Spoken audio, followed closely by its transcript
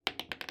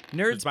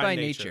Nerds by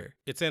nature.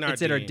 It's in our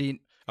DNA.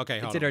 Okay,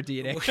 hold It's on. in our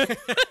DNA.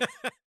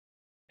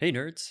 Hey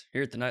nerds,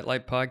 here at the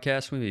Nightlight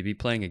Podcast we may be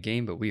playing a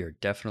game, but we are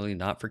definitely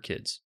not for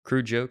kids.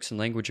 Crude jokes and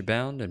language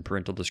abound, and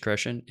parental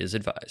discretion is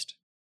advised.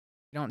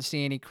 You don't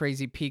see any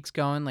crazy peaks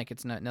going, like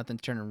it's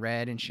nothing's turning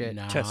red and shit.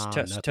 Nah,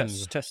 Testing.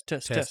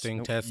 testing.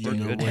 We're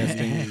good.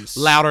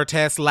 Testing. Louder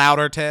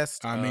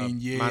test. I mean,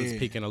 yeah. Mine's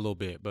peaking a little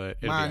bit, but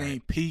it'll mine be all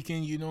ain't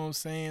peaking, you know what I'm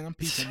saying? I'm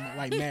peaking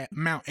like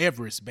Mount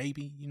Everest,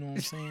 baby. You know what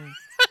I'm saying?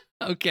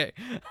 Okay.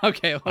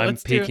 Well, I'm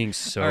let's do it. peaking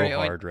so All right,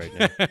 hard right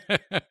now.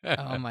 right.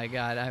 Oh my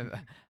god,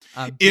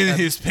 I'm In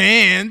his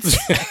pants.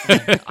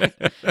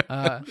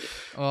 well,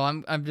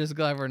 I'm just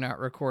glad we're not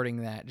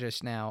recording that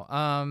just now.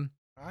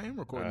 I am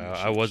recording. this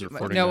I shit. was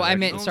recording. No, that, I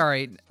meant actually.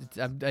 sorry.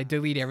 I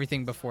delete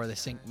everything before the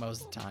sync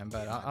most of the time,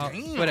 but I'll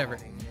whatever.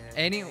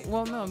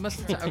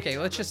 Most of the time. Okay,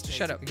 let's just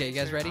shut up. Okay, you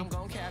guys ready?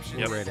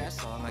 Yep.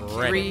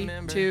 Ready.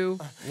 3, 2,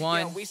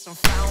 1. We some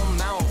foul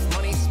mouth,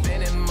 money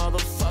spinning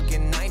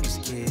motherfucking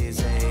 90s kids,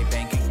 a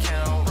bank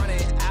account, run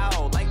it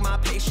out like my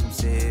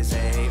patience is,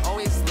 a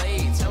always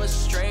late, tell us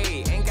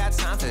straight, ain't got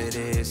time for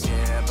this,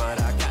 yeah,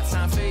 but I got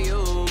time for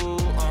you,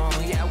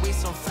 yeah, we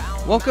some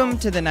foul Welcome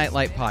to the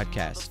Nightlight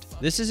Podcast.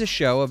 This is a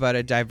show about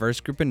a diverse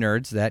group of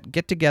nerds that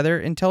get together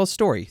and tell a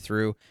story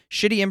through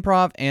shitty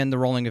improv and the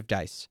rolling of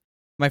dice.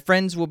 My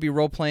friends will be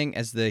role-playing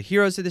as the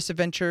heroes of this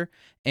adventure,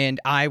 and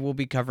I will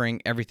be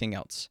covering everything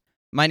else.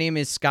 My name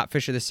is Scott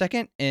Fisher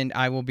II, and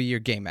I will be your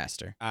game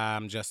master.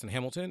 I'm Justin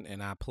Hamilton,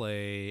 and I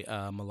play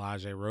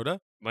Melage Rhoda.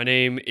 My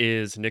name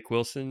is Nick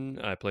Wilson.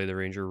 I play the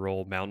ranger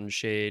role Mountain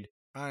Shade.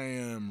 I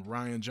am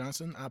Ryan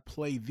Johnson. I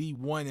play the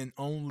one and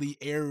only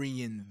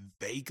Arian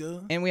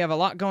Vega. And we have a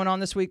lot going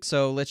on this week,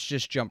 so let's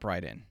just jump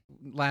right in.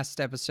 Last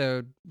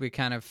episode, we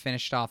kind of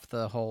finished off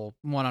the whole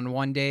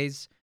one-on-one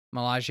days.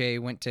 Melage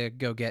went to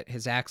go get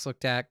his axe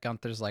looked at.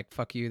 Gunther's like,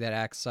 fuck you, that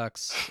axe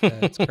sucks.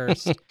 It's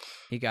cursed.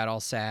 He got all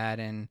sad,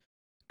 and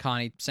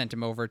Connie sent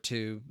him over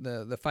to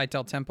the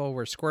Fytel Temple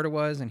where Squirtle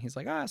was, and he's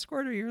like,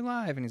 Squirtle, you're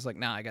alive. And he's like,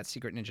 nah, I got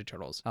secret Ninja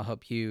Turtles. I'll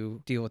help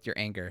you deal with your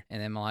anger. And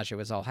then Melage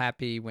was all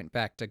happy, went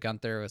back to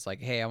Gunther, was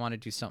like, hey, I want to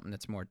do something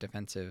that's more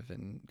defensive.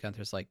 And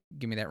Gunther's like,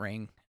 give me that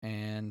ring.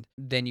 And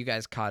then you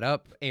guys caught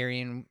up.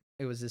 Arian,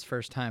 it was his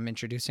first time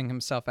introducing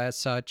himself as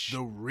such. The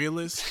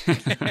realest.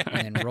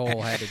 And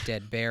Roll had a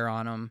dead bear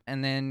on him.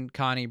 And then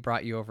Connie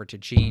brought you over to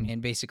Gene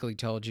and basically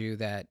told you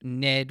that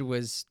Ned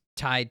was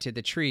tied to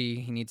the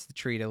tree. He needs the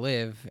tree to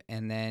live.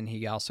 And then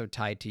he also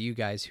tied to you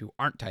guys who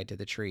aren't tied to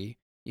the tree.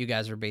 You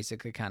guys were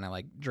basically kind of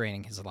like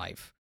draining his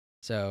life.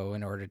 So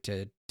in order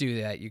to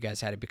do that, you guys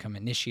had to become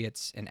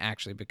initiates and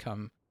actually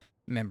become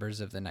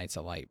members of the Knights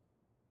of Light.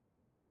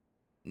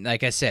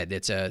 Like I said,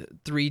 it's a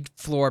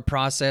 3-floor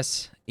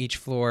process. Each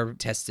floor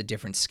tests a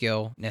different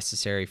skill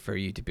necessary for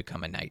you to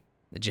become a knight.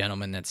 The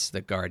gentleman that's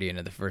the guardian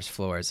of the first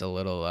floor is a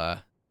little,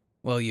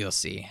 well, you'll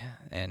see.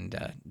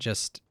 And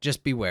just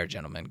beware,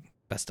 gentlemen.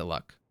 Best of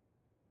luck.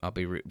 I'll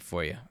be rooting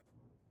for you.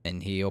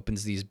 And he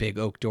opens these big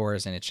oak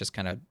doors, and it's just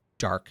kind of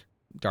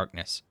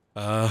darkness.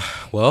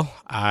 Well,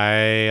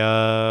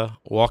 I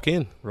walk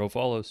in. Row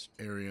follows.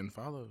 Arian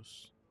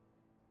follows.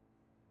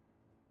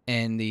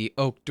 And the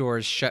oak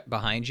doors shut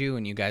behind you,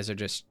 and you guys are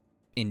just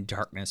in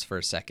darkness for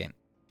a second.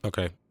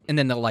 Okay. And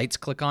then the lights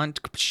click on.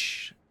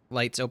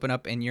 Lights open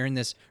up, and you're in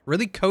this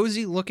really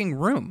cozy-looking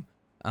room.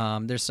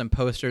 There's some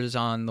posters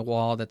on the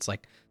wall that's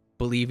like,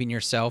 believe in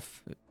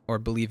yourself, or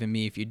believe in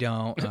me if you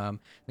don't.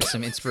 There's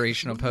some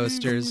inspirational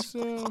posters.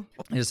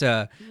 There's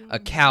a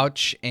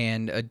couch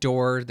and a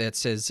door that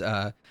says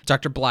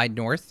Dr. Blythe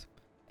North,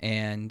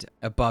 and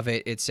above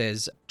it, it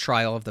says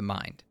Trial of the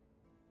Mind.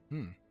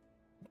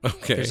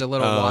 Okay. There's a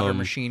little water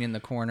machine in the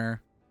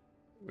corner.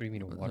 What do you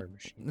mean a water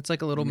machine? It's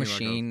like a little You mean like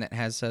machine that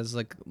has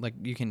like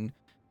you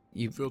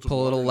Filtered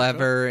pull a little water in a cup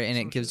lever or and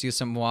it some gives shit? you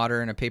some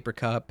water and a paper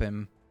cup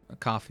and a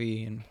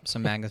coffee and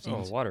some Oh,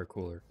 magazines. a water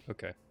cooler.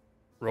 Okay.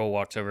 Roll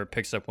walks over,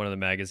 picks up one of the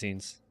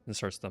magazines, and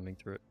starts thumbing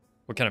through it.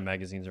 What kind of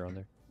magazines are on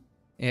there?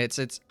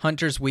 It's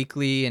Hunter's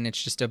Weekly, and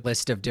it's just a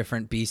list of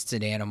different beasts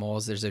and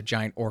animals. There's a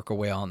giant orca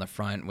whale on the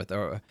front with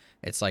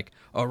it's like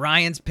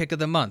Orion's pick of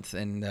the month,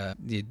 and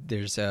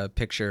there's a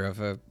picture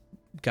of a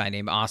guy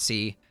named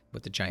Aussie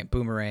with a giant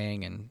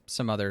boomerang and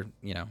some other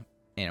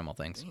animal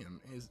things.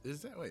 Damn,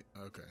 is that wait?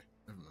 Okay,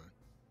 never mind.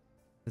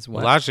 Is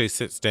what? Melage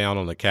sits down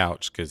on the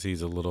couch because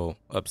he's a little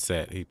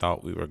upset. He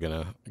thought we were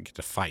gonna get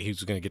to fight. He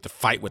was gonna get to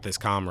fight with his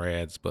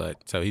comrades, but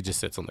so he just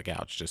sits on the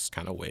couch, just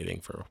kind of waiting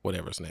for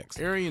whatever's next.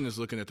 Arian is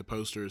looking at the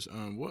posters.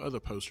 What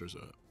other posters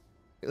up?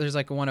 There's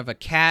like one of a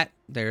cat.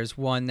 There's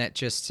one that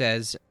just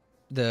says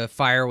the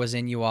fire was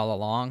in you all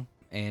along,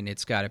 and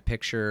it's got a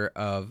picture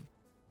of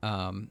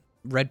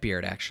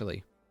Redbeard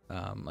actually.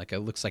 Like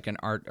it looks like an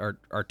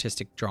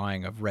artistic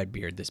drawing of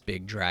Redbeard, this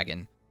big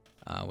dragon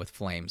with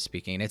flames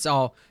speaking. And it's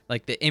all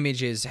like the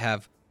images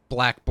have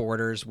black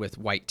borders with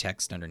white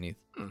text underneath.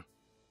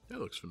 That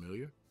looks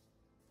familiar.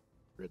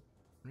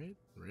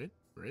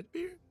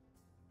 Redbeard?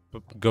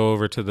 Go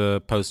over to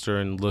the poster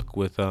and look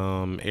with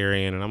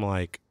Arian, and I'm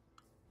like,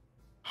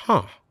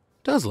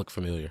 does look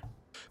familiar.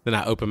 Then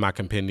I open my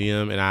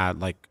compendium and I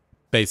like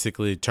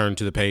basically turn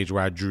to the page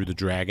where I drew the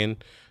dragon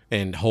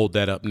and hold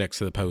that up next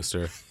to the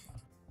poster.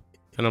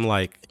 And I'm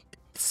like,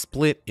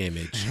 split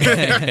image.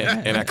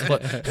 And I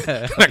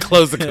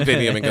close the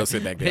compendium and go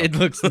sit back down. It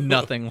looks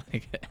nothing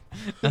like it.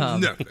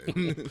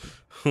 Nothing.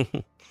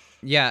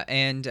 Yeah,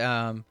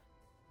 and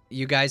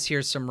you guys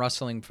hear some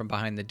rustling from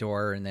behind the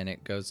door, and then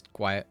it goes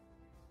quiet.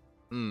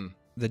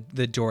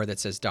 The door that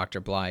says Dr.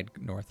 Blythe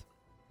North.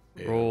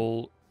 Yeah.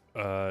 Roll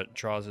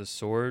draws his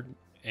sword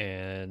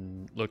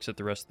and looks at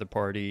the rest of the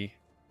party,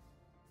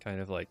 kind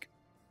of like,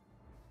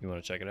 you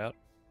want to check it out?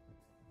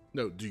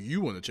 No, do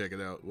you want to check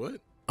it out?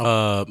 What?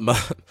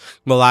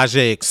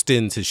 Melage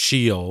extends his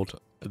shield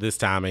this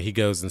time, and he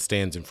goes and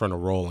stands in front of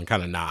Roll and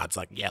kind of nods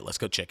like, yeah, let's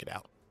go check it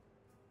out.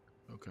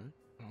 Okay.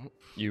 Oh.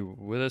 You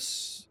with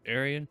us,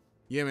 Arian?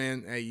 Yeah,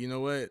 man. Hey, you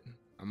know what?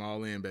 I'm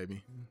all in,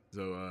 baby.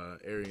 So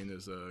Arian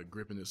is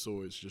gripping his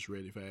swords, just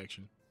ready for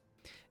action.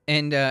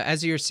 And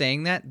as you're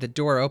saying that, the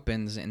door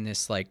opens, and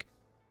this like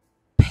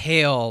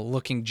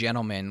pale-looking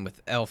gentleman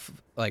with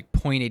like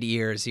pointed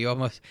ears. He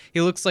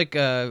looks like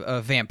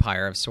a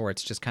vampire of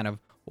sorts. Just kind of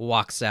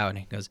walks out, and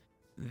he goes,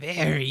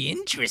 "Very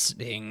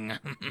interesting.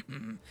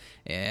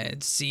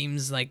 It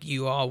seems like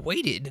you all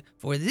waited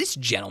for this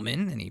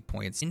gentleman," and he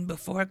points in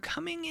before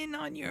coming in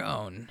on your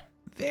own.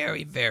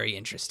 Very, very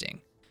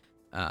interesting.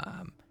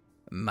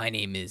 My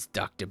name is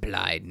Dr.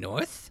 Blythe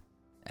North,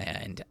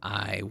 and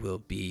I will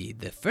be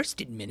the first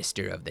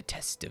administrator of the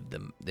test of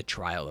the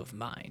trial of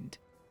mind.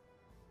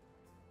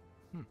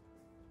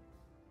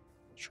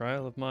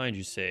 Trial of mind,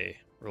 you say?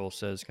 Roll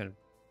says, kind of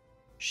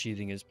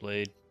sheathing his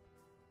blade.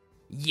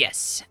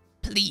 Yes,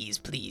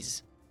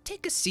 please,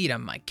 take a seat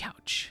on my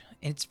couch.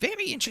 It's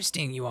very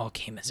interesting you all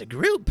came as a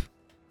group.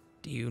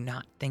 Do you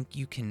not think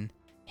you can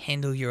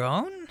handle your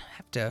own?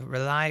 Have to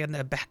rely on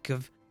the back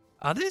of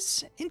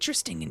others?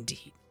 Interesting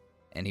indeed.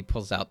 And he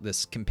pulls out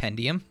this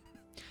compendium.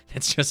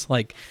 It's just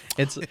like,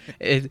 it's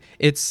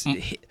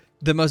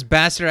the most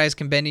bastardized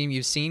compendium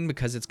you've seen,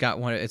 because it's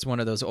one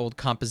of those old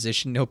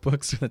composition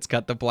notebooks that's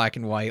got the black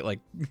and white like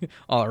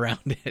all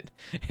around it.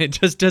 It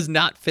just does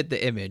not fit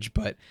the image,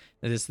 but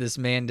this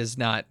man does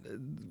not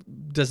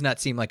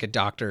seem like a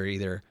doctor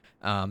either.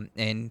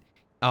 And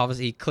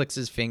obviously he clicks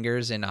his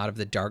fingers, and out of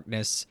the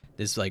darkness,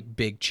 this like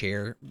big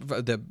chair,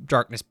 the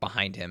darkness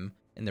behind him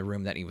in the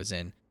room that he was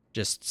in,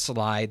 just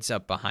slides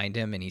up behind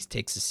him, and he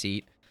takes a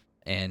seat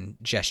and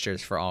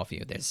gestures for all of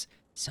you. There's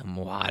some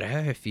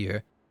water if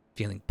you're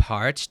feeling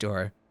parched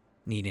or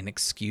need an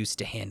excuse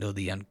to handle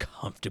the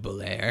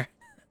uncomfortable air.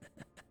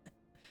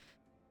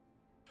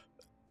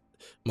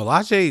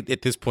 Melage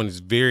at this point is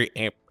very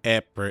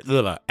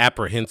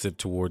apprehensive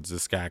towards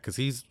this guy, because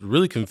he's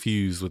really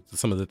confused with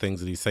some of the things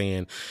that he's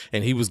saying.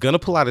 And he was going to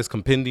pull out his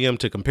compendium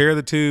to compare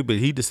the two, but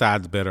he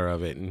decides better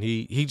of it, and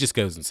he just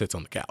goes and sits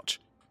on the couch.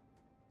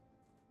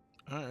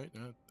 All right.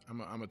 I'm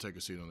going to take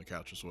a seat on the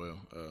couch as well.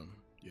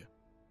 Yeah.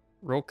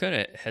 Roll kind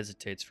of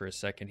hesitates for a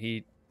second.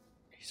 He's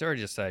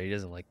already decided he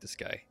doesn't like this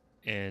guy.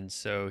 And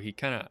so he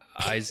kind of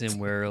eyes him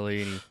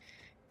warily, and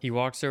he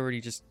walks over, and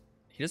he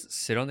doesn't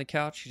sit on the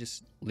couch. He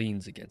just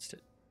leans against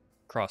it,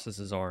 crosses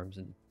his arms,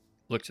 and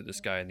looks at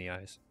this guy in the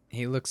eyes.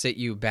 He looks at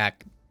you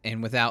back,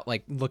 and without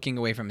like looking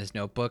away from his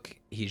notebook,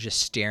 he's just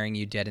staring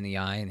you dead in the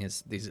eye in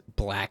these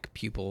black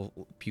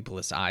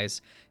pupilless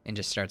eyes, and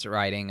just starts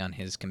writing on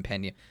his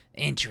compendium.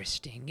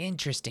 Interesting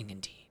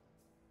indeed.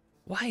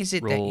 Why is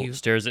it Roll that you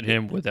stares at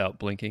him without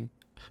blinking,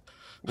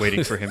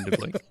 waiting for him to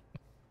blink.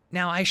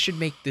 Now, I should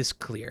make this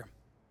clear.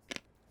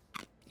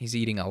 He's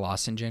eating a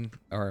lozenge,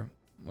 or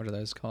what are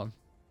those called?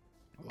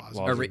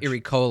 Lozenge.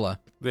 Ricola,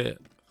 Yeah.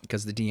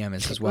 because the DM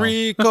is as well.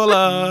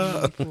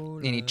 Ricola.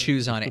 And he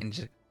chews on it and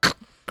just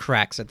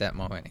cracks at that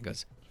moment and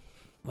goes,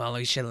 "Well,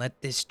 we should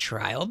let this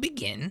trial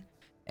begin,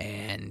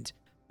 and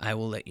I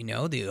will let you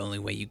know the only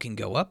way you can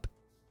go up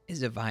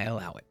is if I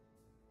allow it.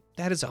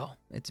 That is all.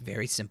 It's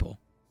very simple.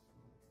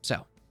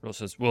 So." Roll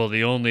says, "Well,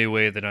 the only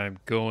way that I'm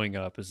going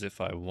up is if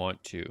I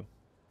want to."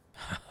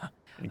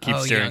 And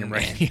keeps staring young him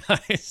right man. in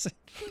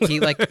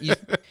the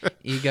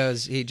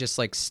eyes. He just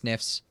like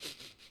sniffs.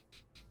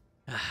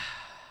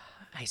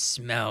 I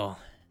smell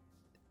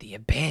the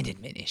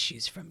abandonment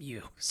issues from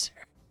you, sir.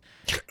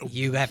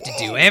 You have to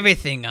do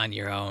everything on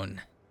your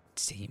own, it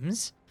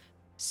seems.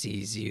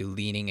 Sees you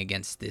leaning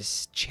against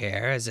this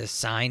chair as a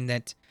sign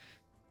that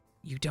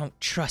you don't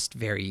trust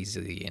very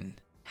easily. And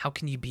how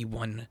can you be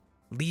one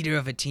leader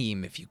of a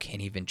team if you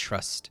can't even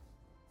trust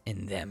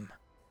in them?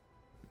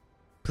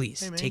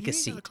 Please, Hey, man, take you a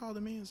ain't gotta seat. call the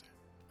man,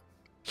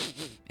 sir.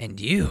 And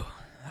you,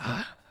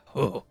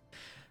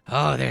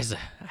 there's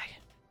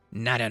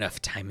not enough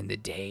time in the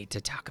day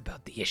to talk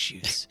about the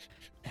issues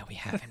that we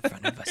have in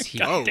front of us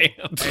here. Oh, Damn.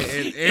 and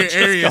Just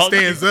Arian called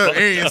stands you up. both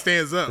Arian up.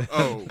 stands up.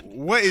 Oh,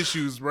 what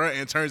issues, bro?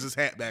 And turns his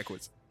hat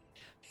backwards.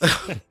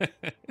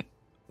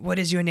 What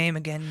is your name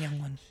again, young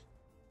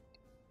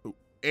one?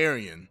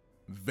 Arian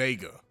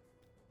Vega.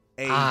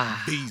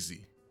 Ah.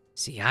 A-B-Z.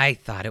 See, I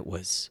thought it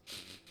was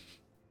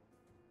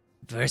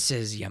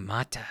versus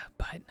Yamata,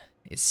 but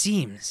it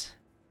seems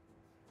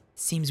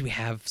we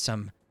have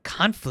some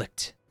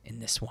conflict in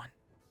this one.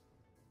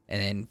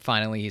 And then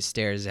finally he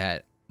stares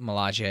at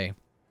Melage.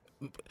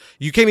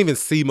 You can't even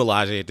see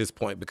Melage at this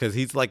point because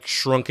he's like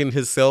shrunken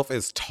himself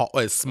as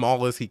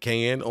small as he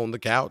can on the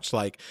couch.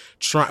 Like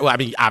well, I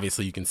mean,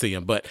 obviously you can see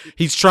him, but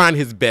he's trying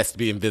his best to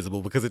be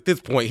invisible because at this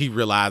point he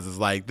realizes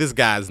like this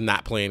guy's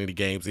not playing any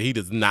games and he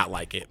does not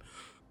like it.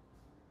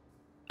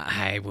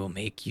 I will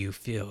make you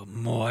feel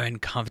more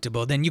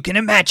uncomfortable than you can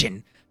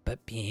imagine,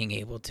 but being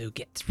able to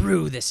get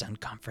through this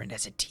uncomfort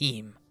as a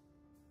team,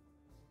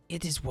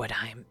 it is what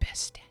I am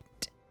best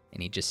at.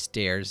 And he just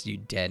stares you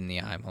dead in the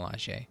eye,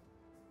 Melage.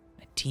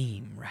 A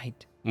team,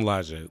 right?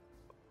 Melage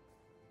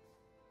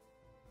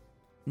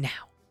Now,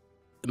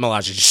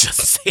 just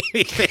doesn't say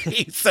anything.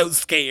 He's so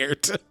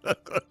scared.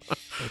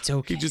 it's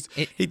okay.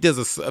 He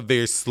does a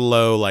very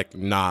slow like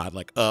nod,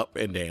 like up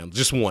and down,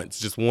 just once,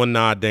 just one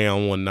nod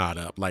down, one nod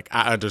up. Like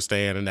I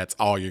understand, and that's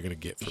all you're gonna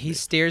get from He me.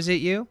 stares at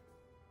you,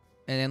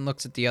 and then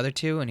looks at the other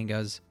two, and he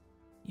goes,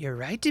 "You're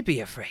right to be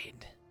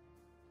afraid.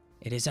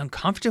 It is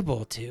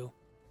uncomfortable to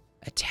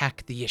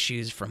attack the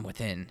issues from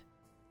within.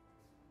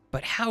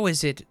 But how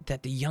is it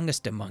that the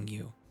youngest among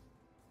you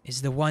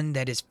is the one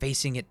that is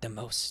facing it the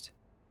most?"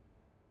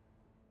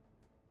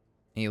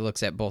 He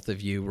looks at both of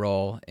you,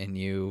 Roll, and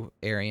you,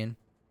 Arian.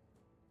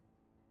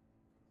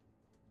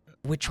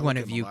 Which I one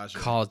look of at you Melage.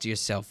 calls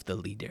yourself the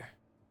leader?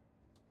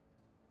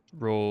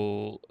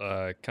 Roll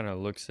kind of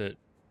looks at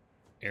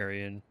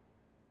Arian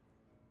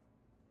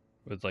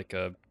with like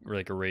a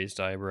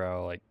raised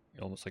eyebrow, like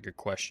almost like a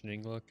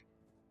questioning look.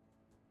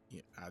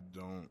 Yeah, I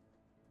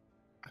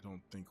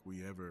don't think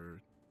we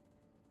ever.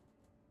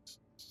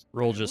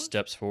 Roll just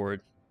steps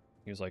forward.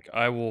 He was like,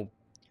 "I will.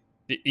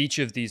 Each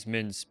of these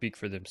men speak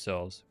for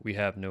themselves. We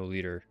have no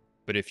leader.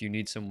 But if you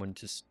need someone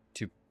to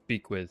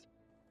speak with,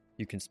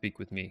 you can speak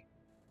with me."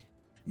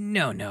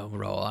 No,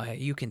 Roll.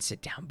 You can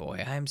sit down,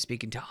 boy. I am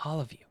speaking to all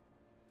of you.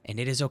 And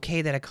it is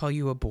okay that I call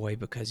you a boy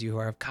because you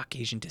are of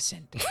Caucasian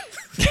descent.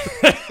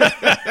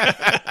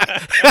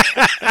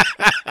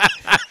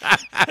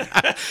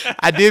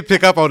 I did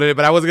pick up on it,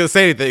 but I wasn't gonna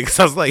say anything because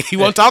I was like, he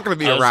wasn't talking to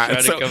me, I was Orion.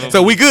 trying to come up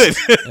So we with-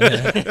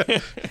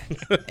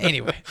 good.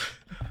 Anyway,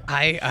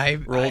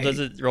 Roll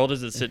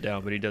doesn't sit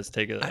down, but he does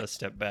take a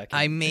step back.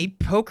 I and may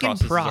poke and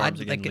crosses his arms prod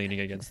again, like leaning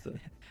against the.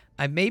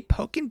 I may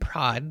poke and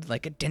prod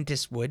like a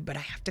dentist would, but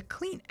I have to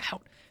clean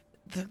out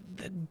the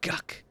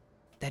guck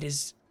that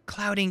is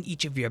clouding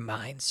each of your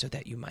minds so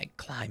that you might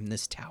climb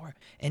this tower.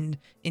 And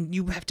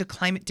you have to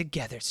climb it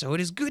together. So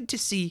it is good to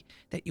see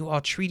that you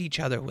all treat each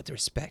other with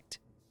respect.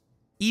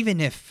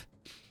 Even if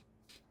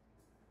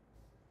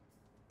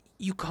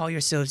you call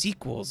yourselves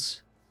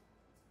equals,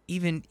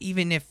 even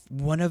if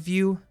one of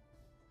you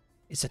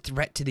is a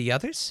threat to the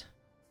others.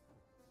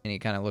 And he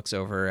kind of looks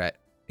over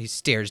he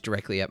stares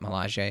directly at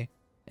Melage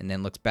and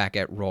then looks back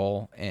at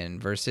Roll and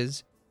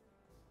Versus.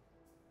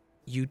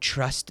 You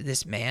trust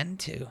this man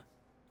to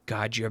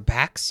guard your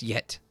backs,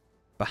 yet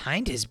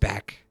behind his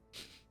back,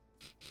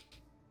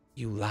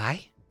 you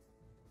lie?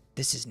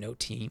 This is no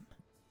team.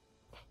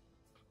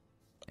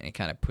 And he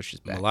kind of pushes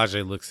back.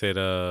 Melage looks at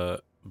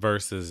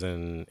Versus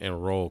and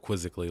Roll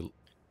quizzically.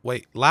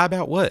 Wait, lie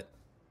about what?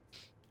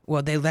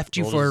 Well, they left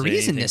you Roll for a doesn't say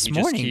reason anything. this He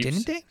just morning, keeps-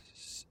 didn't they?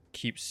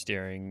 Keeps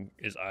staring.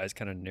 His eyes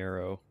kind of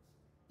narrow.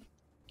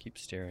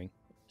 Keeps staring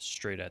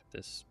straight at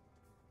this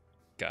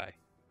guy.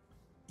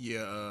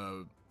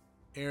 Yeah,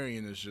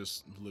 Arian is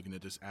just looking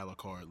at this a la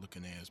carte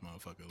looking ass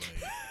motherfucker.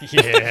 Like,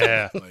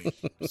 Yeah.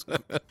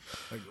 like,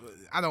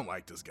 I don't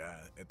like this guy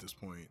at this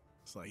point.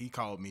 It's like he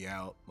called me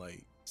out,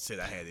 like said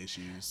I had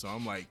issues, so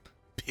I'm like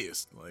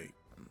pissed. Like,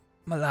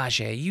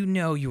 Melage, you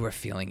know you were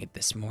feeling it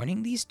this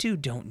morning. These two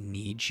don't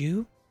need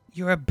you.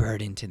 You're a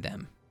burden to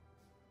them.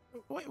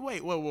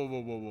 wait,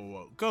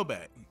 whoa. Go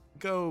back.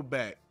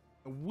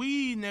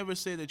 We never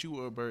said that you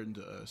were a burden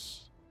to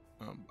us.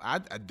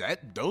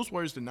 Those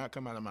words did not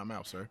come out of my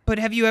mouth, sir. But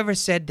have you ever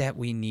said that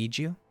we need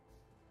you?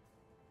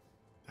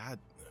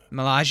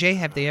 Melage,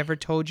 have they ever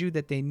told you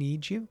that they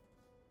need you?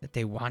 That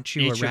they want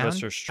you Each around? of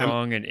us are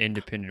strong and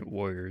independent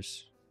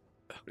warriors.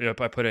 Yep,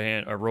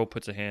 Roll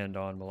puts a hand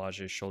on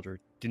Melage's shoulder.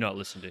 Do not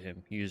listen to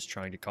him. He is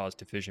trying to cause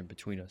division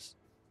between us.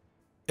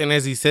 And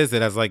as he says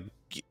it, I was like,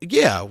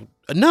 yeah,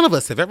 none of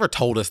us have ever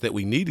told us that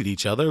we needed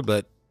each other,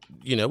 but,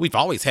 you know, we've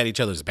always had each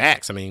other's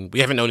backs. I mean, we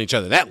haven't known each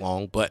other that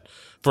long, but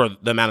for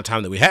the amount of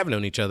time that we have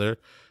known each other,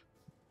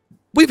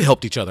 we've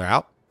helped each other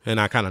out. And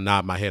I kind of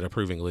nod my head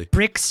approvingly.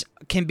 Bricks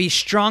can be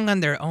strong on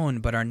their own,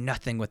 but are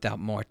nothing without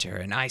mortar,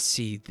 and I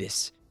see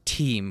this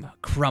team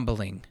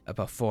crumbling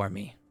before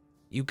me.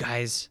 You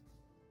guys,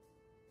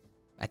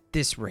 at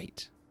this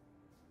rate,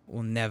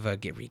 will never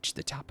reach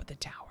the top of the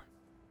tower,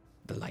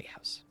 the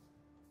lighthouse.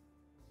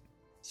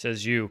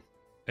 Says you.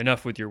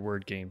 Enough with your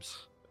word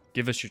games.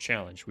 Give us your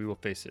challenge. We will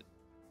face it.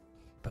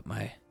 But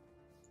my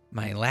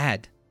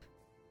lad,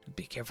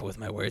 be careful with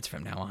my words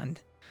from now on.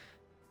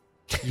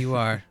 You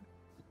are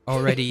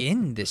already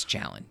in this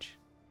challenge.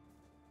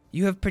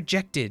 You have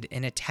projected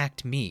and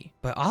attacked me,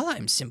 but all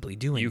I'm simply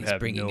doing You is have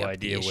bringing no up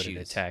idea the what an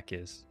issues. attack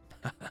is.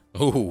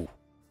 Ooh.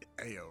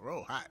 Hey, yo,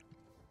 Roll hot.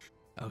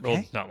 Okay.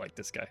 Roll not like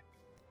this guy.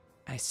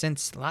 I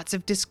sense lots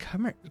of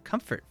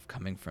discomfort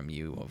coming from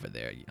you over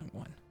there, young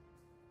one.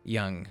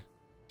 Young.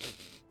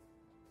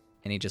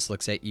 And he just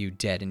looks at you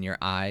dead in your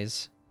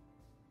eyes.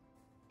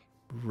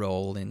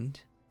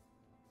 Roland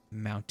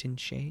Mountain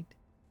Shade.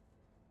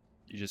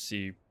 You just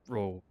see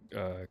Roll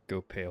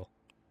go pale.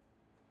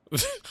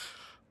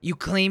 You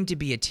claim to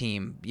be a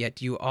team,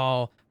 yet you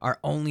all are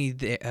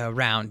only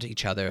around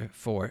each other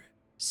for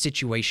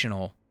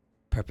situational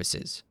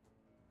purposes.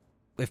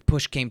 If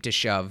push came to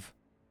shove,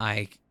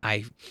 I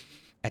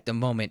at the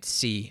moment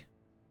see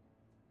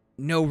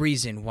no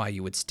reason why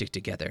you would stick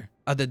together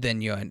other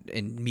than your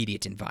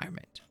immediate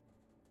environment.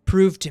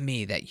 Prove to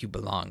me that you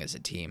belong as a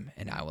team,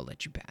 and I will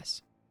let you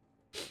pass.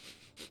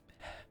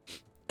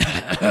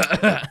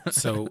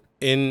 So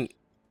in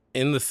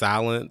the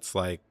silence,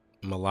 like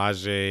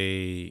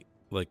Melage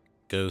like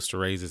goes to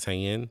raise his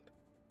hand,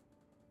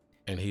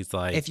 and he's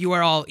like, If you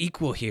are all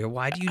equal here,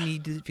 why do you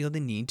need to feel the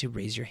need to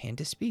raise your hand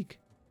to speak?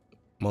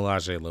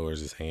 Melage lowers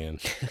his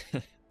hand.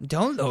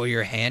 Don't lower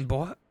your hand,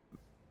 boy.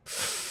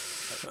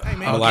 Hey,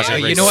 man. Melage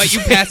You raises- know what? You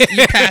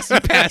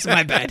pass.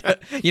 My bad.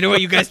 You know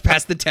what? You guys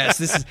passed the test.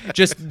 This is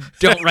just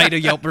don't write a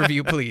Yelp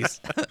review, please.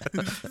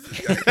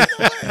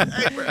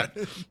 Hey, bro.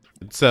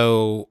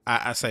 So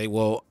I say,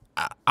 well,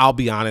 I'll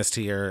be honest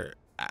here.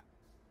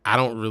 I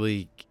don't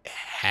really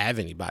have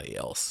anybody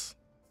else.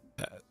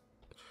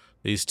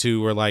 These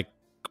two were like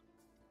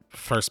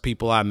first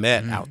people I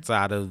met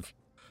outside of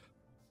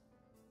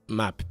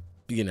my,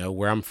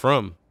 where I'm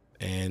from.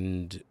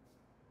 And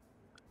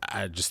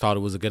I just thought it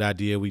was a good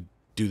idea we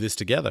do this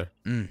together.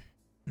 And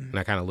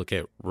I kind of look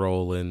at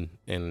Roland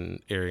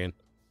and Arian.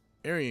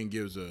 Arian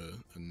gives a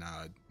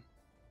nod.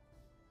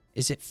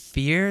 Is it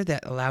fear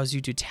that allows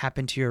you to tap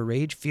into your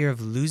rage? Fear of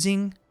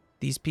losing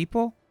these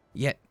people?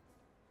 Yet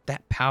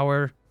that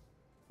power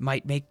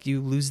might make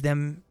you lose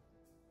them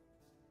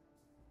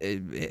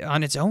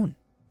on its own.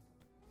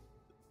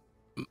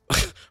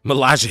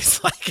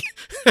 Melage's like,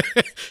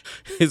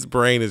 his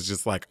brain is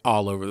just like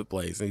all over the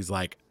place. And he's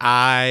like,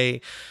 and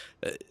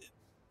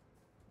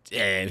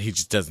he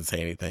just doesn't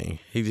say anything.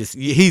 He's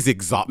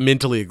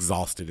mentally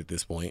exhausted at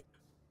this point.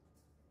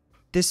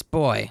 This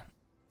boy,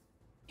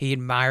 he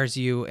admires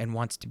you and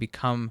wants to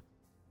become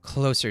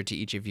closer to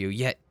each of you,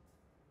 yet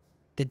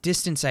the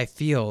distance I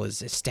feel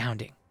is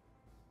astounding.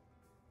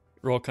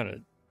 Roll kind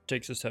of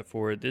takes a step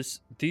forward.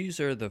 These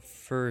are the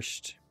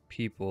first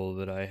people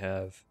that I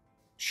have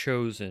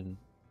chosen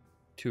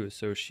to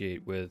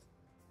associate with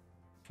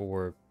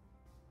for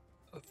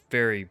a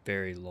very,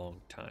 very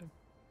long time.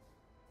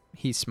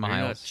 He I do not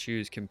smiles.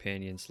 choose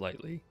companions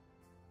lightly.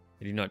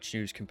 I do not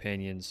choose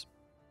companions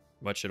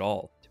much at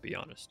all, to be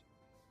honest.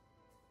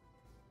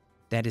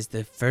 That is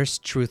the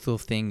first truthful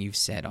thing you've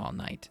said all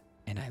night,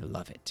 and I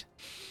love it.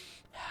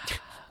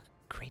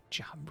 Great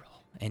job,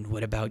 Roll. And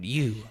what about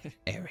you,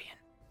 Arian?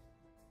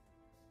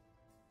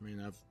 I mean,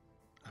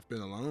 I've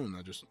been alone.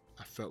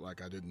 I felt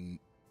like I didn't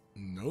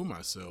know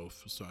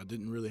myself, so I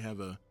didn't really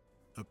have a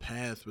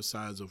path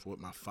besides of what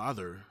my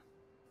father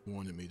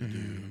wanted me to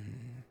do.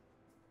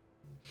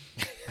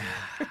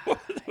 What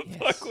the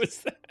fuck was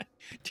that?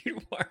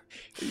 Dude, why?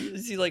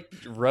 Is he like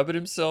rubbing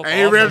himself Hey,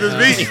 he off rubbed on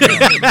his the-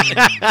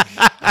 meat.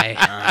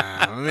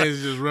 I My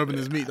man's just rubbing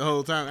his meat the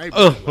whole time.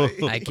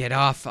 Hey, I get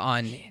off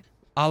on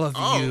all of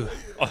you,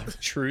 Oh,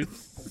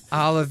 truth.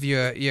 all of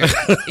your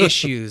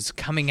issues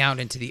coming out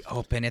into the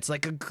open. It's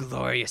like a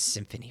glorious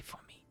symphony for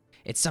me.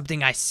 It's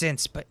something I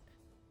sense, but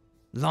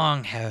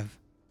long have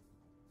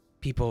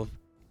people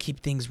keep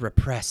things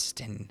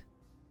repressed, and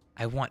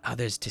I want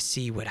others to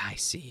see what I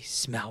see,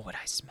 smell what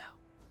I smell.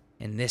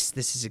 And this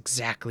is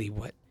exactly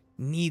what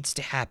needs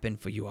to happen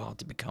for you all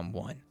to become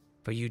one.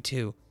 For you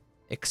to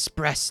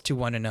express to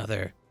one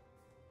another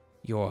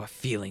your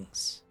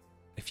feelings,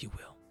 if you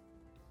will.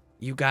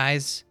 You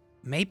guys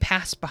may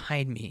pass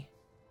behind me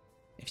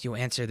if you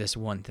answer this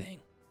one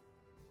thing.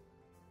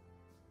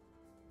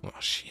 Oh,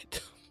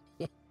 shit.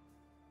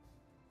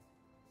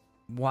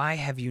 Why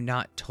have you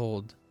not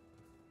told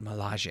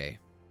Melage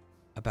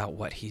about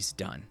what he's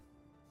done?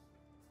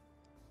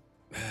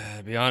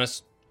 To be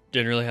honest,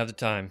 didn't really have the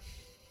time.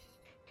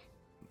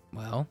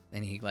 Well,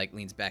 and he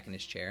leans back in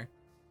his chair.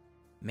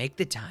 Make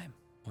the time,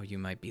 or you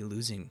might be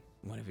losing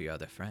one of your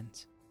other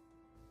friends.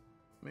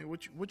 I mean,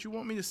 what you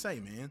want me to say,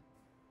 man?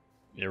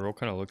 Yeah, Roll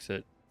kind of looks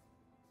at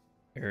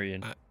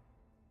Arian.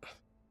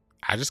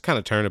 I just kind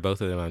of turn to both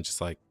of them. I'm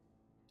just like,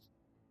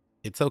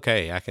 it's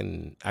okay. I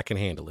can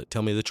handle it.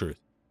 Tell me the truth.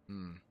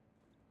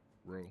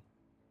 Roll.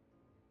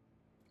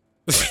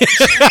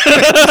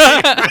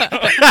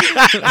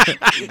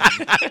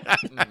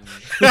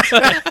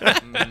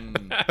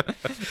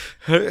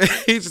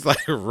 He's just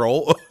like,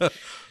 roll.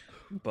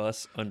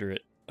 Bus under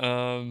it.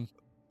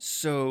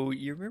 So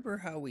you remember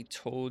how we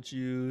told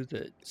you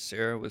that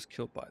Sarah was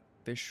killed by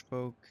fish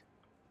folk?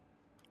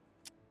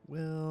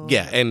 Well,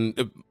 Yeah,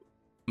 and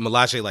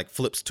Melage like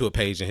flips to a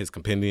page in his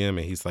compendium,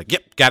 and he's like,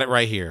 "Yep, got it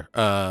right here."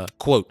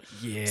 Quote: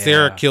 yeah.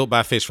 Sarah killed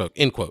by fish folk.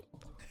 End quote.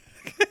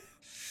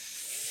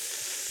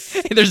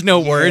 There's no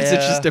words. It's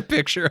Yeah. just a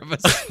picture of a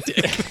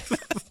stick.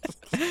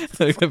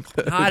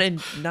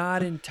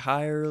 Not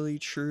entirely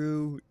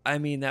true. I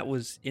mean, that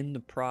was in the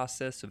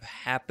process of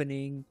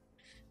happening,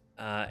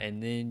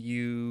 and then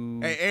you.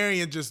 Hey,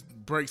 Arian just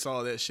breaks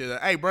all that shit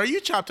up. Hey, bro, you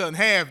chopped her in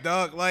half,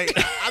 dog. Like,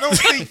 I don't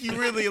think you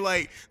really,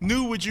 like,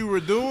 knew what you were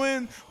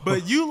doing,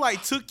 but you,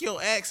 like, took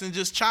your axe and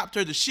just chopped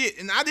her to shit.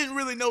 And I didn't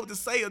really know what to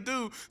say or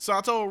do, so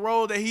I told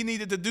Roll that he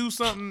needed to do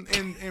something,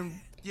 and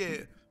yeah.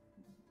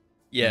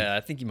 Yeah, I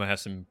think you might have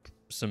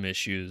some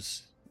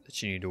issues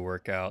that you need to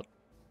work out.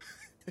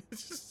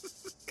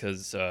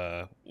 Because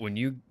when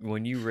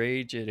you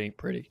rage, it ain't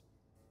pretty.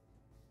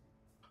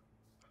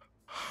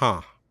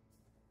 Huh.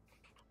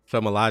 So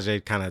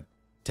Melage kind of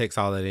takes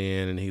all that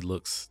in, and he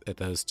looks at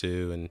those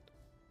two, and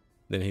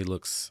then he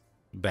looks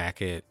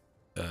back at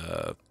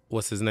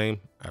what's his name?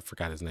 I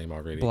forgot his name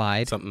already.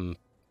 Blythe. Something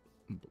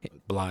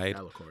Blythe.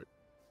 Alucard.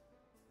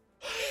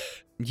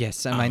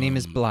 Yes, my name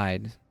is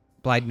Blythe.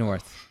 Blythe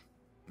North.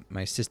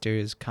 My sister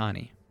is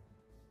Connie.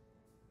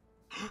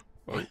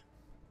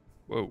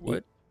 Whoa,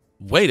 what?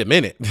 Wait a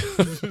minute.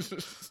 Yes,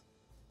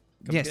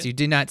 again? you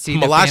did not see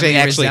the Melage family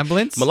actually,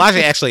 resemblance?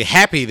 Melage actually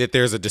happy that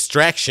there's a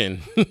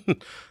distraction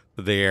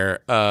there.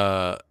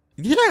 Yeah,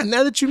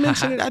 now that you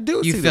mention it, I do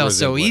You see the fell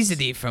so resemblance.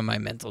 easily from my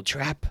mental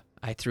trap.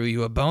 I threw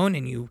you a bone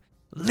and you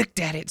licked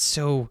at it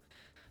so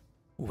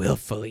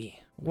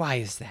willfully. Why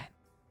is that?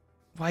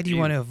 Why do you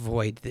want to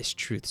avoid this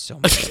truth so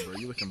much? Bro,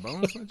 you licking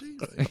bones, my G?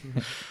 Like,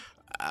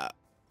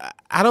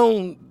 I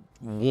don't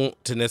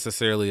want to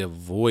necessarily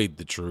avoid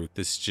the truth.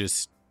 It's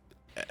just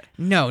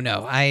No,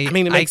 I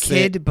mean, it I makes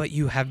kid, but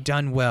you have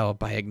done well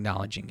by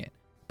acknowledging it.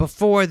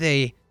 Before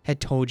they had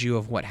told you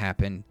of what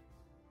happened,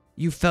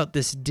 you felt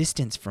this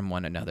distance from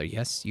one another,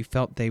 yes? You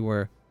felt they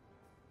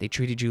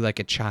treated you like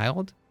a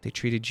child, they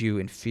treated you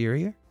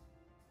inferior,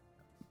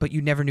 but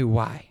you never knew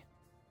why.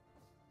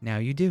 Now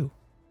you do.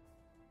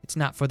 It's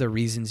not for the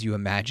reasons you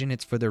imagine,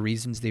 it's for the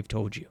reasons they've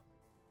told you.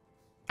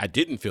 I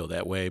didn't feel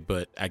that way,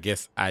 but I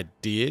guess I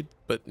did,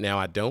 but now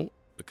I don't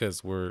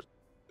because we're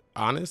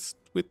honest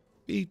with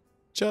each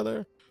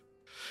other.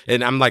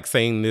 And I'm like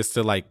saying this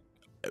to like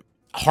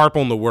harp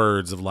on the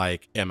words of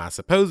like, am I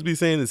supposed to be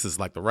saying this is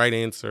like the right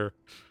answer?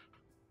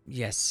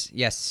 Yes.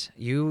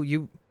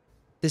 You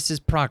this is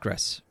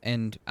progress,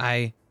 and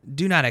I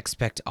do not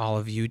expect all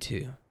of you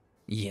to.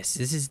 Yes,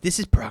 this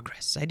is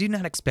progress. I do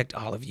not expect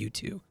all of you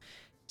to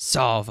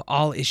solve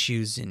all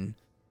issues in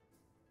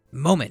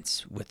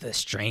moments with a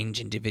strange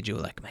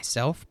individual like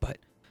myself, but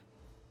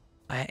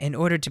in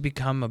order to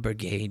become a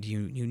brigade,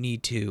 you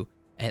need to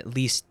at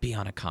least be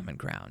on a common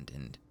ground,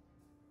 and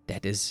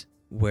that is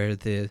where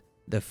the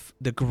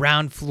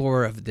ground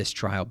floor of this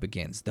trial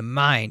begins. The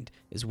mind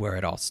is where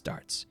it all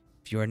starts.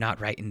 If you are not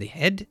right in the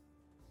head,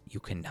 you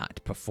cannot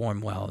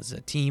perform well as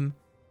a team,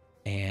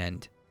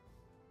 and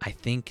I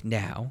think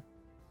now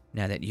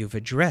that you've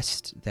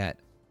addressed that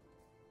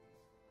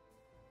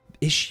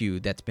issue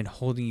that's been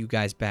holding you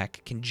guys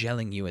back,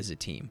 congealing you as a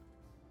team,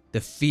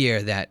 the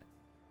fear that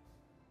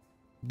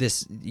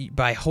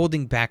by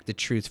holding back the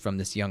truth from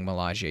this young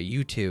Melage,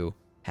 you two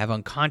have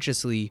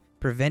unconsciously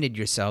prevented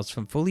yourselves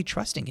from fully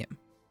trusting him.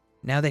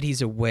 Now that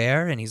he's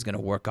aware and he's going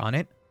to work on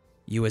it,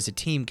 you as a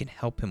team can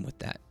help him with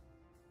that.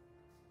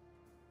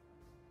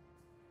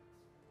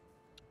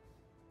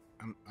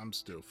 I'm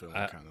still feeling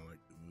kind of like.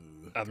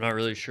 Ugh. I'm not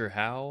really sure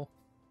how,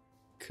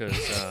 because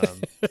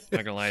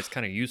not gonna lie, it's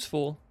kind of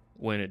useful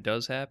when it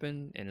does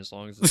happen, and as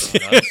long as it's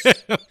not us,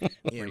 Yeah,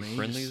 pretty man,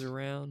 friendly's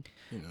around,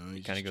 You know,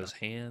 it kind of goes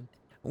ham.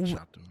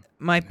 chopped him.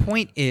 My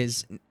point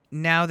is,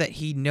 now that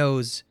he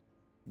knows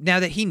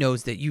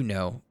that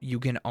you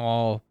can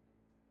all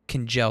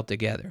congeal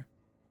together.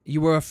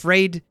 You were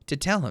afraid to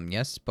tell him,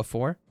 yes,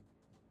 before?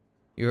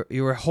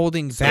 You were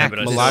holding Yeah, back. but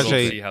I Melage- just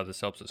don't see how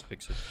this helps us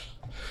fix it.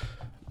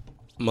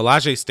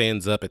 Melage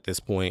stands up at this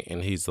point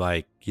and he's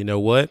like, you know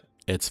what?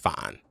 It's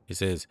fine. He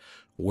says,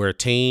 we're a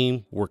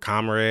team, we're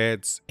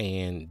comrades,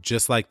 and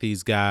just like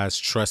these guys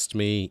trust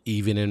me,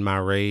 even in my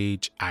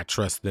rage, I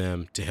trust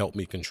them to help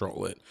me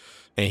control it.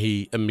 And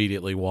he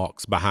immediately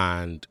walks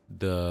behind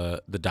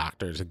the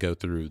doctor to go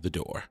through the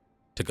door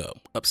to go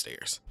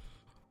upstairs.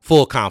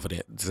 Full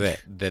confidence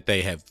that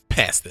they have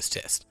passed this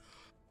test.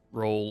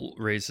 Roll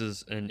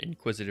raises an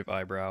inquisitive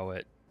eyebrow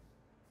at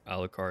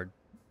Alucard.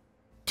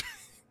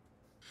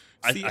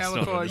 See, I still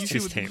know Alucard, this you see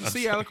dude's what name, I'm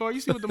see, sorry. Alucard,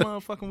 you see what the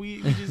motherfucking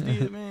we just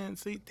did, man.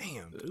 See,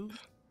 damn, dude.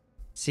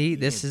 See,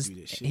 this can't is do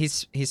this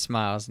shit. he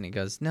smiles and he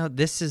goes, "No,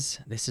 this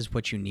is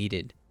what you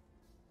needed.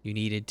 You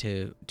needed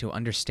to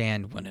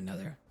understand one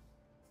another."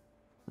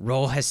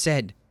 Roll has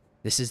said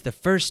this is the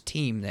first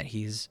time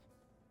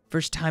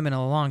in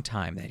a long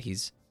time that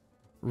he's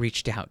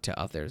reached out to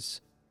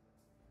others.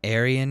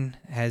 Arian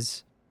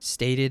has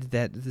stated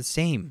that the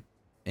same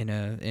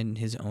in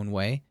his own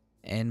way,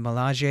 and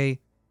Melage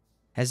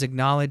has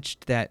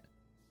acknowledged that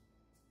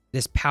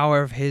this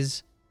power of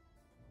his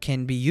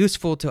can be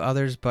useful to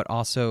others, but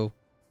also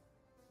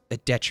a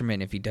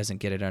detriment if he doesn't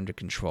get it under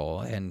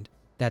control. And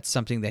that's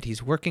something that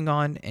he's working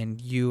on,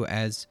 and you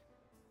as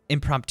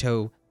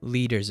impromptu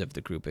leaders of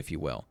the group, if you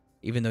will.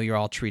 Even though you're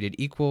all treated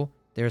equal,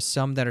 there are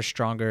some that are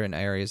stronger in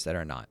areas that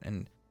are not.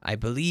 And I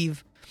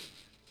believe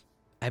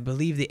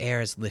the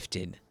air is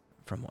lifted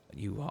from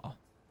you all,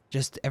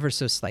 just ever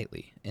so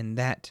slightly, and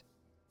that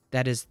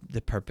is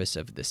the purpose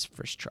of this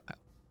first trial.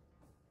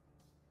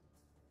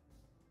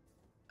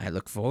 I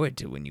look forward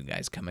to when you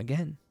guys come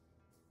again.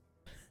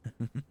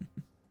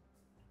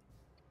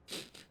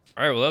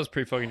 All right, well, that was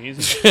pretty fucking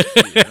easy.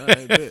 Yeah,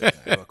 I bet.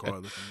 Have a car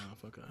looking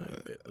motherfucker. I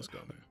bet. Let's go,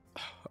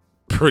 man.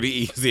 Pretty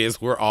easy as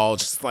we're all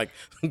just like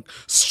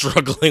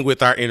struggling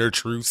with our inner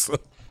truths.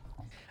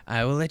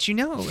 I will let you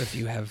know if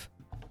you have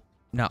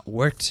not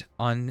worked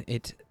on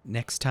it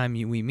next time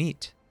we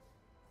meet.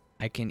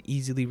 I can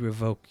easily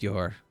revoke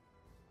your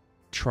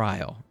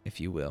trial, if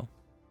you will,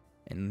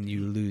 and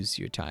you lose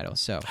your title.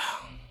 So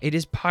it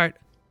is part.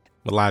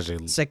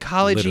 Elijah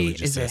Psychology literally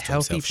just is a says to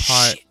healthy himself,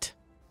 part. "Shit."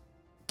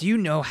 Do you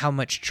know how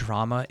much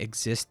trauma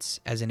exists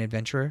as an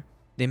adventurer?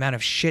 The amount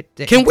of shit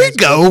that Can you we guys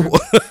go?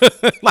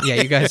 through? Yeah,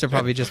 you guys are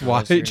probably just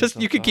Walking walking.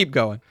 Just you can keep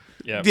going.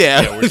 Yeah,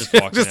 Yeah. we're just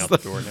walking Just out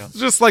like- the door now.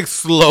 Just like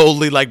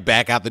slowly like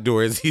back out the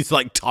door as he's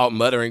like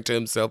muttering to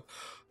himself.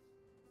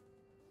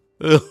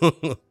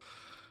 It's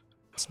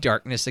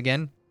darkness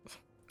again,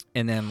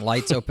 and then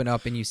lights open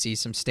up, and you see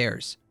some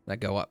stairs that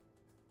go up.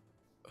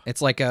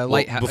 It's like a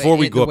lighthouse. before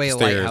we go the up way the a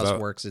stairs, lighthouse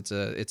works, it's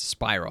a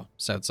spiral,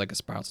 so it's like a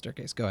spiral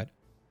staircase. Go ahead.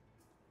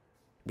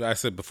 I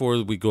said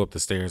before we go up the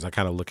stairs, I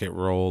kind of look at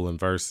Roll and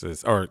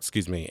Versus, or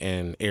excuse me,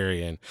 and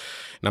Arian,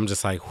 and I'm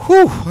just like,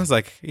 whew. I was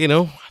like,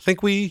 I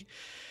think we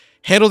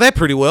handled that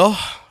pretty well.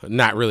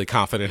 Not really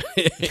confident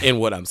in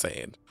what I'm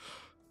saying.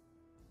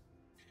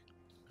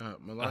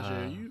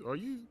 Elijah, are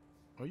you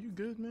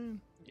good, man?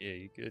 Yeah,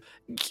 you good?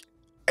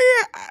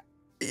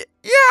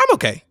 Yeah, I'm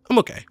okay.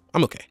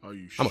 Are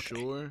you I'm okay.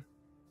 sure?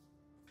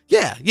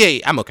 Yeah,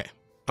 I'm okay.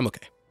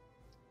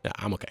 Yeah,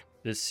 I'm okay.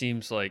 This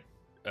seems like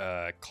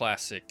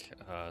classic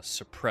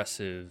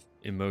suppressive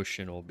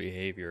emotional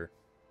behavior.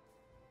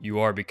 You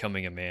are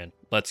becoming a man.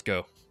 Let's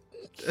go.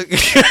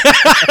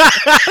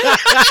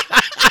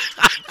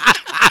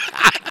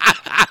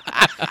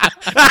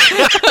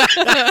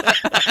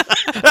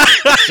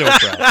 So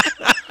proud.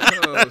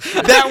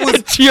 That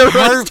was Tear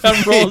runs down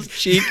perfect. Roll's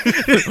cheek,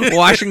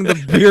 washing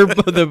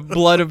the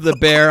blood of the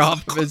bear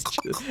off of his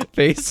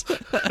face.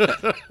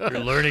 You're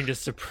learning to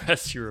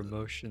suppress your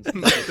emotions.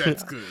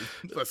 That's good.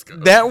 Let's go.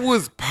 That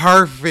was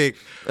perfect.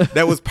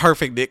 That was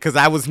perfect, Nick, because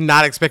I was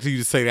not expecting you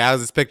to say that. I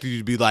was expecting you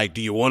to be like,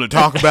 do you want to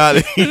talk about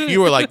it?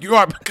 You were like, you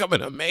are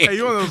becoming a man. Hey,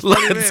 you one of those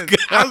funny Let's men. go.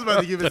 I was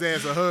about to give his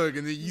ass a hug,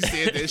 and then you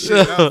said that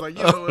shit. I was like,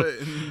 you know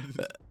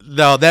what?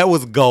 No, that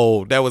was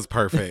gold. That was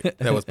perfect.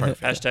 That was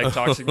perfect. Hashtag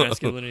toxic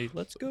masculinity.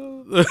 Let's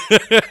go.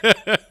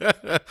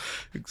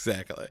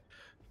 Exactly.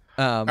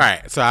 All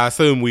right. So I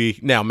assume we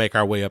now make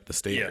our way up the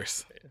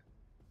stairs.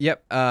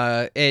 Yep.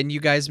 And you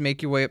guys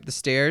make your way up the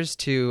stairs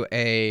to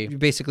you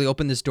basically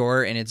open this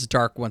door, and it's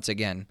dark once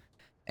again.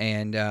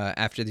 And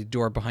after the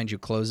door behind you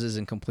closes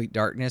in complete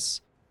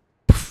darkness,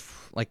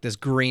 poof, like this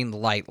green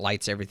light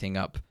lights everything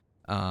up.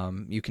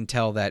 You can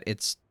tell that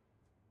it's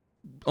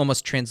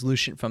almost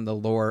translucent from the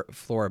lower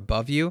floor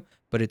above you,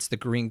 but it's the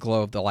green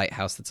glow of the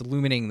lighthouse that's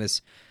illuminating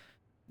this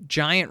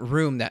giant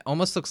room that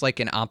almost looks like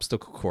an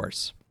obstacle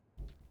course.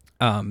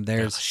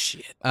 There's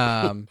shit.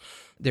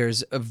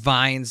 There's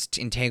vines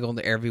entangled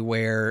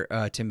everywhere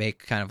to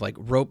make kind of like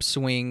rope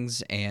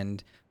swings,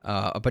 and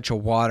a bunch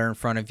of water in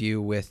front of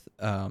you with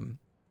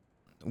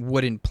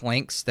wooden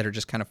planks that are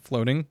just kind of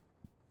floating.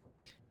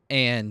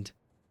 And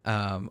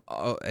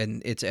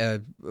it's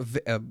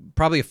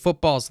probably a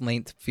football's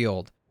length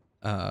field,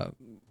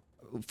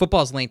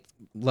 football's length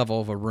level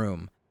of a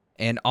room.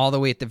 And all the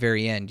way at the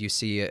very end, you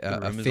see The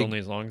room is only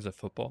as long as a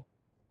football.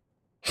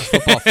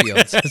 football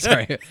fields.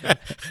 Sorry,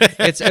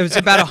 it's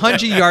about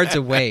 100 yards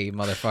away,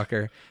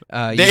 motherfucker.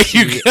 There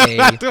you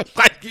go.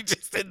 Like you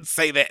just didn't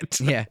say that.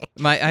 Yeah,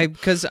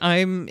 because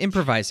I'm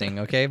improvising.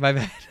 Okay, my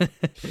bad.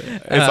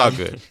 It's all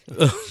good.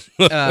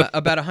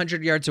 About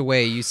 100 yards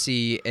away, you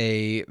see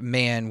a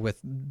man with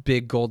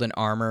big golden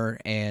armor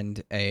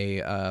and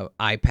a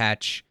eye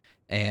patch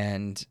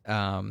and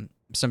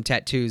some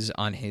tattoos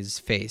on his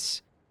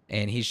face,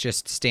 and he's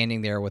just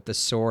standing there with the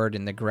sword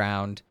in the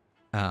ground.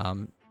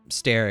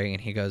 Staring,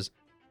 and he goes,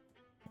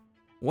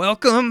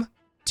 "Welcome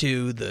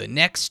to the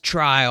next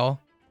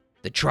trial,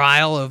 the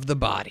trial of the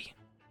body.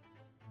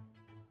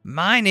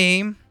 My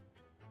name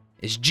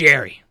is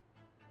Jerry,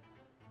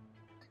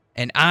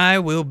 and I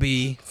will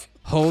be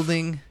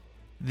holding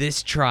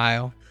this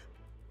trial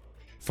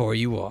for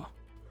you all."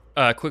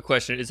 Quick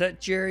question. Is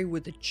that Jerry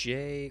with a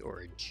J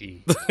or a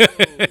G?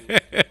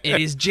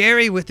 It is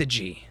Jerry with a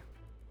G.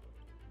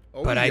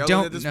 Oh, But we I yelling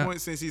don't at this know.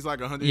 point since he's like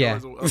 100 Yeah.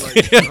 yards away.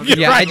 Like, 100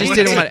 Yeah, I yards just away.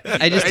 didn't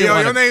want. I just Hey, yo,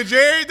 didn't your want. name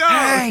Jerry,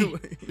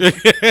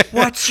 dog.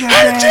 What's your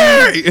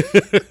Jerry!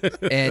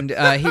 And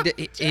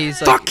he's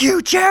like, Fuck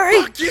you,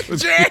 Jerry! Fuck you,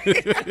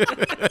 Jerry.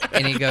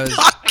 and he goes,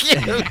 Fuck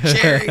you,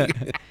 Jerry!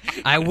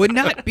 I would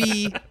not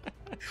be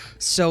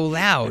so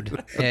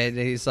loud. And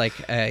he's like,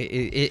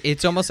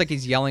 it's almost like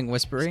he's yelling,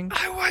 whispering.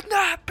 I would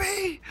not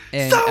be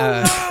And so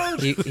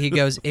loud! he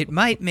goes, it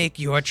might make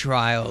your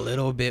trial a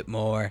little bit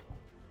more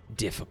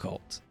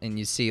difficult. And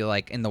you see,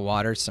 like, in the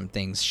water, some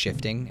things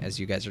shifting as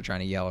you guys are trying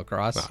to yell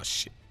across. Oh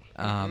shit.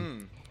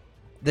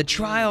 The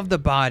trial of the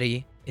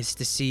body is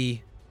to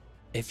see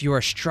if you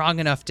are strong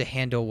enough to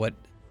handle what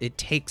it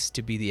takes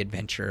to be the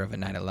adventurer of a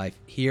night of life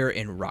here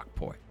in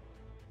Rockport.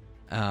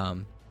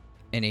 And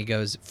he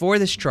goes, for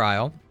this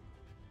trial,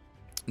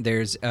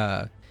 there's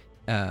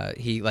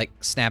he like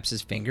snaps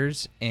his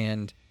fingers,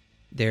 and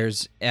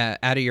there's out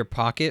of your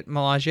pocket,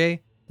 Melage,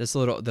 there's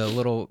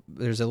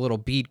a little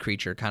bead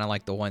creature, kind of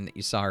like the one that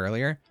you saw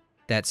earlier,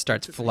 that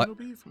starts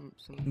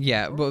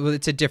Yeah, but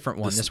it's a different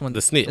one. This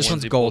snitch. This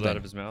one's he pulled golden. out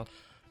of his mouth.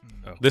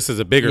 Oh. This is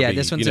a bigger bead,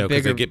 this one's you a know,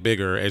 because they bigger- get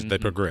bigger as they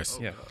progress.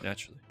 Yeah,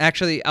 naturally.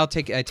 Actually, I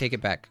take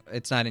it back.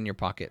 It's not in your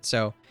pocket.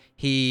 So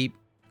he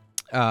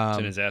It's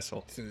in his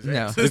asshole.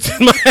 no. It's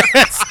in my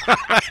ass.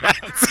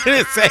 It's in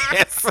his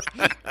ass.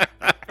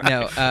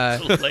 No,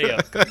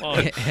 Layup. Come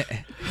on.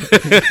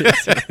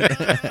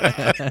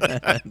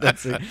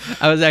 that's it.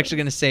 I was actually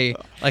gonna say,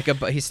 like,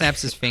 he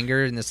snaps his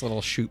finger, and this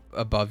little shoot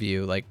above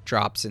you, like,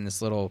 drops in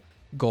this little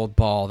gold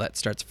ball that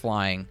starts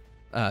flying,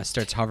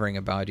 starts hovering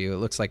about you. It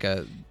looks like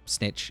a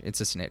snitch. It's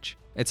a snitch.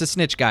 It's a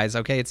snitch, guys.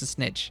 Okay, it's a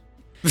snitch.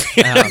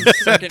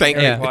 Second Thank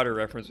Harry you. Potter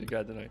reference we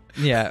got tonight.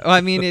 Yeah, well,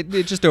 I mean, it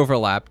just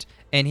overlapped.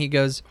 And he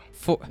goes,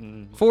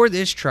 for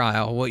this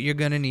trial, what you're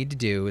going to need to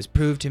do is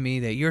prove to me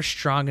that you're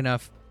strong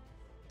enough,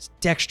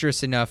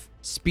 dexterous enough,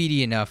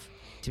 speedy enough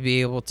to be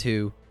able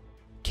to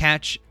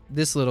catch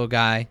this little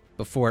guy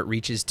before it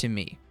reaches to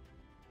me.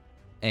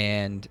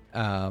 And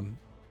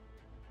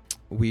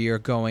we are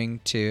going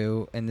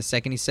to, and the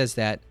second he says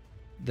that,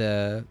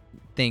 the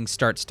thing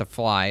starts to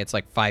fly. It's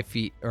like 5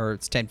 feet, or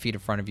it's 10 feet in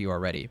front of you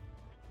already.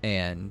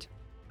 And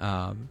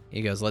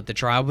he goes, let the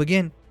trial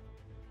begin.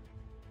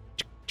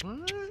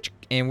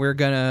 And we're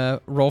going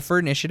to roll for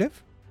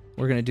initiative.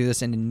 We're going to do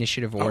this in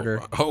initiative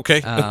order. Oh,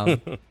 okay.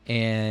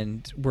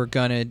 And we're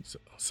going to,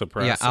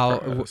 Surprise. I'll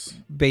surprise.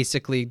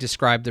 basically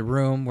describe the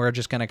room. We're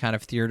just going to kind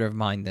of theater of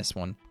mind this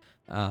one.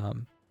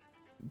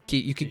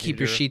 You can keep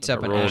your sheets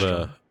up and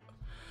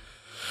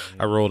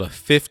I rolled a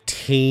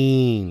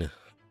 15.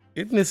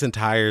 Isn't this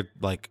entire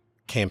like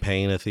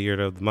campaign a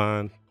theater of the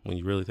mind when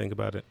you really think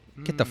about it?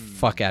 Get the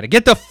fuck out of it.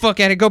 Get the fuck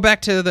out of it. Go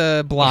back to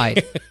the Blythe.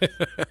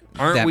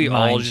 Aren't That we all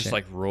mind just shit.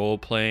 like role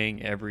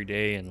playing every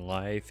day in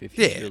life? If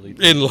you Yeah, really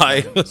in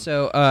life.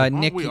 So, Aren't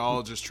Nick, we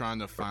all just trying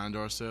to find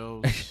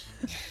ourselves?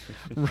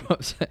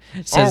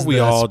 says Aren't we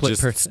the all split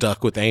just person.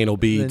 stuck with anal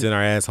beads in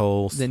our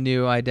assholes? The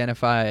newly Yep,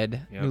 identified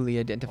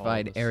all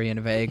of us. Arian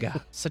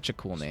Vega. Such a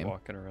cool just name.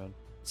 walking around.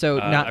 So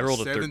not I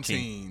rolled a 13.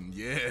 17.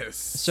 Yes.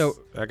 so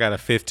I got a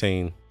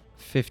 15.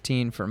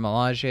 15 for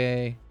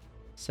Melage,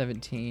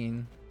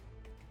 17.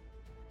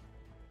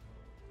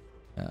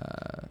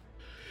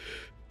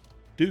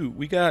 Dude,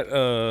 we got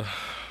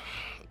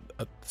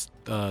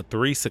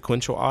 3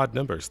 sequential odd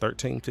numbers,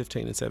 13,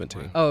 15, and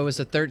 17. Oh, it was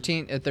a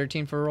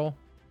 13 for roll.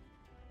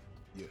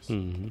 yes.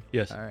 Mm-hmm.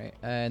 Yes. All right,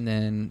 and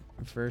then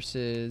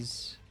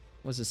versus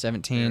was it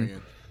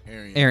 17?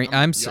 Arian.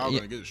 I'm so- y'all yeah.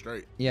 gonna get it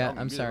straight. Yeah, Y'all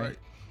gonna I'm get it sorry. right.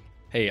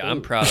 Hey,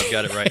 I'm proud I've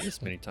got it right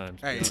this many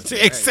times. to be Hey, honest.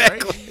 hey,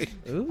 Exactly.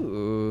 right?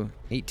 Ooh,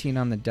 18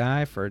 on the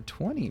die for a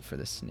 20 for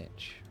the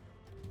snitch.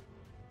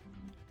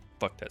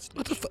 Fuck that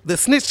What snitch. the the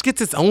snitch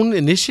gets its own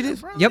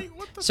initiative? Bro, Yep. like,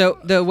 what the So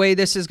fuck? the way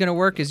this is gonna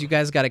work is you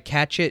guys got to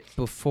catch it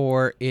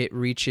before it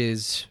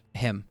reaches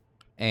him,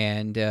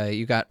 and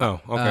you got Oh,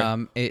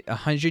 okay.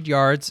 100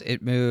 yards.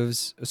 It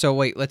moves. So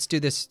wait, let's do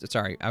this.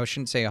 Sorry, I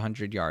shouldn't say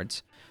 100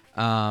 yards.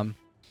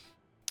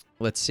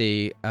 Let's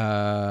see.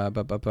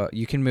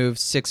 You can move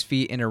 6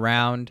 feet in a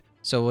round.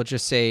 So we'll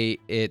just say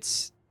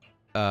it's.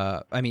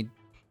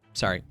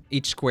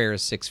 Each square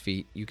is 6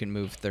 feet. You can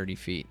move 30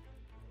 feet.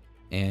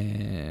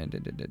 And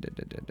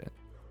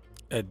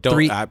Don't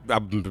Three-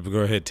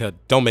 go ahead.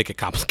 Don't make it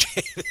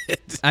complicated.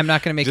 I'm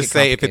not gonna make Just it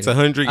say if it's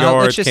complicated. 100 Let's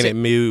yards, just can say- it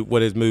move?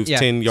 What it moves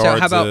 10 So yards?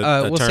 how about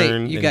a we'll turn, say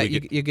and you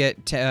we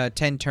get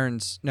 10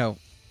 turns. No,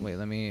 wait,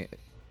 let me.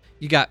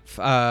 You got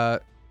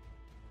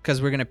because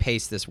we're gonna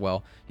pace this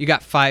well. You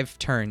got 5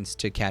 turns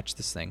to catch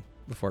this thing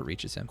before it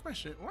reaches him.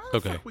 Question: why the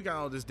Okay. fuck we got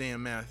all this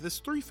damn math? There's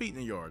 3 feet in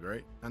the yard,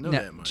 right? I know No,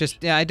 that much.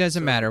 just it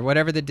doesn't So- matter.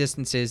 Whatever the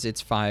distance is,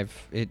 it's 5.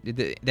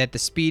 At the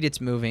speed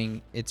it's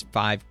moving, it's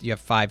 5. You have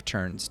 5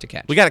 turns to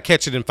catch. We got to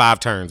catch it in 5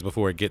 turns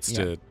before it gets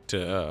Yeah.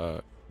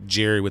 to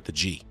Jerry with the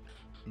G.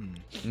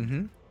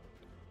 Mm-hmm.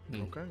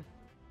 Okay.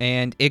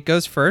 And it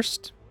goes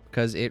first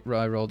because I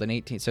rolled an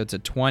 18, so it's a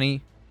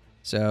 20.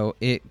 So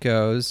it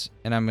goes,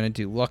 and I'm gonna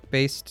do luck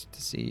based to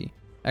see.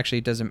 Actually,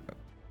 it doesn't.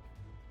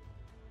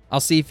 I'll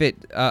see if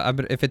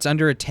if it's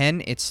under a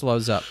 10, it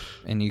slows up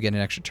and you get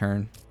an extra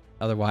turn.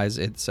 Otherwise,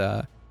 it's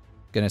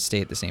gonna stay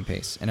at the same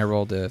pace. And I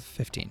rolled a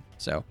 15,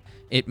 so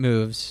it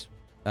moves.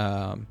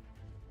 So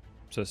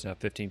it's now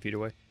 15 feet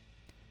away.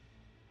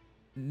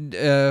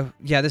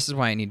 Yeah, this is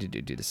why I need to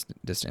do this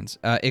distance.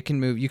 It can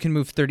move. You can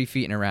move 30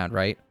 feet in a round,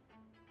 right?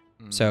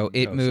 So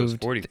it Oh, so moved.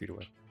 it's 40 feet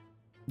away.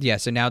 Yeah,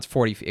 so now it's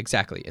 40 feet.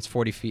 Exactly, it's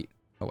 40 feet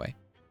away.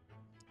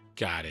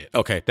 Got it.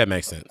 Okay, that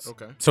makes sense.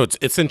 Okay. So it's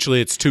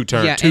essentially two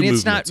turns. Yeah, two and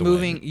it's not movements away.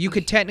 moving. You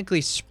could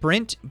technically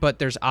sprint, but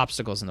there's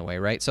obstacles in the way,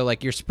 right? So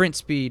like your sprint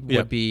speed would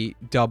Yep. be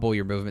double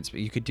your movement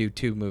speed. You could do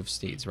 2 move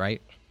speeds,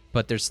 right?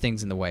 But there's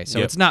things in the way. So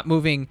Yep. it's not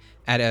moving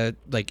at a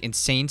like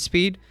insane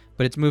speed,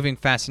 but it's moving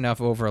fast enough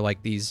over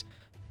like these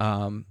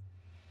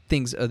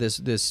things of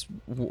this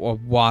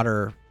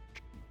water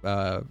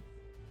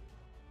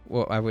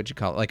what would you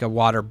call it? Like a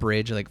water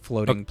bridge, like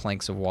floating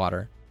planks of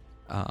water.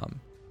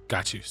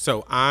 Got you.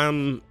 So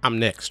I'm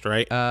next,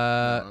 right?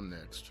 I'm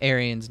next.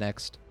 Arian's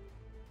next.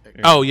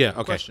 Oh yeah.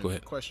 Okay. Question, Go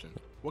ahead. Question.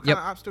 What Yep.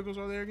 kind of obstacles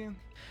are there again?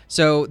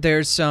 So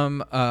there's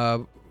some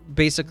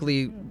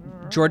basically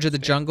George of the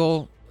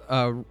Jungle.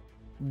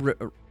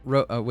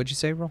 What'd you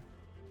say, Roll?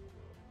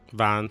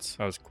 Vines.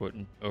 I was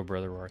quoting "Oh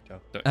Brother Art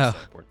Thou."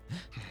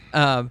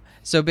 Oh.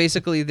 So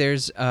basically,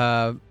 there's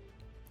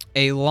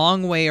a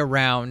long way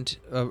around,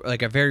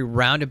 like a very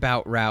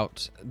roundabout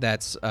route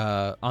that's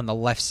on the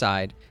left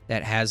side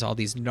that has all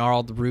these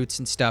gnarled roots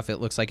and stuff. It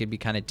looks like it'd be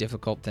kind of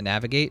difficult to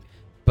navigate,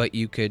 but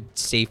you could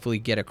safely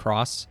get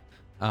across,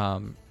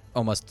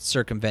 almost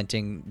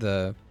circumventing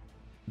the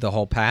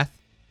whole path.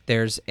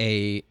 There's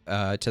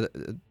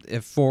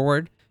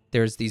forward.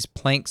 There's these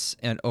planks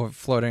and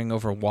floating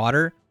over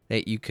water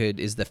that you could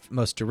is the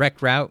most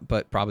direct route,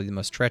 but probably the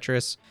most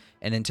treacherous.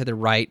 And then to the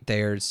right,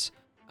 there's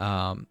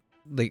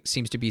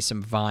seems to be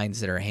some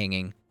vines that are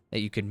hanging that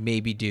you could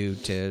maybe do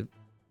to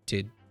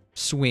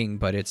swing,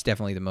 but it's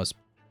definitely the most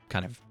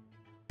kind of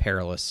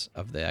perilous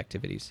of the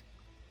activities.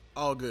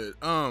 All good.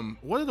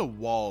 What are the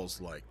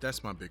walls like?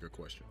 That's my bigger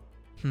question.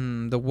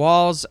 The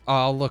walls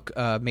all look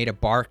made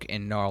of bark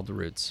and gnarled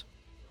roots.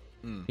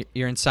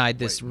 You're inside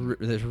this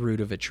this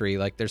root of a tree.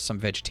 Like there's some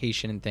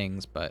vegetation and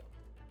things, but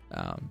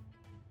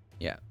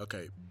yeah.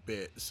 Okay,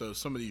 bet. So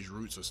some of these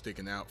roots are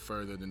sticking out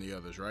further than the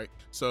others, right?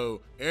 So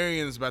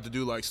Arian's about to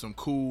do like some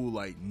cool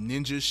like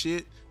ninja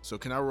shit. So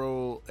can I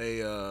roll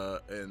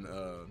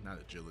not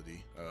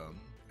agility?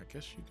 I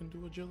guess you can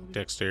do agility.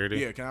 Dexterity.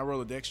 Yeah, can I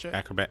roll a dex check?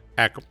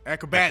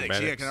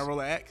 Acrobatics. Yeah, can I roll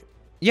an ac?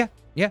 Yeah.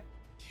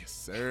 Yes,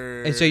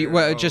 sir. And so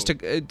you just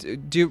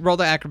to roll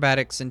the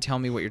acrobatics and tell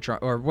me what you're trying,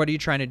 or what are you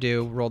trying to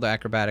do? Roll the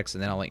acrobatics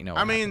and then I'll let you know.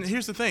 I mean,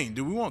 here's the thing: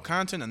 do we want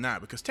content or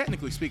not? Because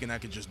technically speaking, I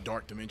could just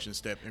dark dimension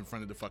step in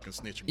front of the fucking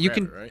snitch and grab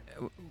it, right?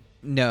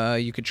 No,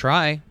 you could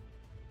try.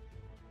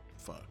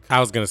 Fuck. I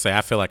was gonna say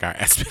I feel like our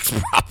aspects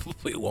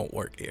probably won't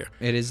work here.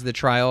 It is the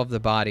trial of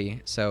the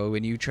body. So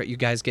when you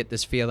guys get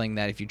this feeling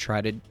that if you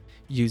try to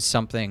use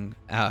something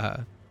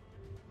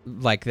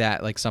like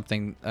that, like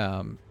something,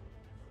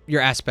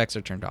 your aspects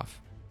are turned off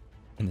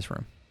in this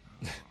room.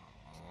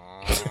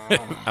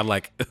 I'm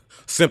like,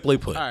 simply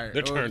put, All right,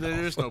 they're turned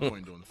there's off. no point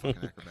in doing the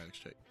fucking acrobatics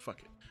check. Fuck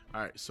it. All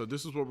right, so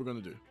this is what we're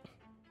gonna do.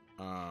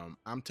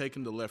 I'm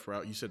taking the left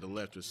route. You said the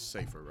left is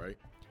safer, right?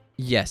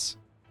 Yes.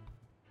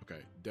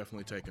 Okay,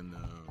 definitely taking the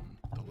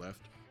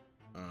left.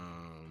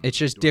 It's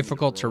just do I need to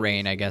difficult roll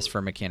terrain, I guess,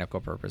 for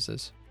mechanical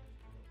purposes.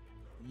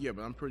 Yeah,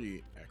 but I'm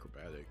pretty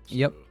acrobatic. So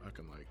Yep. I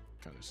can like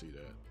kind of see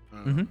that.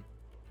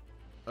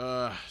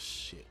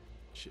 Shit.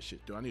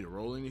 Do I need to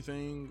roll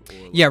anything? Or,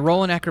 Yeah, like,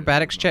 roll an just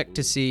acrobatics my check to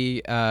move?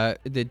 see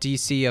the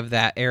DC of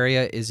that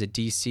area is a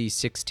DC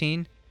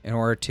 16 in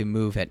order to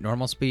move at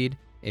normal speed.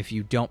 If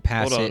you don't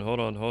pass it... Hold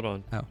on.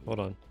 Oh. Hold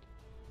on.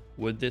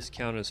 Would this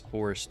count as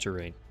forest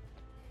terrain?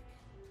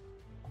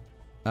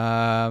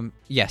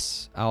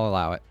 Yes, I'll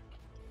allow it.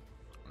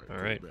 All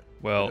right. bet.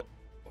 Well,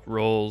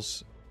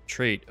 Roll's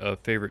trait of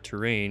favorite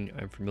terrain,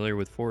 I'm familiar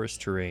with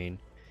forest terrain,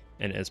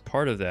 and as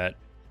part of that,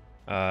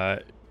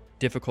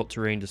 difficult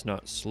terrain does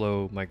not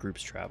slow my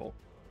group's travel.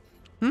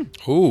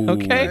 Ooh.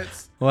 Okay.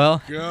 Let's Well,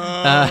 go.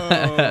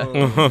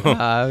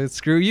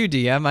 screw you,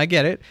 DM. I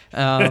get it.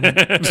 But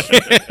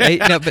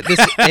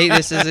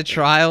this is a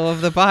trial of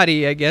the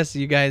body. I guess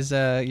you guys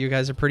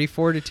are pretty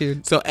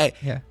fortitude. So,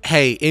 Yeah.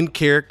 hey, in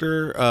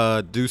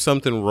character, do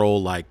something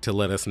roll like to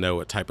let us know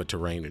what type of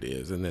terrain it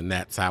is, and then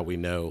that's how we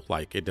know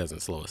like it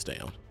doesn't slow us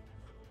down.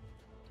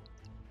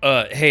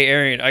 Hey,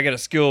 Arian, I got a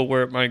skill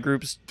where my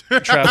group's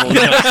travel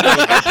is not slowed.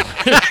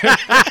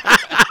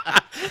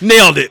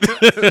 Nailed it.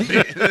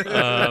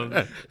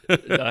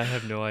 I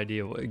have no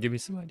idea. Give me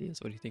some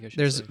ideas. What do you think I should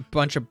There's say? a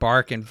bunch of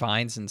bark and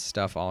vines and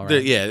stuff all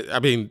around. Yeah, I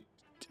mean,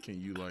 Can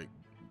you like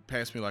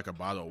pass me like a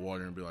bottle of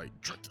water and be like,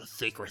 drink the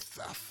secret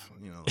stuff?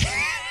 You know.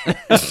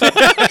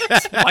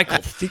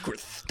 Michael, secret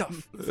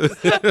stuff.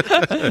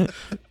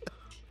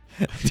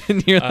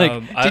 And you're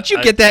like, did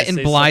you get that in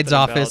Blide's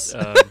office?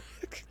 Hey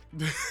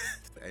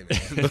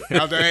man,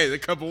 after a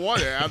cup of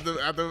water, after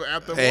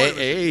water.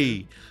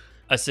 hey.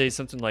 I say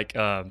something like,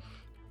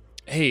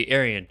 "Hey,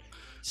 Arian,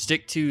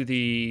 stick to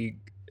the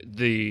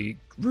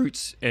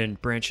roots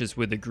and branches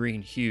with the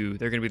green hue.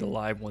 They're gonna be the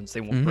live ones.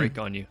 They won't break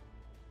on you.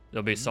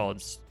 They'll be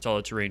solid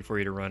terrain for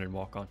you to run and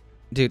walk on."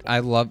 Dude, I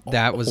love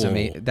that. Was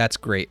amazing. That's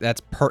great.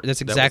 That's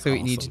exactly what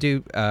you need to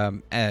do.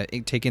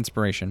 Take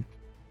inspiration.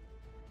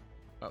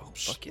 Oh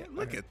fuck yeah!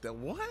 Look at that.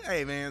 What?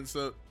 Hey man,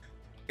 so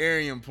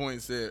Arian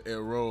points at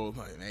Roll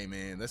like, "Hey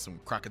man, that's some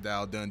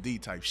Crocodile Dundee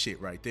type shit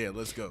right there.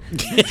 Let's go."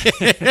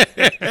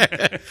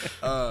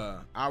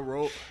 I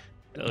roll.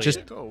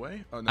 Just Go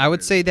away. Oh, no, I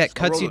would there it say is. that I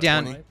cuts rolled you a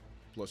down. 20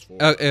 plus 4.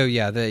 Oh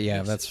yeah,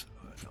 that's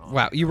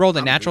wow. You rolled a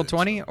I'm natural good,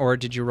 20, so- or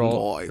did you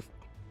roll?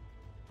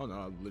 Oh no,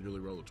 I literally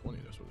rolled a 20.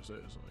 That's what it says.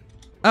 Like,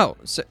 Oh,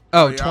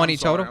 yeah, 20 I'm sorry,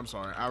 total. I'm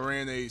sorry. I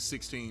ran a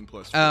 16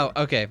 plus 4. Oh,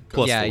 okay.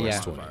 Plus yeah, 4 is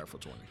yeah. 20. For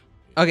 20.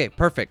 Okay,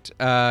 perfect.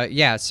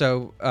 Yeah.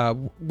 So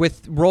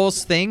with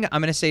Roll's thing, I'm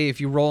gonna say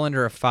if you roll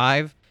under a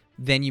 5,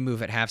 then you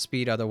move at half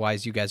speed.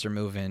 Otherwise, you guys are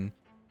moving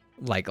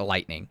like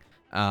lightning.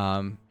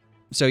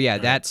 So yeah,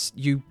 that's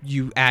you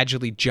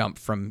agilely jump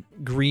from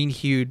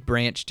green-hued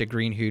branch to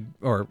green-hued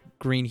or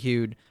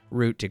green-hued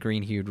root to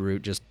green-hued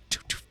root, just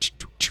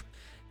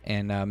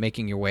and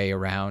making your way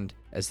around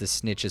as the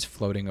snitch is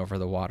floating over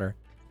the water.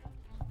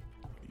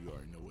 You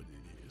already know what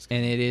it is.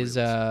 And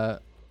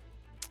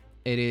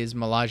it is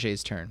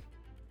Melage's turn.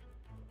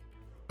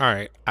 All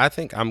right, I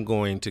think I'm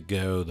going to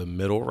go the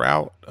middle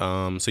route.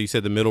 So you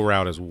said the middle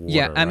route is water,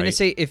 Yeah, I'm gonna right?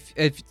 say if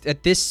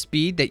at this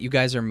speed that you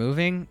guys are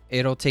moving,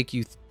 it'll take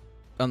you,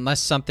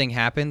 unless something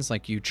happens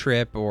like you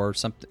trip or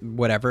something,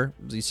 whatever,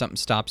 something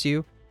stops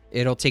you,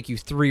 it'll take you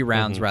 3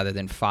 rounds rather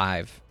than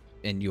 5,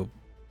 and you'll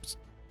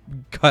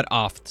cut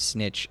off the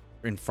snitch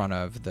in front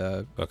of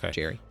the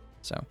Jerry.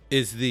 So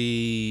Is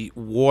the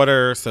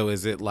water, so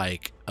is it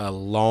like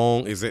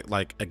is it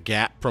like a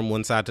gap from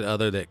one side to the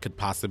other that could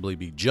possibly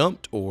be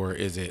jumped, or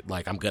is it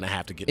like I'm going to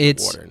have to get in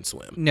the water and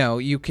swim? No,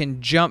 you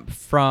can jump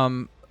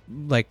from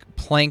like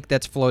plank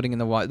that's floating in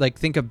the water. Like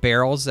think of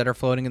barrels that are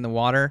floating in the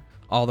water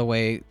all the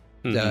way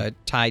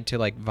tied to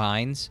like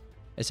vines,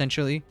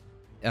 essentially,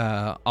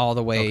 all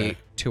the way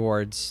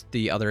towards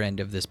the other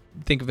end of this.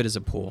 Think of it as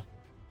a pool.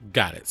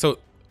 Got it. So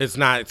it's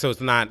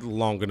not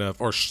long enough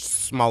or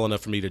small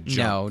enough for me to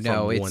jump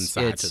from one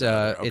side to the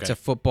other. Okay. It's a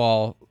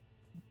football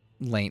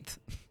length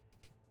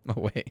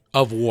away.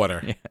 Of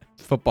water. Yeah,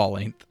 football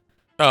length.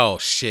 Oh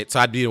shit! So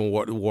I'd be in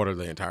water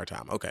the entire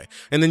time. Okay.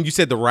 And then you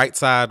said the right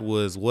side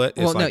was what?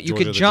 Well, It's no, like you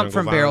Georgia could the jump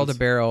Jungle from barrel to Vines?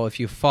 barrel. If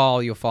you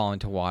fall, you'll fall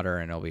into water,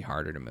 and it'll be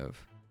harder to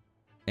move.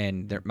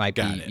 And there might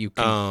Got be it. you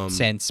can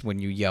sense when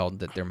you yelled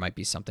that there might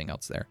be something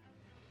else there.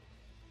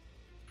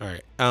 All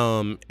right.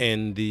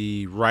 And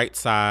the right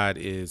side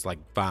is like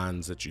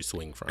vines that you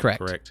swing from.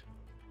 Correct.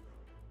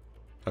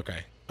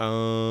 Okay.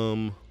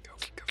 Go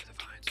for the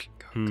vines.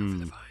 Go for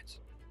the vines.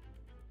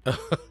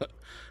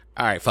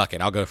 All right, fuck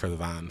it. I'll go for the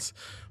vines.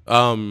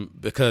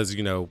 Because,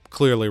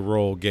 clearly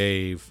Roll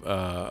gave,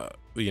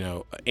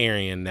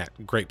 Arian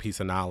that great piece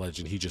of knowledge,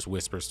 and he just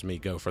whispers to me,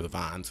 go for the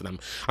vines. And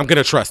I'm going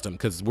to trust him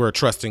because we're a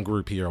trusting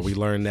group here. We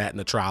learned that in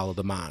the trial of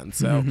the mind.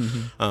 So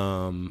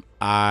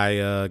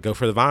I go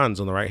for the vines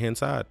on the right-hand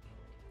side.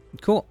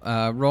 Cool.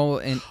 Roll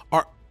in.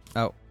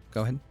 Go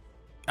ahead.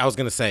 I was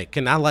going to say,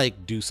 can I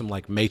do some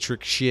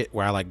Matrix shit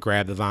where I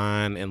grab the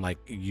vine and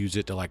use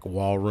it to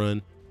wall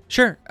run?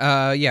 Sure.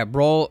 Yeah.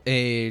 Roll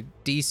a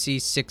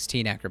DC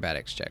 16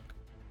 acrobatics check.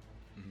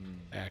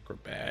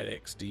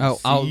 Acrobatics. DC. Oh,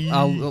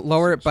 I'll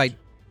lower it by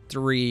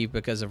 3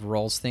 because of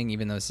Roll's thing,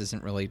 even though this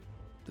isn't really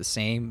the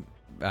same.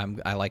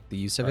 I like the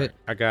use of it.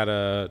 I got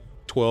a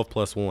 12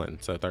 plus 1,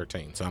 so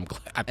 13. So I'm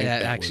glad. I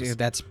think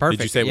that's perfect.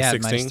 Did you say it was yeah,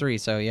 16? minus 3,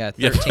 so yeah,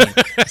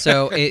 13.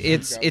 So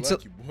it's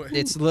lucky, boy.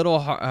 it's little.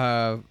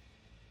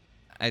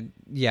 I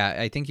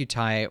think you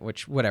tie it,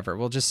 which whatever.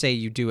 We'll just say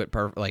you do it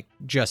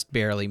just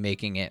barely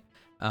making it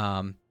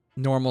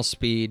normal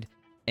speed,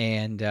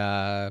 and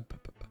I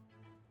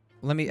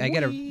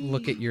gotta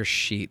look at your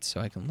sheet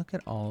so I can look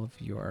at all of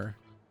your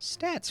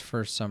stats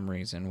for some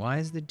reason. Why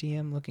is the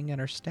DM looking at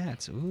our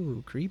stats?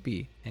 Ooh,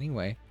 creepy.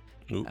 Anyway,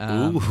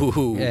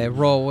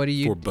 Roll. What do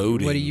you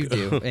foreboding. What do you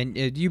do? And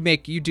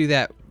you do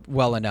that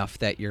well enough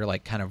that you're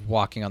kind of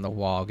walking on the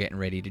wall, getting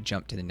ready to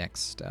jump to the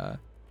next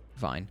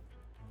vine.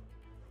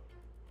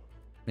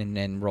 And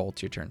then Roll,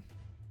 it's your turn.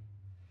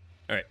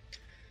 All right.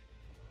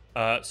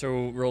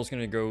 So Roll's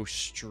gonna go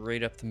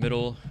straight up the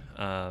middle,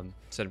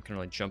 instead of kind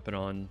of jumping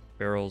on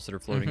barrels that are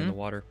floating in the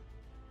water.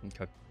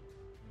 Okay.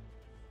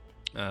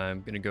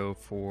 I'm gonna go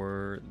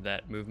for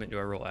that movement. Do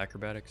I roll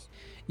acrobatics?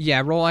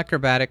 Yeah, roll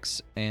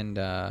acrobatics and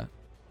go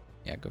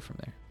from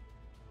there.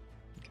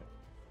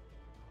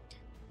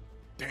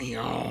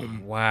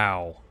 Damn.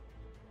 Wow.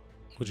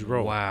 What'd you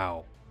roll?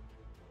 Wow.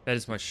 That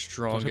is my Don't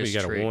tell me strongest you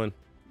got trait. a 1.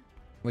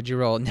 Would you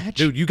roll? Natural.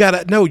 Dude, you got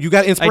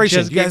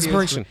inspiration. You got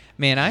inspiration.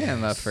 Man, I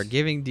am a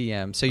forgiving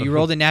DM. So you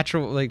rolled a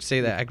natural,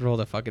 say that I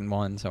rolled a fucking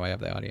 1, so I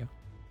have the audio.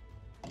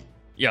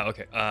 Yeah,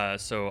 okay.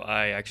 So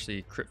I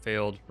actually crit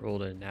failed,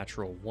 rolled a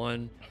natural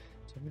 1.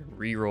 So I'm going to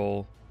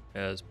re-roll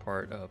as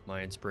part of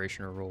my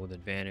inspiration or roll with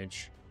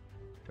advantage.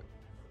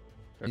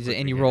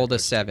 And you rolled a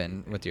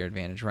 7 with your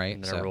advantage, right?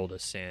 And then I rolled a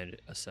 7,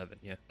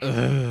 yeah.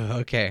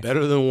 Okay.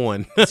 Better than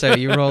 1. So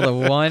you rolled a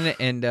 1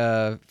 and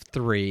a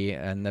 3,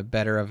 and the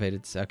better of it,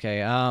 it's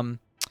okay. All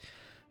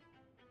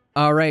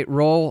right,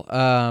 Roll.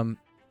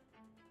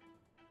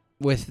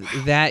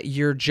 With that,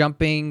 you're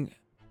jumping,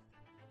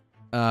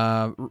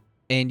 and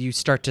you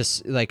start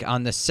to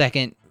on the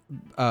second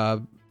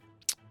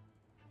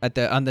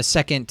on the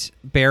second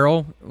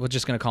barrel, we're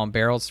just gonna call them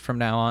barrels from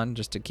now on,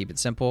 just to keep it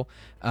simple.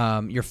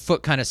 Your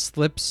foot kind of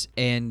slips,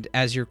 and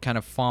as you're kind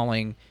of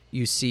falling,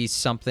 you see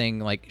something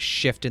like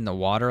shift in the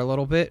water a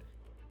little bit.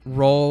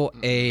 Roll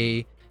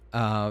and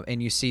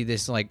you see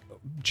this like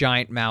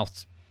giant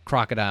mouthed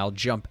crocodile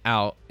jump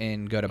out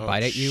and go to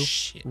bite at you.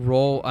 Shit.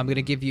 Roll. I'm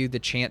gonna give you the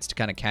chance to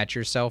kind of catch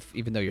yourself,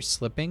 even though you're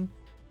slipping.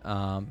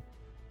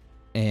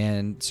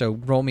 And so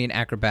roll me an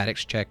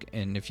acrobatics check,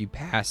 and if you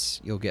pass,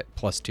 you'll get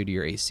 +2 to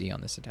your AC on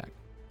this attack.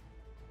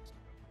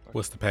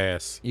 What's the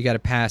pass? You got to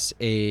pass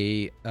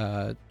a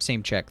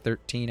same check,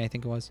 13, I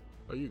think it was.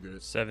 Are you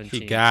good?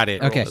 17. He got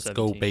it. Okay. Let's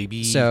go,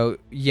 baby. So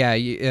yeah,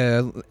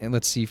 and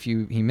let's see if he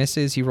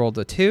misses. He rolled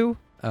a 2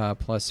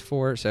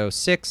 +4, so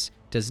 6.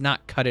 Does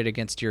not cut it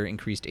against your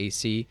increased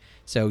AC.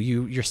 So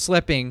you're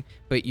slipping,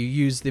 but you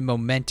use the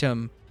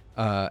momentum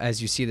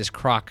as you see this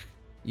croc.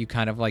 You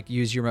kind of like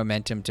use your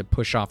momentum to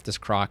push off this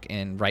croc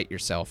and right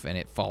yourself, and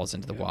it falls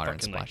into the water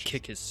and Fucking, like, splashes.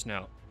 kick his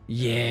snout.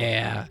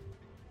 Yeah,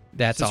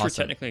 that's Since we're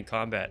awesome. technically in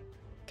combat,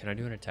 can I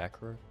do an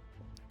attack roll?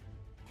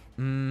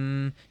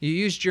 You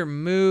used your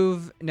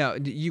move. No,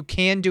 you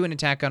can do an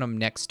attack on him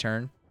next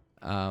turn.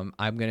 I'm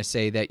gonna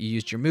say that you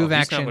used your move He's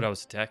action. not what I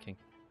was attacking.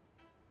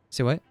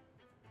 Say what?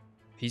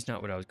 He's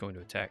not what I was going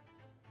to attack.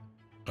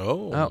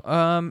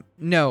 Oh.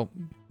 No,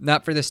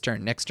 not for this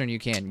turn. Next turn you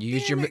can. You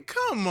used your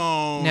Come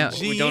on. No.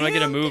 Well, don't I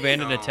get a GM? move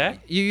and an Damn. attack?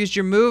 you used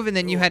your move, and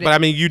then you had. But I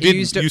mean, you didn't.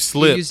 used You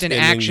slipped. used an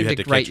and then action you had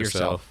to catch right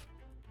yourself.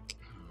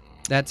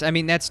 That's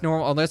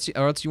normal. Or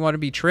else you want to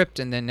be tripped,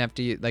 and then have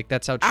to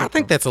that's how. I Trip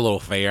think works. that's a little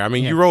fair. I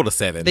mean, Yeah. you rolled a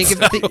 7. Think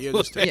so- of Yeah,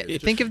 just take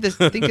it. think of this.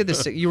 Think of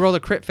this. You roll a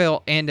crit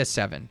fail and a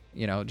 7.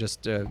 Just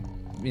Just take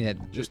it. All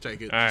Just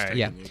right. take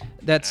Yeah. it, Nick.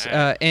 That's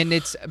and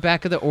it's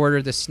back of the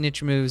order. The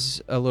snitch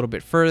moves a little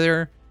bit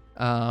further,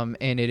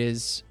 and it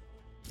is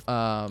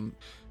Arian's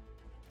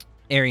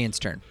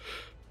turn.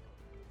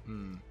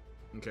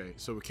 Okay,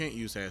 so we can't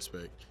use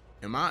aspect.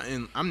 I'm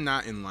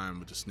not in line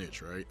with the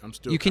snitch, right? I'm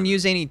still. You can kinda-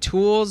 use any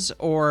tools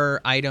or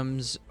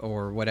items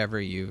or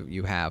whatever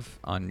you have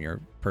on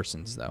your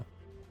persons, though.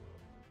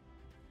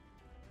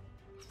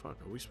 Fuck,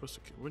 are we supposed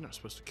to? We're not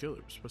supposed to kill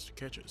it. We're supposed to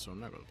catch it. So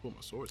I'm not gonna pull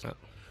my swords out.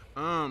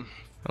 I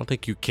don't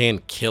think you can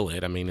kill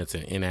it. I mean, it's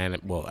an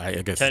inanimate. Well, I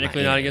guess it's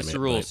Technically not against the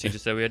inanimate, rules. but- He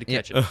just said we had to Yeah.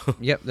 catch it.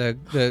 Yep.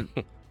 The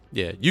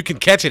Yeah, you can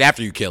catch it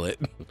after you kill it.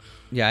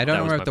 yeah. I don't That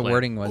know was what my the plan.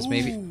 wording was.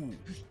 Maybe. Ooh.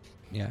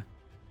 Yeah.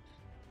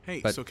 Hey,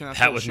 But so can I that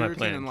throw a was my shuriken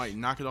plan. and like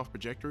knock it off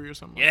trajectory or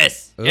something?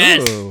 Yes. Ooh.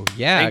 Yes.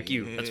 Yeah. Thank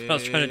you. That's what I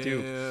was trying to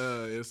do.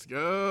 Yeah, let's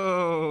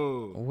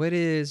go. What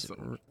is?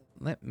 So-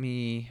 Let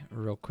me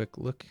real quick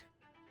look.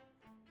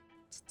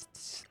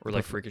 Or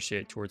like ricochet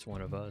it towards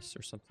one of us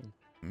or something.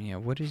 Yeah.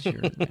 What is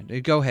your?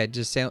 Go ahead.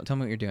 Just tell me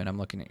what you're doing. I'm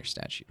looking at your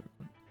stat sheet.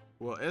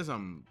 Well, as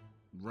I'm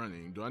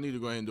running, do I need to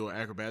go ahead and do an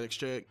acrobatics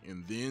check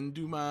and then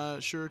do my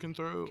shuriken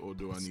throw, or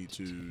do I need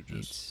to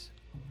just?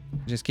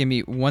 Just give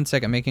me 1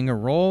 second. Making a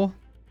roll.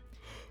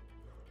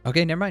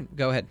 Okay. Never mind.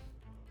 Go ahead.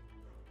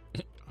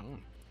 Oh,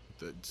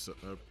 that's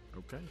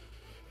okay.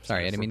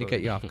 Sorry, I didn't mean to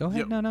cut you off. Go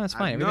ahead. Yeah, No, it's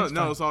fine. No, Everything's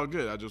no, fine. it's all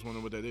good. I just wonder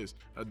what that is.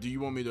 Do you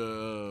want me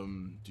to?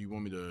 Do you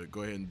want me to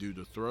go ahead and do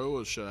the throw,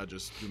 or should I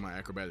just do my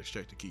acrobatics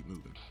check to keep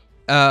moving?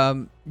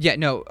 Yeah,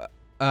 no.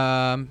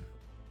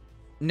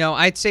 No,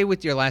 I'd say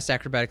with your last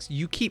acrobatics,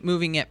 you keep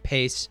moving at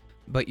pace,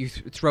 but you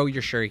throw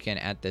your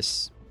shuriken at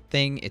this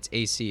thing. Its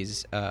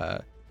AC's,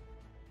 well,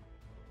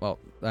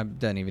 I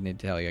don't even need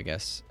to tell you, I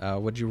guess.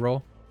 What'd you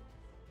roll?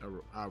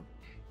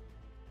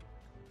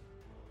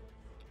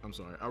 I'm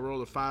sorry. I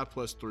rolled a 5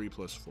 + 3 +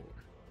 4.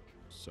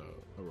 So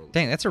I rolled.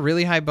 Dang, that's a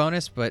really high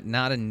bonus, but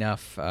not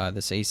enough.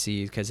 This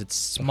AC, because it's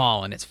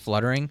small and it's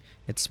fluttering.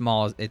 It's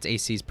small. Its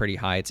AC is pretty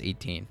high. It's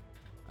 18.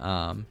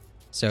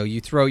 So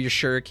you throw your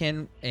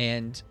shuriken,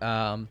 and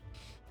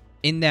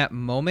in that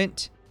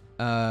moment,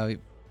 one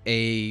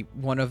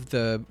of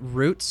the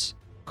roots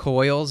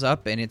coils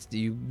up, and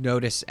you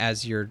notice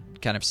as you're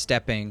kind of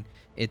stepping,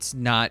 it's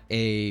not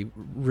a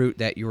root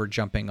that you were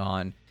jumping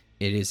on.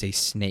 It is a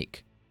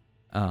snake.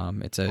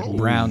 It's a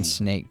brown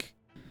snake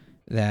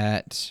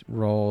that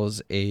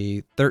rolls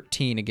a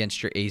 13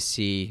 against your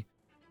AC.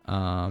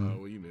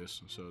 Well, you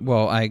missed. So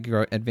Well, I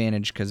grow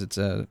advantage because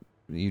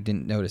you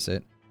didn't notice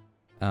it.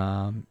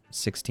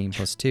 16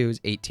 + 2 is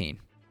 18.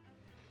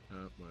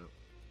 well,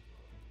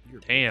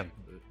 you're Damn. busy,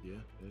 but yeah,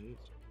 that is.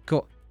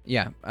 Cool.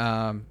 Yeah.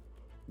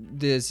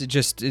 This is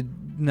just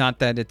not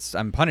that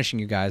I'm punishing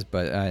you guys,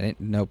 but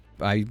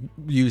I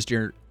used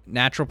your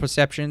natural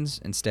perceptions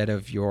instead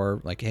of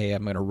your like, hey,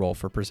 I'm gonna roll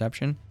for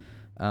perception.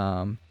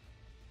 And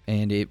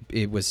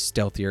it was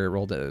stealthier. It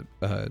rolled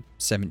a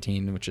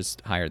 17, which is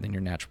higher than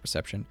your natural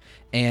perception.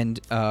 And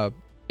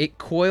it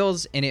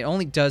coils, and it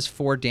only does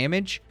 4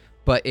 damage,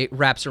 but it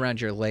wraps around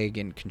your leg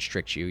and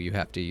constricts you. You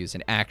have to use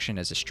an action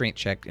as a strength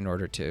check in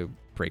order to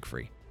break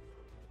free.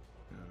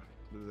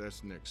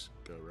 That's next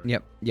go, right?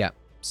 Yep. Yeah.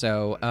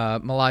 So,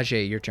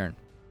 Melage, your turn.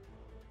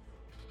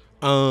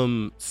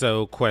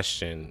 So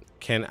question,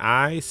 can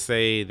I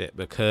say that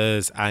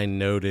because I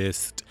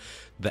noticed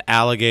the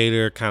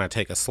alligator kind of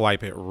take a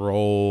swipe at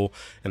Roll,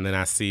 and then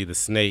I see the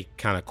snake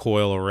kind of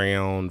coil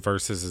around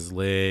versus his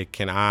leg.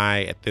 Can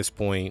I, at this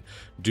point,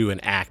 do an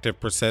active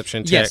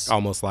perception check? Yes.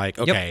 Almost like,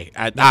 okay,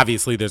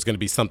 obviously there's going to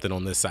be something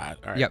on this side.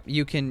 All right. Yep,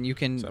 you can.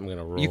 So I'm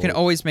gonna roll. You can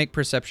always make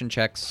perception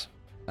checks.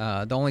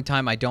 The only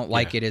time I don't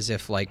like it is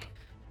if like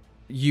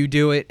you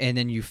do it and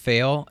then you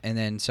fail, and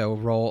then so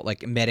roll like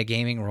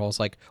metagaming rolls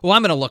like, well,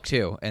 I'm gonna look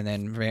too, and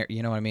then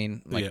you know what I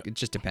mean. Like it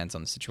just depends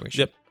on the situation.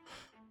 Yep.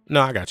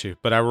 No, I got you.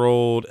 But I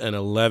rolled an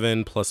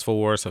 11 plus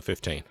 4, so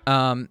 15.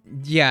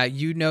 Yeah,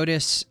 you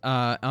notice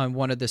on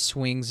one of the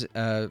swings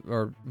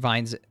or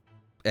vines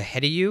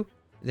ahead of you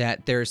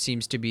that there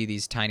seems to be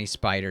these tiny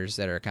spiders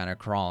that are kind of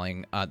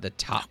crawling the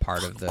top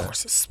part of the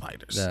course it's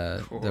spiders.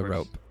 the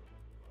rope.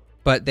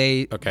 But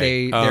they're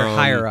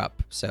higher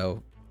up,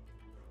 so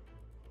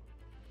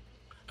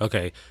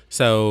okay.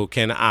 So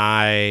can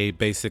I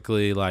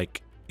basically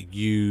like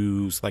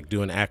do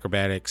an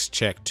acrobatics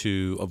check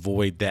to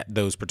avoid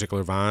those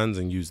particular vines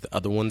and use the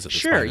other ones?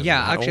 Sure.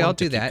 Yeah. Actually, I'll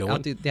do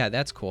that. Yeah,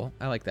 that's cool.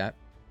 I like that.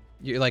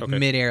 You're like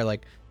midair,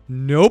 like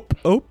nope,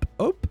 op,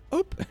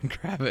 and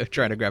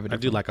try to grab it. I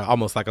do like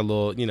almost like a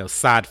little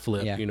side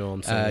flip. Yeah. You know what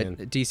I'm saying?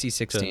 DC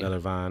 16. To another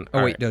vine. Oh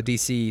All wait, right. no,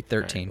 DC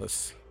 13. All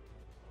right,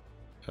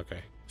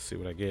 okay. Let's see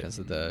what I get. Because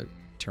of the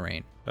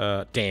terrain.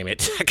 Damn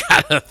it! I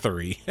got a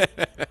 3.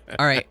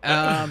 All right.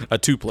 A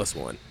 2 plus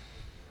 1.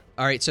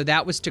 All right. So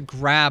that was to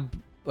grab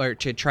or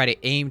to try to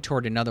aim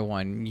toward another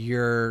one.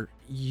 You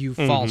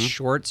fall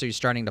short, so you're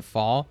starting to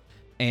fall,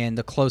 and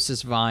the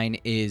closest vine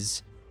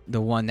is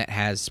the one that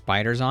has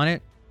spiders on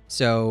it.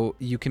 So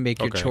you can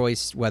make your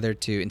choice whether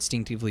to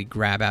instinctively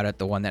grab out at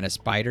the one that has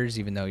spiders,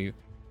 even though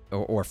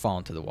or fall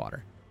into the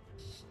water.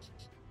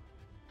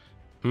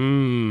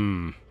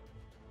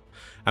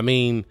 I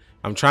mean,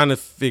 I'm trying to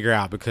figure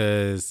out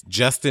because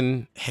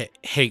Justin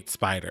hates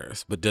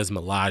spiders, but does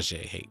Melage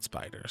hate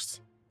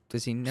spiders?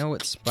 Does he know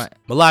it's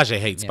Melage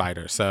hates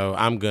spiders, so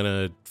I'm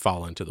gonna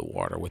fall into the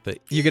water with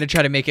it. You're gonna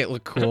try to make it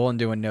look cool and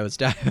do a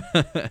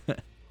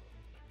nosedive.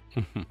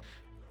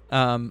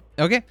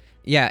 Okay.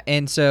 Yeah,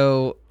 and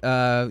so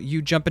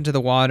you jump into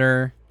the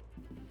water,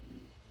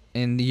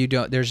 and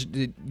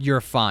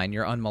you're fine.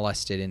 You're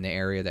unmolested in the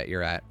area that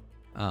you're at.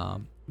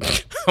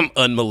 I'm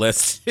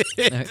unmolested.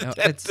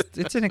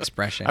 It's an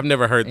expression. I've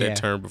never heard that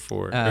term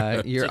before.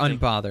 You're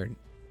unbothered.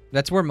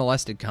 That's where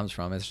molested comes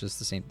from. It's just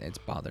the same thing. It's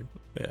bothered.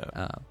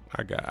 Yeah.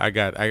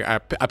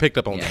 I picked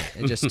up on that.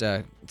 It just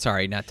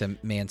sorry, not to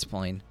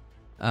mansplain.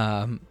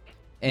 And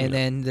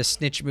then the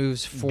snitch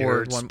moves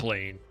forward.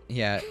 Plane.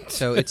 Yeah.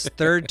 So it's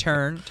third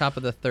turn, top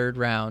of the third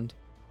round,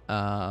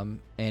 and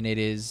it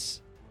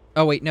is.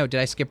 Oh wait, no. Did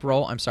I skip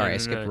roll? I'm sorry, I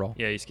skipped roll.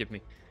 Yeah, you skipped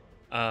me.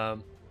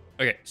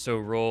 Okay, so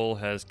Roll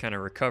has kind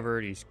of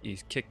recovered.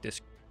 He's kicked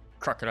this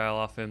crocodile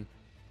off him,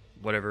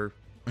 whatever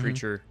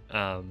creature.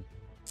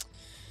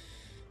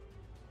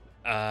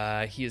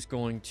 He is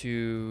going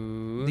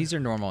to. These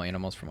are normal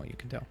animals, from what you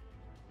can tell.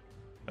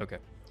 Okay.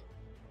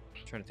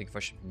 I'm trying to think if I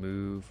should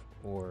move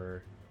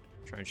or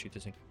try and shoot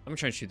this thing. I'm gonna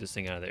try and shoot this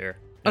thing out of the air.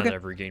 Now that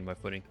I've regained my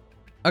footing.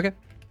 Okay.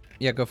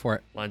 Yeah, go for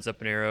it. Lines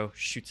up an arrow,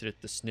 shoots it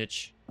at the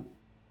snitch.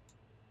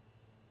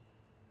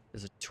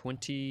 Is a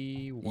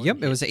 21?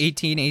 Yep, it was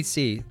 18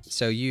 AC.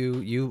 So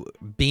you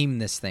beam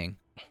this thing.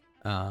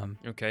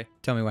 Okay.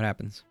 Tell me what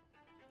happens.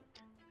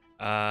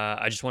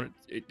 I just want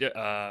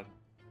to.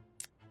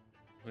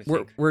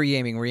 Where are you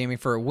aiming? Were you aiming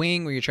for a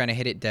wing? Were you trying to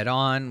hit it dead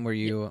on? Were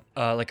you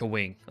like a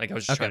wing? Like I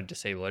was just trying to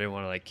disable it. I didn't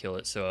want to like kill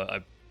it. So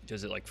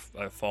does it like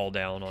fall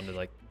down onto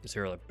like? Is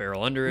there like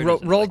barrel under it?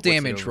 Roll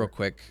damage real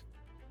quick.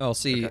 I'll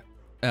see.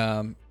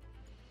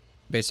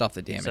 Based off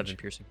the damage. 7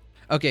 piercing.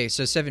 Okay,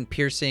 so 7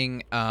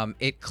 piercing.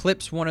 It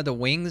clips one of the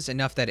wings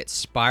enough that it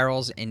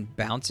spirals and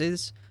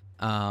bounces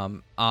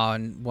on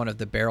one of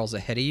the barrels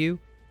ahead of you.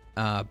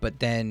 But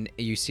then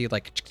you see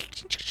like,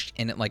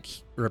 and it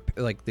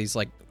like these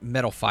like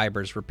metal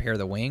fibers repair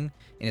the wing,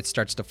 and it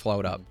starts to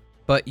float up.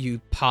 But you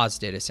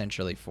paused it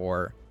essentially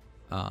for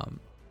a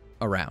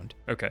round.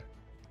 Okay.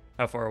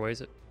 How far away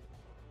is it?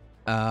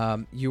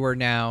 You are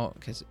now,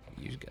 because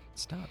you got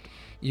stopped.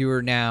 You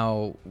are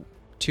now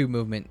 2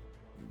 movements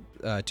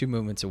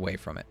away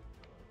from it.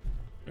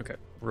 Okay.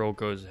 Roll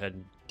goes ahead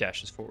and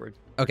dashes forward.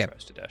 Okay.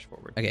 Tries to dash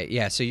forward. Okay,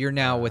 yeah, so you're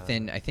now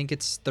within, I think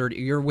it's 30,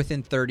 you're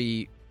within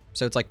 30,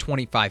 so it's like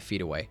 25 feet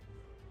away.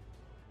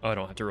 Oh, I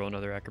don't have to roll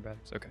another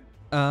acrobatics? Okay.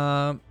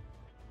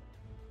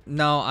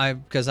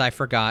 No, because I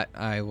forgot,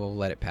 I will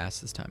let it pass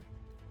this time.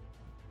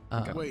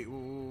 Wait,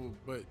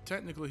 but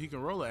technically he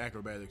can roll an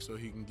acrobatics so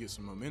he can get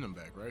some momentum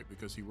back, right?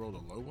 Because he rolled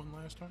a low one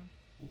last time.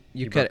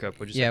 You broke cut up.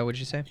 What'd you yeah, say? what'd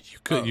you say?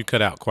 You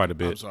cut out quite a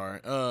bit. I'm sorry.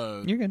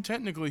 You're good.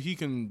 Technically, he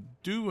can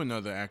do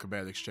another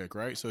acrobatics check,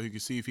 right? So he can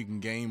see if he can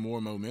gain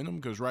more momentum.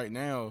 Because right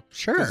now,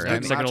 Sure. I I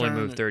can only turn-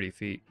 move 30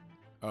 feet.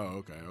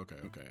 Oh, okay.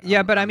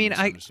 Yeah, but I mean,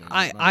 I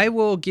misunderstanding. I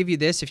will give you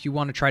this if you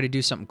want to try to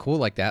do something cool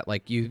like that.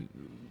 Like you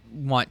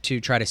want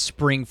to try to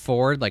spring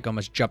forward, like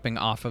almost jumping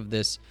off of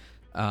this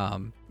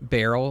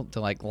barrel to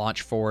like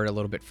launch forward a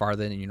little bit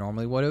farther than you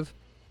normally would have.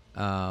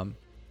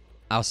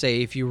 I'll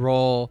say if you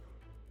roll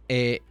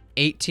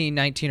 18,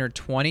 19, or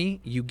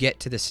 20, you get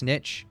to the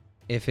snitch.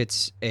 If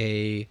it's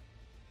a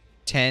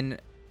 10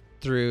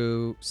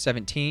 through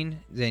 17,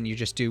 then you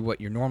just do what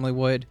you normally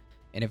would.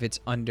 And if it's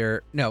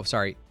under... No,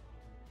 sorry.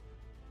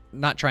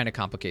 Not trying to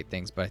complicate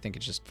things, but I think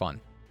it's just fun.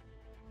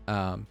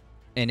 And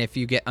if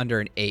you get under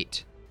an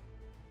 8,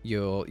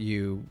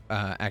 you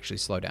actually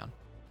slow down.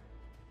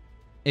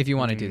 If you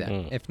want to do that.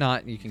 If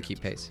not, you can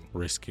keep pace.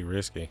 Risky.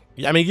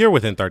 Yeah, I mean, you're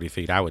within 30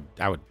 feet. I would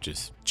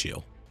just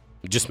chill.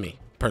 Just me.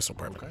 Personal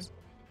preference. Okay.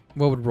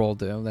 What would roll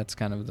do? That's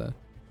kind of the...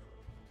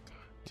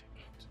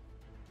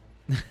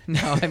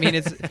 No, I mean,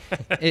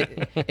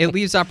 it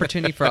leaves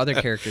opportunity for other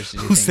characters to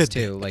do things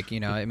too. Like,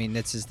 I mean,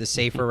 this is the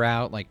safer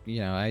route. Like,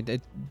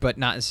 but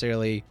not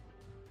necessarily...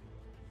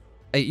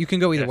 You can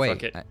go either way.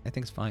 Fuck it. I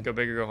think it's fine. Go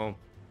big or go home.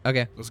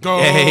 Okay. Let's go.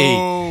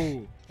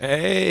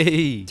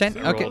 Hey. 10?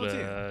 I Okay.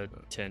 rolled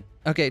 10.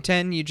 Okay,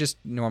 10, you just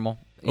normal.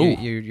 Ooh.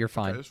 You're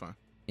fine. Okay, that's fine.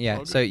 Yeah,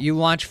 Okay. so you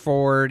launch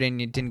forward and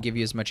it didn't give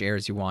you as much air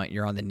as you want.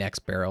 You're on the next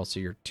barrel, so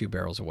you're 2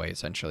 barrels away,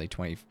 essentially,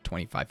 20,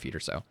 25 feet or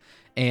so.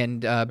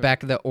 And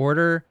back of the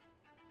order,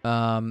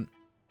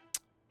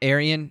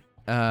 Arian,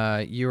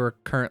 you're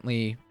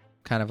currently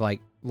kind of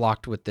like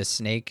locked with this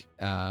snake.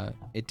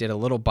 It did a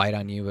little bite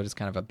on you, but it's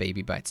kind of a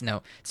baby bite.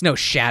 It's no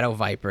shadow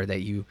viper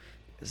that you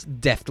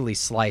deftly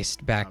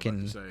sliced back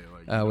in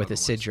with a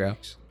Sidro.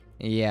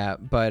 Yeah,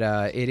 but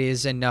it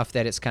is enough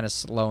that it's kind of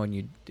slow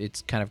and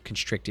it's kind of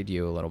constricted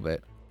you a little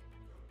bit.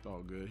 It's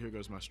all good. Here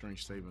goes my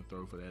strength saving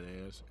throw for that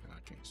ass, and I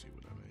can't see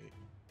what I made.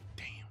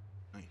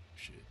 Damn. Ain't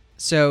shit.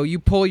 So you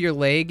pull your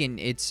leg and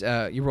it's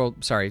you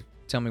rolled. Sorry,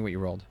 tell me what you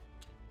rolled.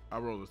 I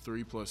rolled a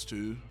 3 plus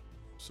 2,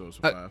 so it's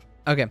a 5.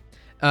 Okay.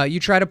 You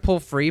try to pull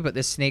free, but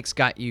this snake's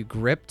got you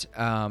gripped.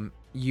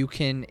 You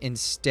can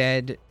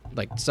instead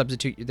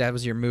substitute. That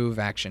was your move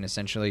action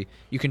essentially.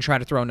 You can try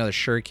to throw another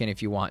shuriken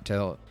if you want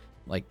to,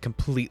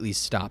 completely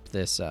stop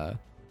this.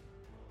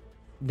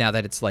 Now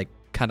that it's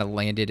kind of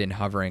landed and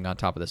hovering on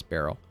top of this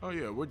barrel. Oh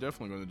yeah, we're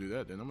definitely gonna do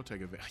that. Then I'm gonna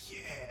take advantage.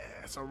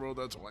 Yes, I rolled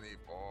a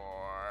 24.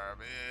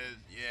 Man,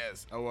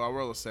 yes. Oh, well, I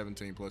rolled a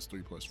 17 plus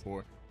 3 plus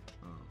 4.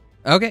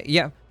 Okay,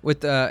 yeah.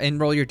 With and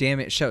roll your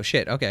damage. So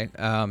shit. Okay.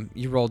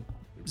 You rolled.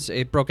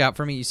 It broke out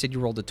for me. You said you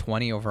rolled a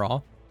 20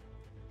 overall.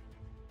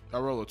 I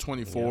rolled a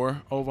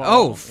 24 overall.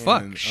 Oh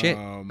fuck! And, shit.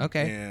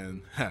 Okay.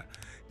 And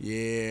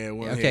yeah,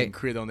 went Okay. ahead and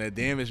crit on that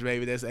damage,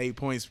 baby. That's 8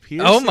 points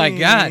piercing. Oh my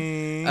god.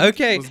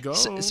 Okay. Let's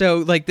go.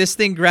 So this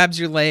thing grabs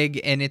your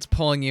leg and it's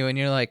pulling you, and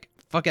you're like,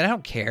 "Fuck it, I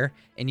don't care,"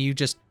 and you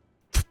just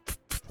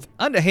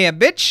underhand,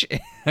 bitch,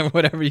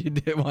 whatever you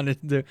wanted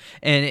to do,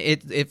 and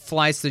it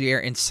flies through the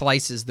air and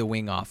slices the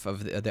wing off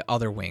of the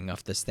other wing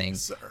of this thing,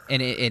 Sir.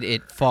 and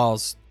it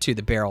falls to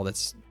the barrel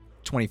that's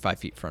 25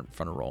 feet front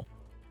of roll,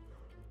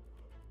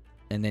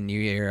 and then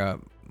you hear,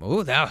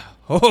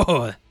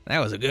 that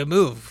was a good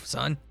move,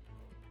 son.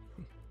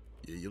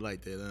 Yeah, you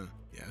like that, huh?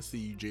 Yeah, I see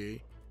you,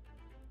 Jay.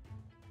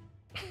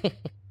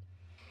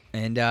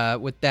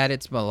 And with that,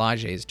 it's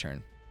Melage's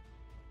turn.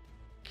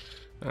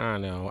 I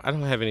don't know. I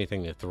don't have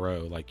anything to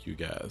throw like you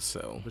guys,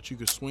 so. But you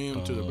could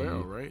swim to the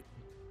barrel, right?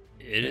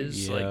 It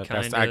is Yeah,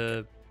 kind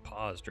of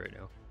paused right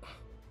now.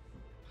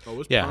 Oh,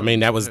 it's Yeah, I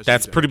mean paused. that's It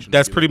has pretty action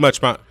that's to pretty get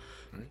much my it,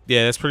 right?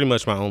 yeah, that's pretty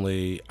much my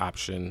only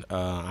option.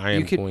 I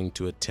am going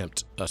to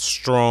attempt a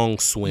strong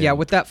swim. Yeah,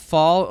 with that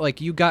fall,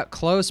 you got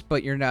close,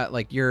 but you're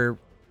not you're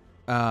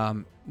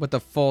with the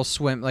full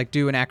swim,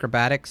 do an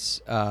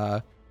acrobatics,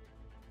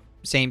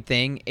 same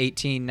thing,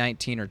 18,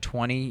 19, or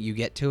 20, you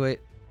get to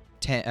it.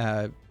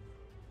 10,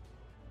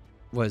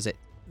 what is it,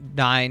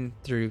 9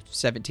 through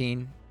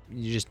 17,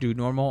 you just do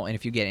normal, and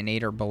if you get an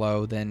 8 or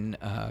below, then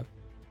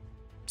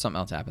something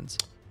else happens.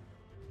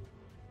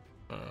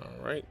 All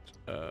right.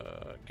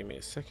 Give me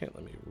a second.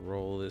 Let me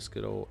roll this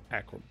good old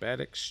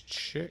acrobatics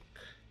check.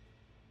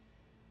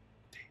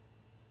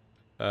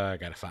 I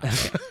got a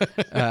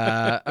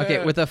 5.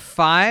 Okay, with a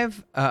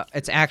 5,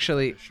 it's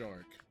actually...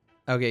 Shark.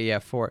 Okay, yeah,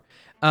 4.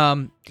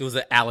 It was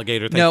an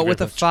alligator. Thank No, you very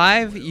with a much.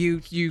 5,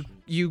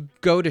 you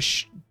go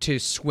to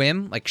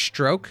swim,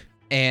 stroke,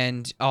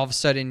 and all of a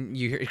sudden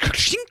you hear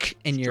shink,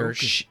 and your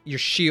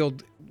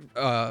shield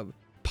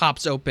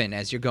pops open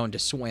as you're going to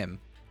swim,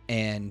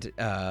 and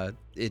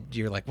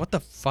you're like, what the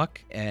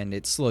fuck? And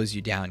it slows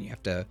you down.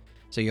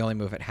 So you only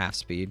move at half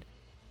speed.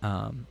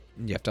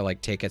 You have to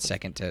take a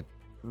second to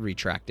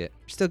retract it.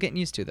 You're still getting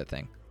used to the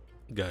thing.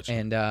 Gotcha.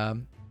 And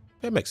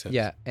That makes sense.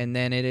 yeah, and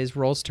then it is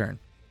Roll's turn.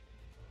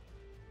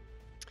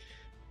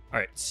 All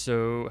right,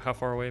 so how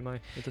far away am I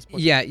at this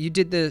point? Yeah, you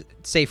did the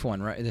safe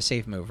one, right? The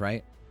safe move,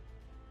 right?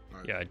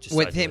 Yeah, I just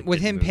With I feel him- with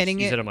getting him moves. pinning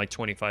You it- said I'm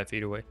 25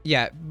 feet away.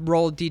 Yeah,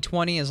 roll a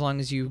d20. As long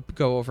as you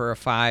go over a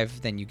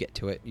 5, then you get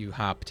to it. You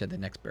hop to the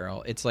next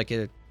barrel. It's like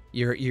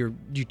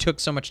you took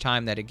so much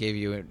time that it gave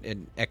you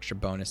an extra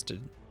bonus to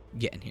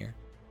get in here.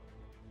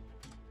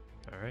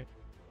 All right,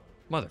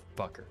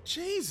 motherfucker.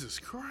 Jesus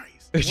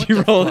Christ. What You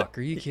the rolled- fuck?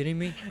 Are you kidding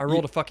me? I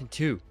rolled a fucking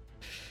 2.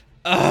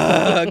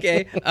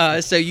 Okay.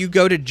 So you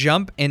go to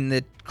jump, and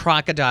the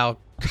crocodile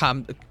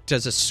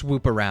does a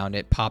swoop around.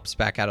 It pops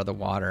back out of the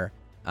water,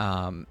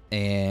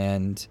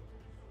 and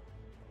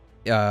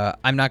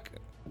I'm not.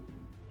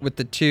 with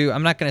the 2,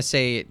 I'm not gonna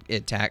say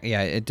it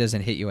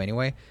doesn't hit you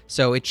anyway.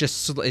 So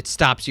it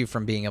stops you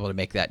from being able to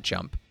make that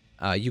jump.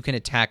 You can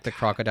attack the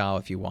crocodile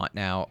if you want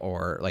now,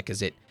 or like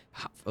as it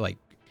like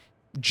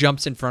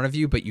jumps in front of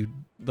you, but you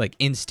like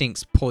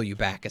instincts pull you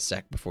back a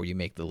sec before you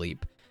make the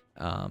leap.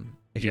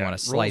 If you want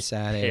to slice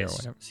at it or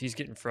whatever. So he's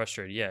getting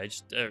frustrated. Yeah,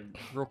 just a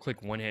real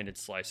quick one-handed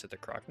slice at the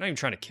croc. Not even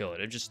trying to kill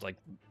it. I'm just like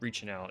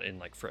reaching out in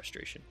like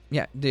frustration.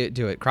 Yeah,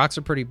 do it. Crocs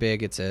are pretty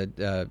big. It's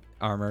a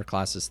armor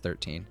class is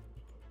 13.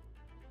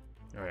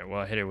 All right,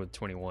 well, I hit it with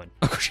 21.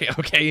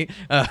 Okay.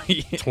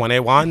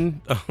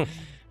 21.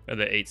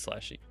 The 8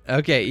 slashing.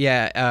 Okay,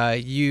 yeah.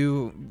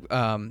 You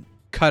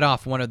cut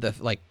off one of the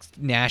like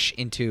gnash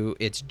into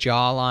its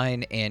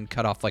jawline and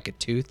cut off like a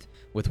tooth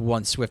with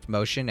one swift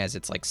motion as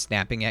it's like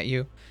snapping at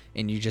you,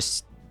 and you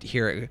just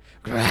hear it,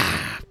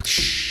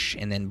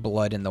 and then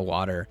blood in the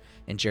water.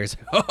 And Jerry's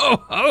like,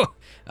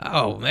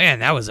 oh man,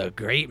 that was a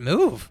great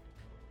move.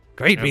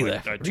 Great I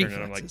reflexes. turn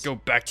and I'm like, go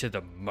back to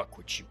the muck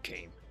which you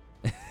came.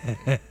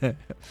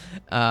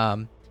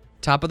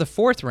 Top of the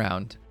 4th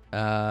round.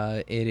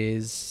 It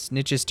is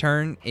Snitch's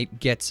turn. It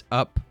gets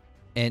up,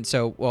 and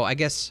so, well, I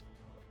guess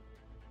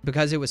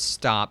because it was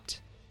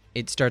stopped,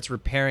 it starts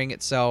repairing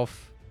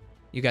itself.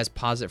 You guys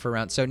pause it for a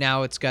round. So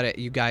now it's got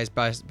you guys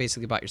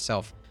basically bought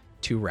yourself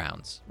 2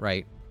 rounds,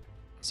 right?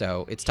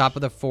 So it's top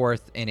of the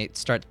 4th, and it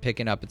starts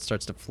picking up. It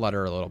starts to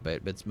flutter a little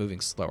bit, but it's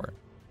moving slower.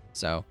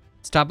 So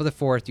it's top of the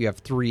 4th. You have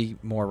 3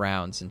 more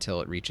rounds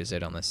until it reaches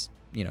it on this.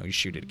 You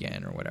shoot it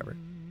again or whatever.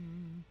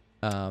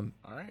 All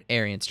right.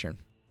 Arian's turn.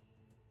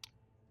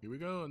 Here we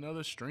go.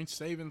 Another strength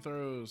saving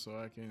throw so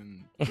I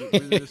can get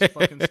rid of this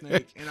fucking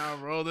snake. And I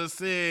roll a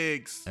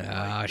 6.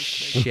 Ah,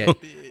 shit.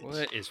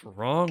 What is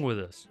wrong with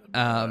us?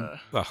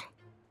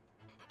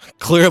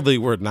 Clearly,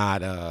 we're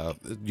not,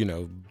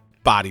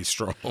 body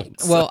strong.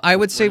 Well, I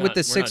would say We're with not- the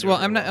we're 6. not Well,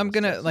 doing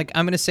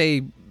I'm gonna say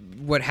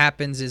what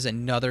happens is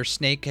another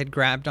snake had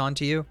grabbed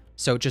onto you,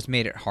 so it just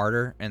made it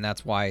harder, and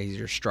that's why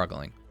you're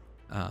struggling.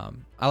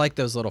 I like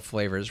those little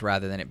flavors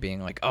rather than it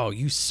being like, oh,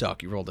 you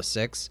suck, you rolled a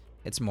 6.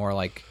 It's more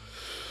like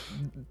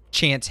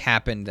chance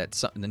happened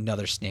that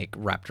another snake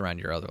wrapped around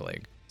your other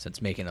leg, so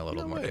it's making it a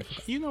little more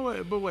difficult. You know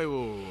what? But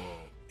wait.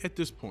 At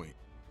this point,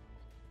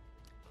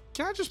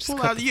 can I just pull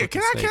cut out? the Yeah,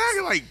 fucking can I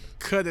snakes. like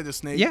cut at a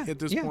snake Yeah, at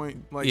this yeah.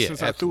 point? Like Yeah,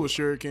 since I threw a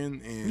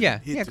shuriken and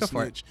hit the go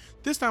for it. snitch.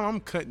 This time I'm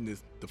cutting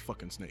the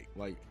fucking snake.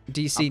 Like I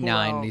DC pull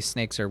 9. out- These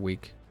snakes are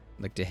weak,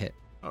 like to hit.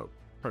 Oh,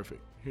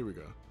 perfect. Here we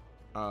go.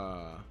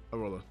 I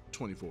roll a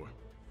 24.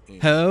 And,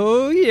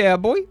 Oh yeah,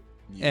 boy.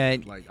 yeah,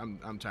 and- like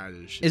I'm tired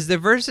of this shit. Is the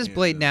Versus And,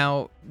 blade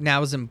now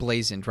is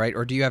emblazoned, right?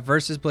 Or do you have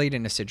Versus blade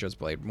and a Sidro's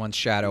blade? One's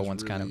shadow, It's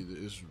one's kind of.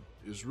 really-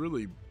 It's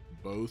really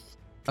both.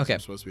 'Cause Okay. I'm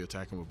supposed to be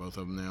attacking with both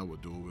of them now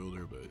with dual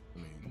wielder, but I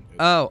mean.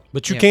 Oh,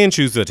 But you yeah. can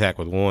choose to attack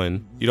with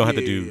one. You don't have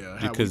to do Yeah,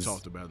 how because we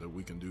talked about that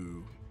we can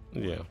do.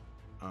 yeah.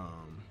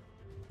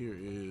 Here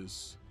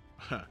is.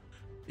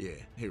 Yeah,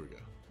 here we go.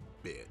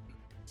 Bed.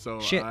 So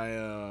Shit.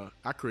 I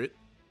crit.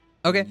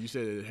 Okay. You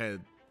said it had.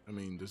 I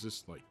mean, does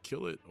this like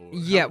kill it or?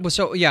 Yeah. how- Well,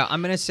 so yeah,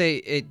 I'm gonna say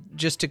it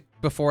just to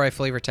before I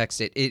flavor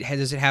text it.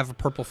 Does it have a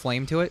purple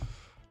flame to it?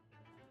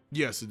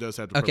 Yes, it does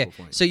have the Okay. purple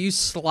flame. So you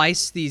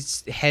slice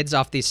these heads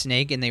off the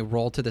snake, and they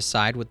roll to the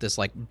side with this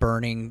like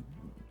burning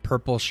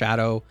purple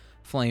shadow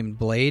flamed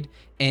blade,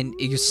 and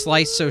you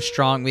slice so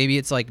strong. Maybe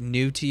it's like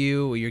new to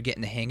you, or you're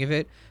getting the hang of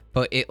it,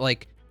 but it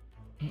like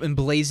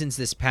emblazons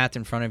this path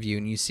in front of you,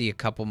 and you see a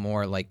couple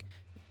more like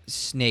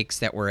snakes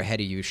that were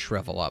ahead of you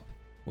shrivel up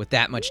with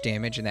that much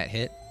damage and that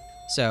hit.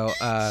 So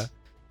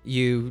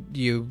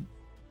you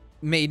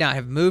may not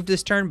have moved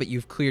this turn, but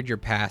you've cleared your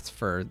path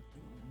for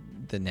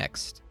the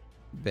next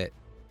bit.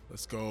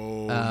 Let's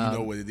go. You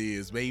know what it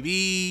is,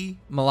 baby.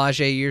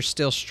 Melage, you're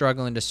still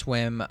struggling to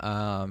swim.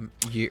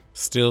 You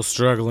Still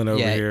struggling over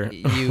yeah, here.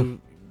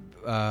 you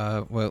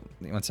well,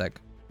 one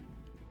sec.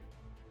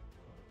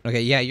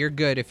 Okay, yeah, you're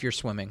good if you're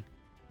swimming.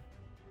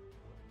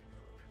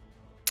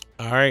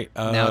 All right.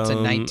 Now it's a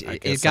I 19.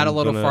 It guess got a I'm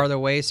little gonna- farther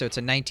away, so it's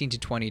a 19 to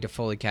 20 to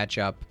fully catch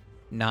up,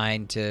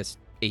 9 to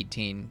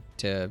 18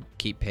 to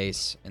keep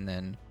pace, and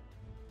then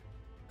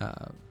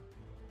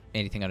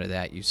anything under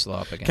that you slow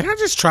up again. Can I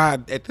just try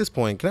at this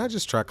point? Can I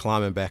just try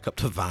climbing back up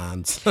to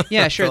vines?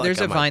 Yeah, I sure. feel like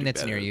There's I a might vine be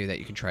that's near better. you that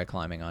you can try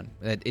climbing on.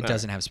 It All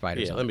doesn't right. have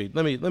spiders. Yeah, on it.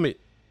 let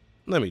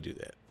me do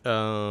that.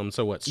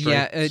 So what? Strength,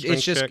 Yeah, it's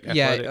strength just check,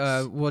 yeah.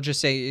 athletics? We'll just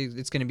say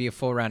it's going to be a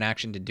full round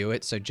action to do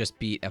it. So just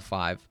beat a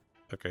 5.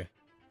 Okay.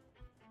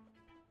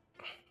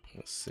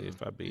 Let's see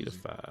if I beat a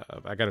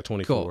 5. I got a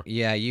 24. Cool.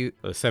 Yeah,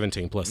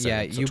 17 plus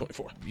 7, yeah, so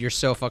 24. you're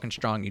so fucking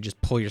strong. You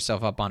just pull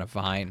yourself up on a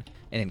vine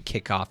and then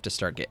kick off to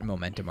start getting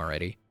momentum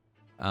already.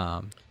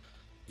 Yeah.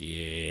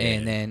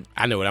 And then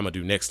I know what I'm gonna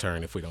do next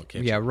turn if we don't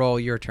catch yeah, it. roll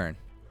your turn.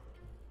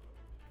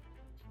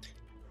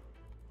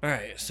 All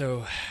right,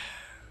 so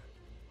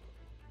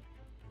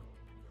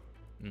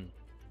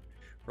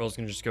Roll's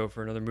gonna just go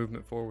for another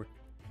movement forward.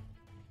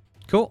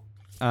 Cool.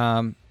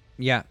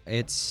 Yeah,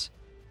 it's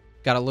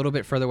got a little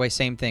bit further away.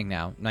 Same thing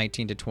now.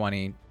 19 to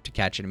 20 to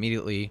catch it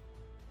immediately.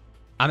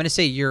 I'm gonna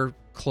say you're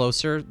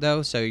closer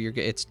though, so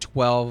it's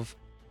 12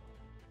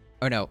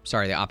 Oh no,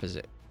 sorry, the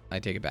opposite. I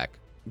take it back.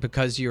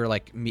 Because you're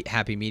like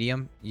happy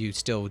medium, you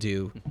still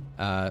do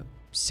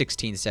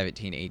 16,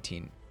 17,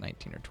 18,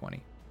 19, or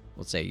 20.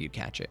 We'll say you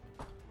catch it.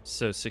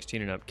 So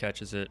 16 and up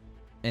catches it.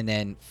 And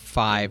then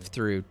 5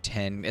 through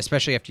 10,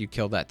 especially after you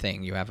kill that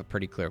thing, you have a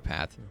pretty clear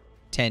path.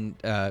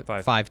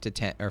 5 to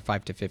 10 or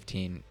 5 to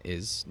 15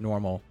 is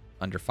normal.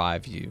 Under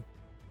 5, you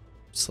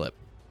slip.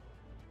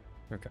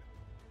 Okay.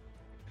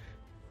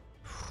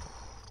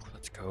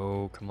 Let's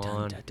go. Come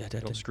on. Dun, dun, dun,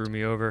 Don't dun, screw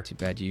me over. Too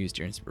bad you used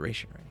your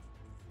inspiration already.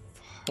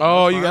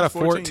 Oh, you got a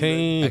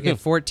 14. 14. Okay,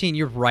 14,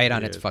 you're right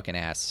on its Yeah. fucking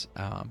ass.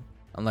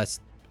 Unless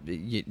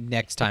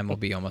next time will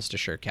be almost a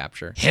sure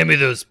capture. Hand me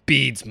those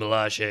beads,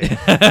 Malache.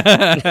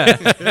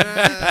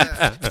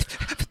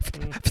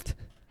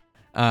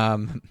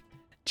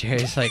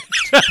 Jerry's like,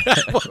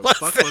 What the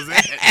fuck was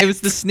that? it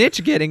was the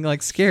snitch getting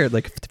like scared,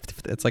 like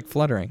it's like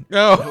fluttering.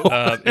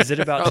 Oh. Is it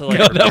about to like?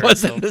 No, that repair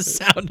wasn't the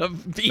itself? sound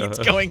of beats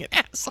going an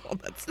asshole.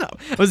 That's not.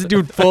 Was a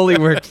dude fully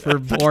worked for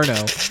porno.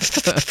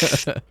 There's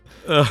a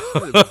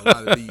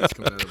lot of beads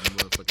coming out of the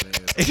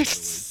motherfucking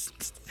ass.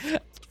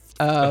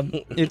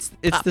 It's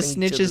the Popping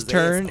snitch's to his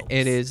turn. assholes.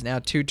 It is now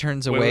 2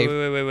 turns away.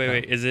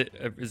 Wait. Is it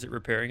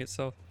repairing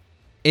itself?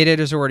 It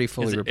is already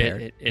fully Is it-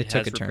 repaired. It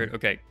took has a turn. repaired.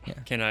 Okay. Yeah.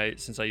 Can I,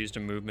 since I used a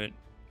movement,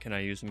 can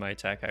I use my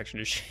attack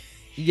action to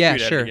Yeah,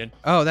 shoot at it sure. again?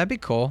 Oh, that'd be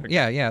cool.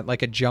 Okay. Yeah,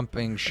 like a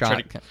jumping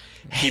shot. to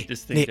keep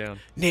this thing Nick, down?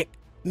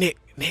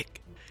 Nick,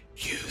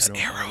 use I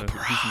don't arrow know who's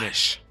Nick.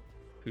 barrage.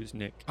 Who's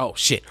Nick? Oh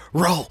shit!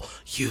 Roll.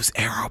 Use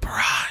arrow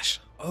barrage.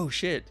 Oh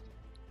shit.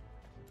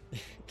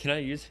 Can I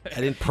use it?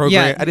 I didn't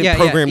program. I didn't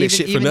program this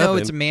shit for even nothing. though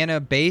it's mana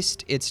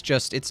based,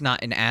 it's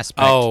not an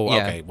aspect. Oh,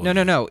 yeah. okay,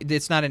 well, No.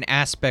 It's not an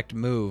aspect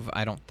move.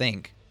 I don't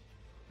think.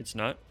 It's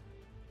not?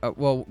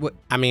 Well, what?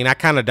 I mean, I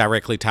kind of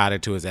directly tied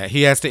it to his.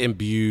 He has to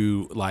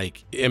imbue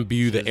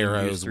the Says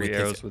arrows use 3 with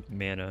arrows his. with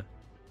mana.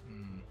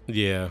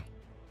 Yeah.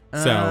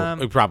 So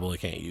we probably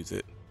can't use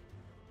it.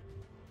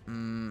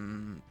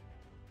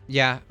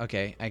 Yeah.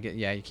 Okay. I get.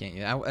 Yeah, you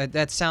can't.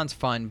 That sounds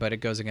fun, but it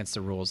goes against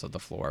the rules of the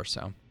floor.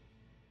 So.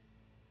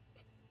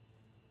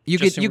 You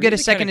Justin, get were get you a the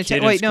second kinda attack.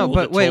 kid in Wait, no, school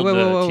but that wait, told wait,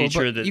 the wait,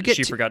 teacher but that you get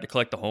she two, forgot to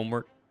collect the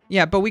homework.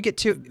 yeah, but we get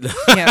two.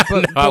 Yeah,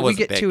 but, No, I but we wasn't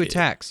get that 2 kid.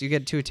 attacks. You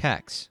get 2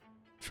 attacks.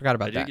 Forgot I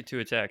about did that. get 2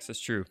 attacks. That's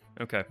true.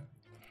 Okay.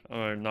 I'm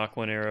gonna knock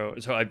 1 arrow.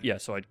 So I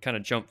kind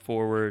of jump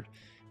forward,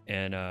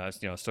 and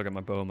still got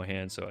my bow in my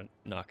hand, so I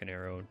knock an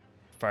arrow and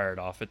fire it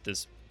off at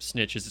this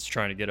snitch as it's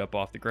trying to get up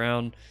off the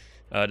ground.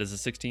 Does a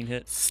 16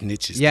 hit?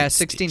 Snitches. Yeah, get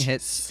 16 stitches.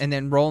 hits, and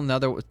then roll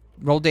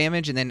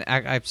damage, and then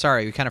I'm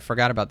sorry, we kind of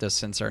forgot about this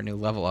since our new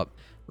level up.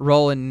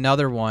 Roll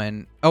another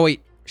one. Oh wait,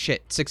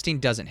 shit, 16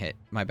 doesn't hit.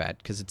 My bad,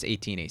 because it's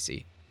 18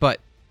 AC. But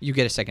you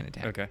get a second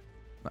attack. Okay.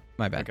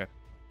 My bad. Okay.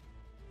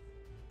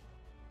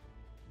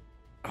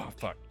 Oh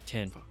fuck,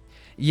 10.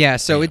 Yeah,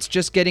 so it's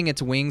just getting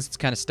its wings. It's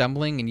kind of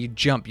stumbling, and you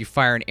jump. You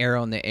fire an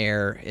arrow in the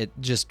air. It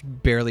just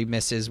barely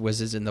misses,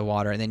 whizzes in the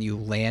water, and then you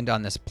land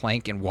on this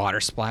plank, and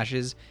water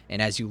splashes.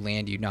 And as you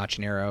land, you notch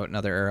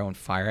another arrow, and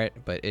fire it.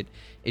 But it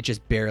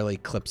just barely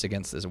clips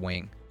against this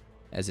wing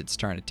as it's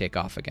trying to take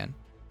off again.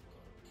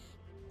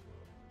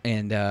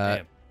 And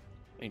Damn.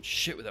 Ain't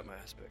shit without my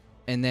aspect.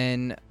 and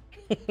then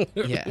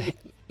yeah.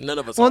 None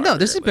of us. Well, are, no,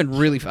 this has really. been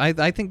really.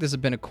 I think this has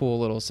been a cool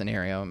little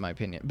scenario in my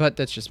opinion, but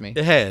that's just me.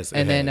 It has.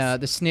 And then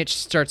the snitch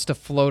starts to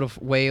float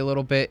away a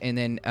little bit, and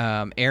then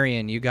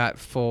Arian, you got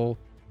full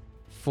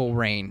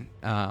reign.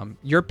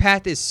 Your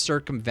path is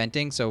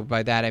circumventing, so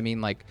by that I mean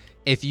like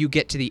if you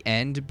get to the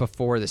end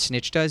before the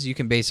snitch does, you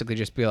can basically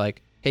just be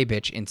like, "Hey,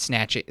 bitch," and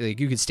snatch it. Like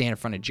you could stand in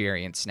front of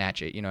Jerry and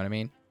snatch it. You know what I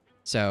mean?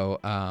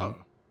 So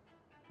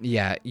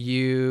yeah,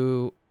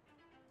 you,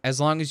 as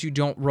long as you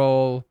don't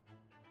roll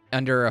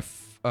under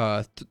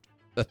a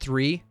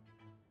 3,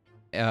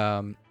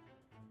 in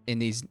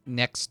these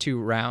next 2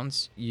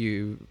 rounds,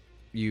 you've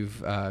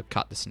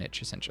caught the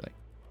snitch essentially.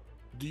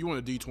 Do you want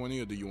a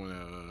D20 or do you want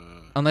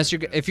a? Unless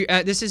if you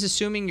this is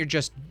assuming you're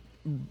just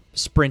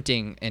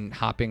sprinting and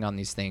hopping on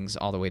these things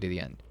all the way to the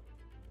end.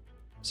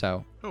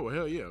 So Oh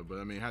hell yeah! But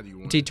I mean, how do you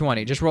want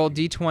D20, just roll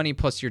D20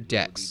 plus your Roll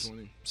dex.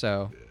 D20?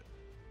 So Yeah.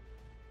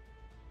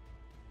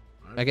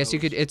 I guess you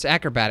could. It's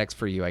acrobatics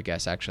for you, I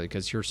guess, actually,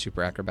 because you're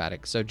super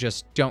acrobatic. So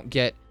just don't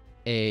get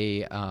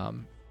a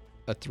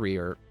 3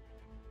 or.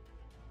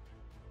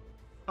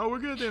 Oh, we're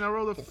good then. I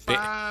rolled a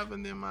 5,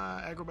 and then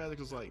my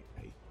acrobatics was like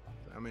 8.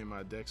 I mean,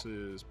 my dex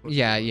is. plus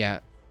Yeah, 1.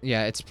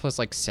 yeah. It's plus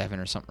like 7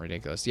 or something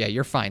ridiculous. Yeah,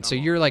 you're fine. So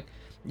I'm you're like,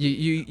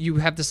 you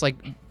have this like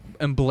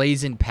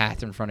emblazoned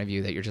path in front of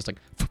you that you're just like,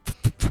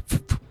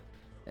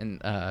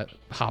 and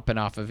hopping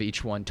off of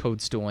each one,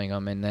 toadstooling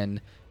them, and then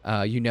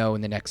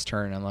in the next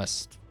turn,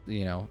 unless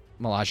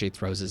Malachi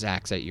throws his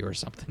axe at you or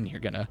something, you're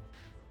gonna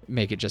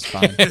make it just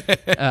fine.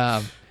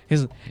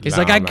 He's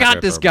like, I I'm not got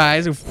gonna this, throw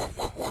guys.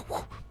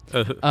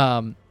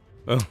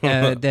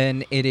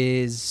 Then it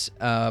is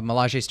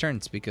Malachi's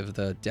turn. Speak of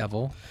the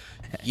devil.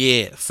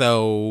 Yeah,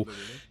 so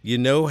you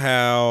know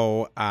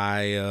how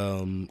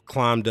I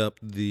climbed up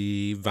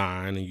the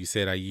vine and you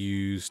said I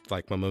used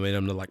like my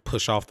momentum to like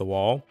push off the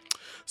wall?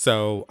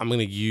 So I'm going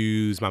to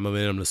use my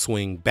momentum to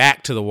swing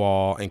back to the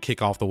wall and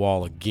kick off the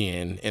wall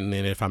again. And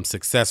then if I'm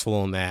successful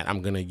on that,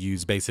 I'm going to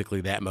use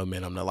basically that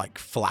momentum to like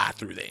fly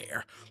through the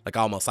air, like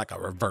almost like a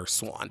reverse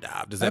swan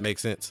dive. Does that make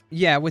sense?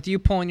 Yeah, with you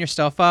pulling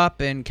yourself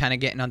up and kind of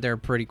getting under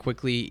pretty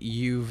quickly,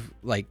 you've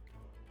like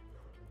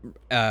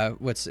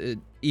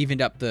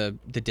evened up the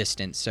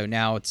distance. So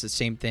now it's the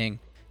same thing,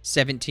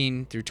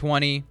 17 through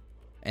 20,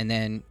 and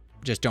then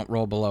just don't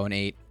roll below an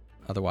 8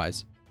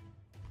 otherwise.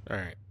 All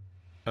right.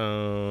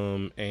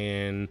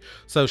 And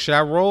so should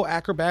I roll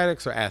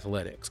acrobatics or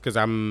athletics? Because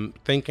I'm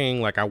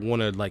thinking like I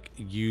want to like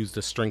use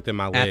the strength in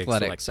my legs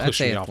Athletics. to like I'd push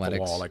say me off the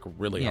athletics. wall like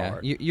really Yeah,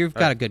 hard. you've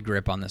got a good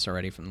grip on this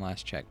already from the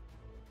last check.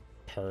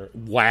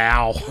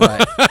 Wow.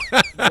 But,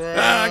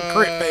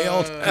 Crit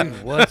failed.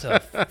 Dude, what the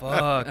fuck?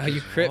 oh,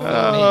 you crit failed.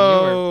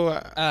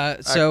 Oh,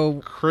 Man,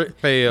 so crit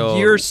failed.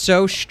 you're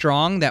so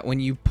strong that when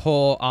you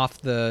pull off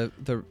the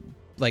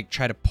like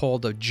try to pull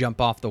to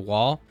jump off the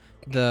wall,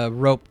 the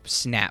rope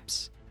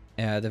snaps,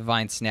 the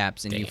vine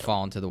snaps, and you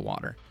fall into the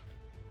water.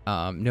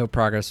 No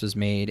progress was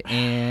made,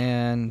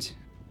 and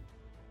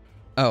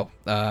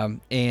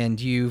and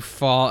you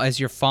fall. As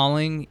you're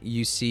falling,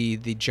 you see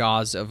the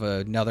jaws of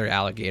another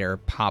alligator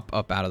pop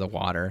up out of the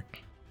water,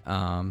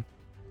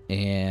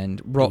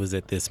 and roll. It was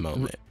at this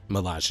moment.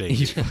 Melage,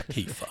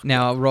 he fucked.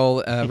 Now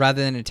roll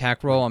rather than an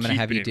attack roll. I'm gonna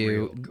have you Keeping it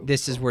real. do. Go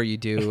This is where you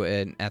do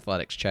an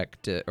athletics check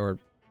or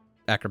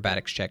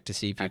acrobatics check to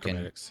see if you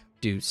Acrobatics. can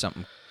do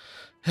something.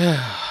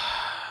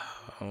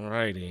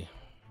 Alrighty.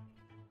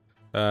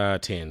 10.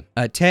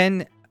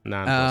 10.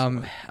 9 plus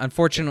 1.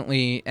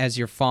 Unfortunately, as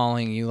you're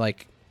falling, you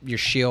like your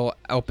shield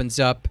opens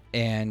up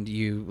and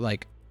you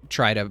like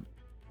try to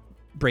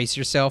brace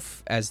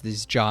yourself as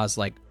these jaws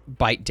like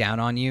bite down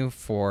on you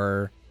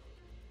for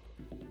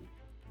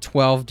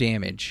 12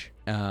 damage.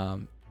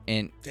 And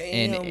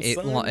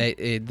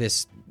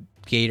this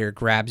gator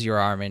grabs your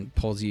arm and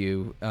pulls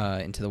you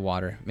into the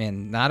water.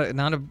 Man, not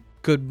a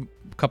good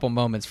couple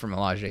moments for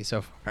Melage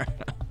so far.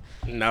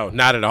 No,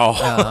 not at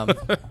all.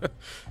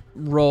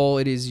 Roll.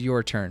 It is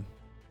your turn.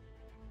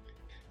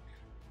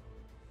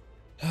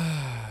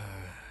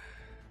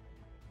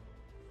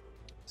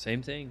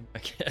 Same thing, I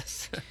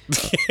guess.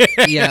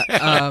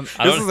 Yeah.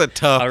 This is a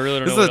tough. I really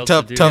don't This know is what a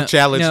else to do. tough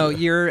challenge. No,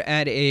 you're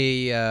at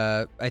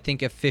a I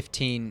think a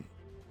 15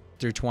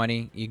 through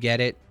 20. You get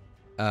it.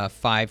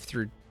 5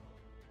 through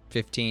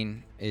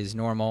 15 is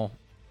normal,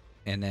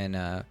 and then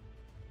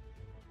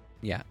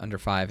under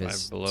 5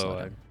 is Below. slow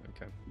down.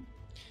 Okay.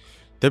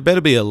 There better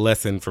be a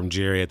lesson from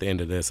Jerry at the end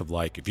of this of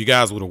like, if you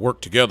guys would have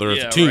worked together as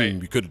Yeah, a team,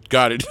 right. you could have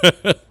got it.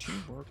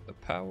 Teamwork, the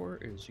power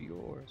is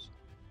yours.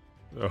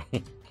 Oh.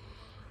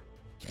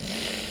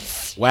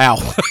 Wow.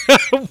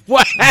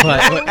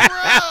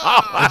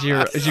 Wow.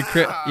 Did you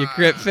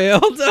crit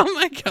failed? Oh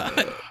my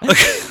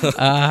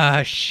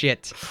god.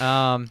 Shit.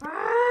 I'm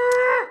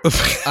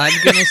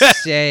gonna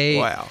say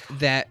Wow.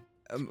 that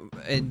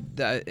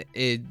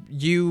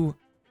you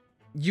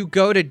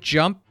go to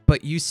jump,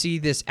 but you see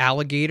this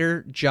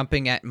alligator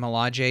jumping at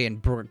Melage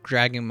and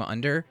dragging him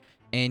under,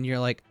 and you're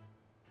like,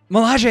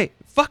 Melage,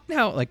 fuck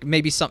now! Like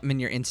maybe something in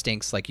your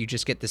instincts, like you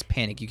just get this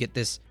panic, you get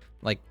this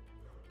like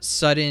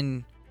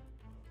sudden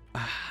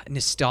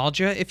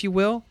nostalgia, if you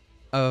will,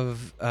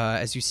 of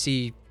as you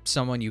see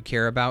someone you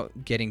care about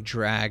getting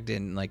dragged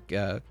and like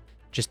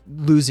just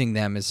losing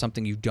them is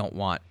something you don't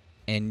want,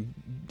 and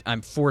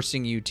I'm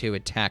forcing you to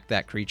attack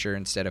that creature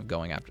instead of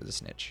going after the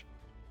snitch.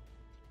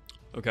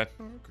 Okay.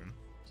 Oh, okay.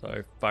 So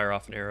I fire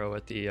off an arrow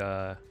at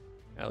the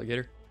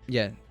alligator.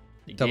 Yeah,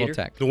 The double gator?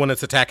 attack. The one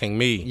that's attacking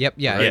me. Yep,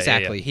 yeah, Right.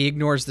 exactly. Yeah. He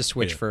ignores the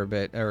switch Yeah. for a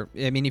bit, or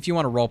I mean, if you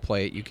want to role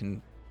play it, you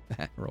can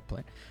role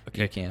play.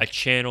 Okay. You can. I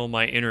channel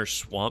my inner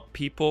swamp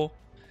people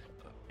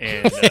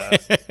and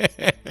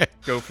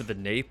go for the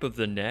nape of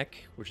the neck,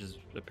 which is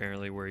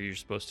apparently where you're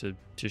supposed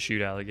to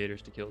shoot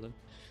alligators to kill them.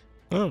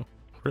 Oh,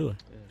 really?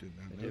 Did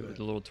not I know did that. with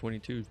the little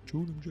 22.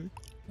 Shoot 'em, Jake.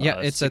 Yeah,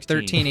 it's 16.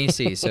 a 13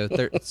 AC, so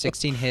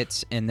 16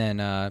 hits, and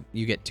then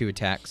you get 2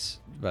 attacks.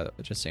 But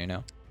just so you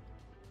know.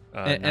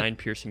 9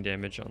 piercing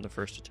damage on the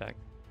first attack.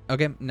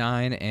 Okay,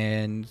 9,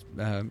 and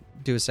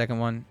do a second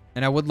one.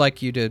 And I would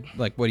like you to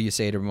like, what do you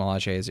say to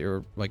Melage,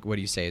 or like, what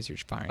do you say as you're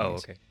firing? Oh,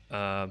 these? okay.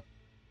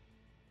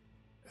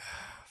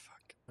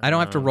 Fuck. I don't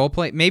have to role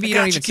play. Maybe I you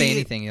don't got even you, say kid.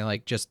 anything. You're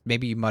like, just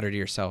maybe you mutter to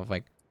yourself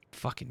like,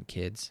 "Fucking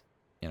kids,"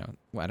 you know.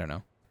 I don't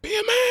know. Be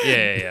a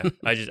man. Yeah.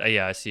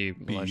 I see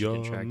Melage Be a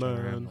contracting her.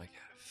 I'm man. like,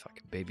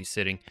 fucking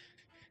babysitting.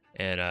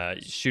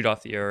 And shoot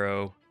off the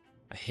arrow.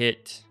 I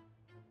hit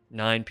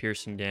 9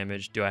 piercing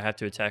damage. Do I have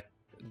to attack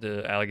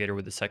the alligator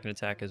with the second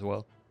attack as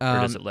well? Or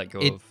does it let go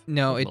of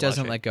No, it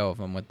doesn't Melage? let go of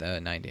him with the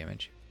 9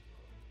 damage.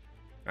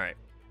 All right.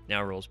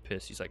 Now Roll's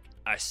pissed. He's like,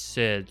 I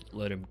said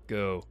let him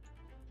go.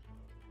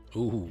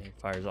 Ooh. And he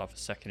fires off a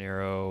second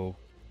arrow.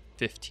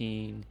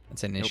 15.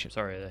 That's an Nope, issue.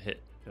 sorry, that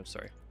hit. No,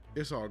 sorry.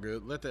 It's all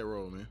good. Let that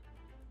roll, man.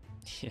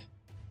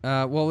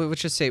 Yeah. Well,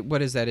 let's just say,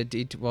 what is that?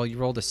 Well, you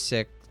rolled a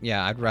 6.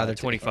 Yeah, I'd rather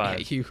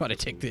 25. You want to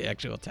take the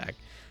actual attack.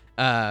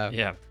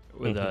 Yeah,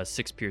 with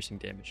 6 piercing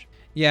damage.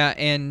 Yeah,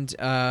 and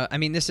I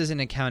mean, this isn't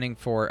accounting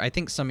for. I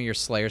think some of your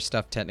Slayer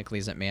stuff technically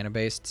isn't mana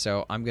based,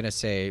 so I'm gonna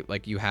say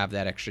like you have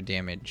that extra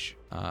damage.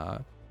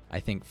 I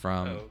think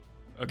from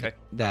Oh, okay.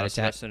 that So attack.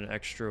 that's an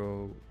extra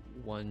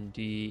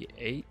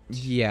 1d8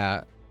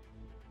 Yeah,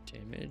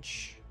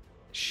 damage.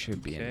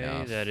 should be Okay,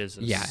 enough. that is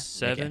a Yeah,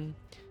 7.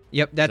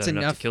 Yep, that's Is that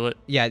enough to kill it?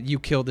 Yeah, you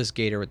kill this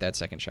gator with that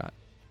second shot.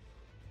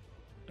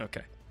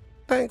 Okay.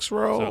 Thanks,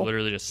 roll. So it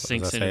literally just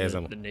What was sinks I into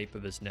saying? the nape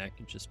of his neck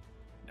and just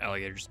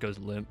alligator just goes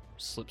limp,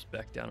 slips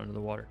back down into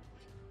the water.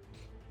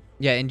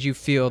 Yeah, and you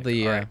feel Like,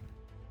 the. alright.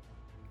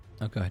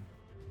 Oh, go ahead.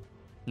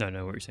 No,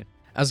 what were you saying?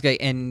 I was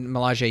going and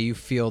Melage, you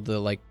feel the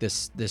like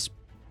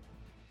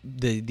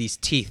these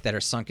teeth that are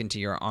sunk into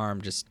your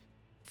arm just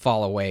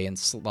fall away and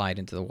slide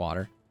into the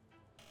water.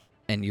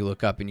 And you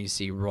look up and you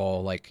see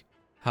Roll like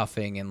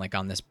huffing and like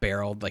on this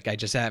barrel. Like I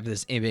just have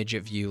this image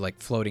of you like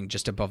floating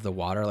just above the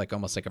water, like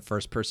almost like a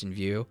first person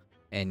view.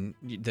 And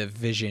the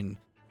vision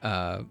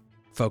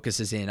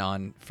focuses in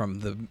on from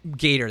the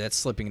gator that's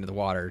slipping into the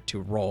water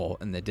to Roll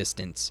in the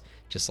distance,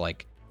 just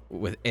like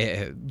with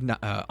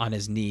on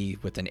his knee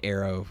with an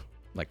arrow.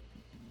 Like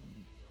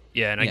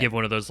Yeah, and I Yeah. give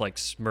one of those like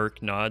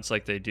smirk nods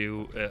like they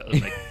do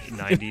like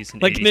 90s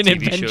and Like 80s in an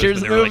TV shows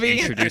Avengers when they're movie. like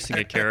introducing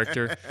a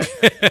character.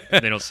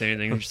 They don't say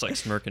anything, they just like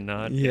smirk and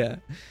nod. yeah.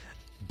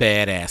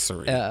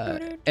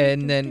 Badassery.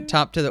 And then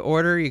top to the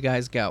order, you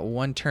guys got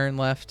one turn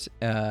left.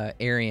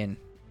 Arian,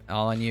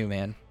 all on you,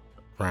 man.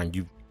 Ryan,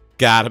 you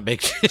gotta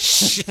make this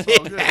shit It's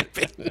all good.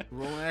 happen.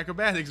 Rolling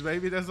acrobatics,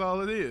 baby. That's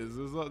all it is.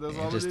 That's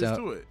all it just is don't-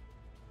 to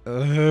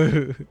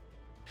it.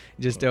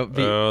 Just don't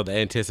be. Oh, the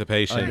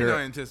anticipation. Ain't Under- no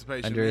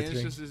anticipation, under a man. It's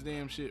three. just this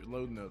damn shit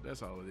loading up.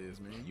 That's all it is,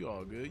 man. You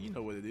all good. You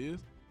know what it is.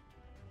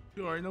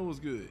 You already know what's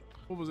good.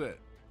 What was that?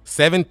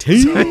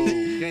 17. So,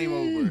 game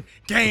over.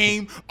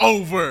 Game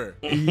over.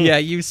 Yeah,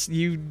 you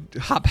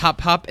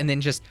hop, and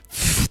then just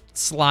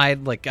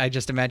slide. Like I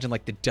just imagine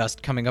like the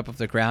dust coming up off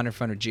the ground in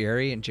front of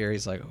Jerry, and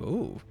Jerry's like,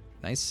 "Ooh,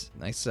 nice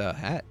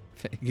hat."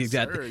 He's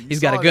got sir. You he's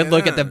got a saw good that,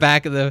 look at the huh?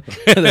 back of the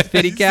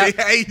fitty You cap.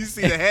 see, hey, you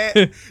see the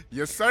hat?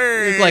 Yes,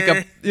 sir.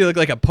 You look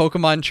like a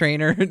Pokemon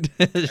trainer,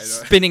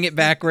 spinning it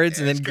backwards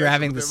and then Scratch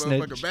grabbing with the that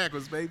motherfucker snitch.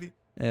 backwards, baby.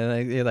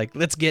 And you're like,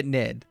 let's get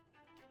Ned.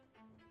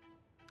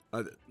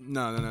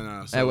 No.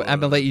 I'm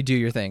gonna let you do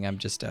your thing. I'm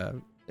just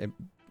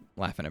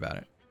laughing about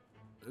it.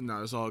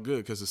 No, it's all good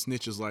because the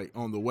snitch is like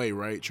on the way,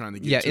 right? Trying to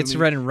get Yeah, to it's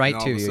me, running right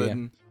and all to of a you, yeah.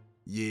 sudden,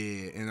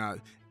 yeah.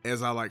 And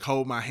as I like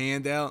hold my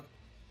hand out,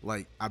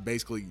 like I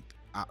basically,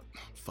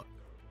 fuck.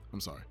 I'm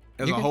sorry.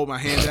 As You I can- hold my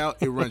hand out,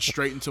 it runs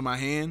straight into my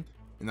hand,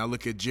 and I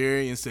look at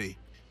Jerry and say,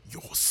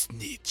 "Your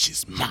snitch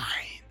is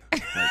mine."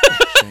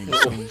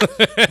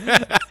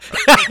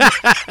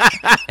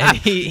 And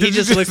he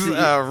just looks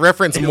at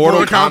reference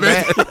Mortal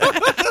Kombat.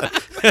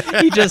 you.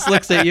 He just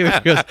looks at you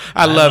and goes,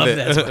 I love it.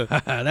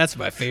 That's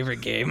my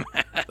favorite game.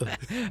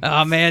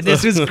 Oh man,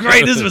 this was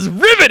great. This was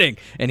riveting.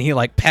 And he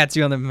like pats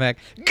you on the back.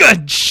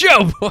 Good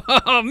show.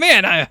 Oh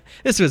man,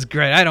 this was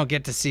great. I don't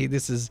get to see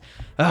this is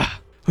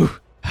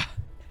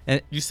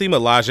You see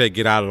Melage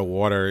get out of the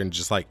water and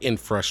just like in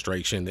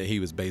frustration that he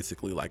was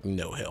basically like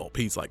no help.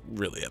 He's like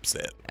really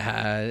upset.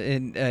 I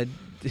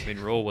mean,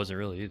 Roll wasn't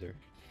really either.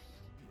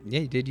 yeah,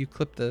 you did. You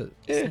clipped the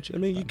Yeah, I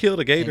mean, you killed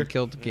a gator. and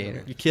killed the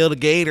gator. You killed a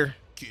gator.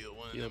 Kill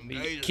one of them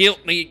gators.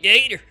 Killed me,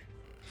 gator.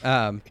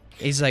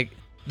 He's like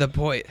the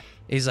point.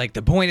 He's like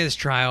the point of this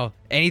trial.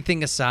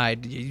 Anything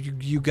aside,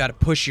 you got to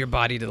push your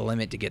body to the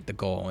limit to get the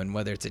goal. And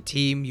whether it's a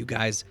team, you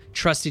guys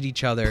trusted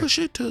each other. Push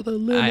it to the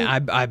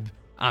limit.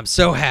 I'm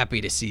so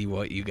happy to see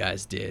what you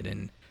guys did.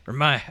 And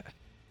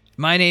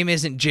my name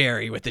isn't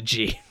Jerry with a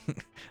G.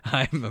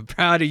 I'm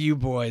proud of you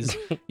boys.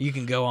 You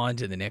can go on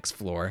to the next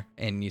floor,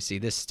 and you see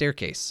this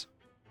staircase.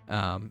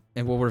 And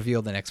we'll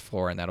reveal the next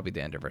floor, and that'll be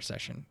the end of our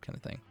session, kind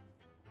of thing.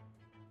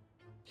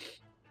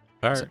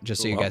 All So, right.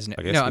 just so you Well, guys know.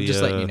 I guess No, I'm we,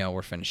 just letting you know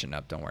we're finishing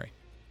up. Don't worry.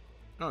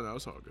 Oh no,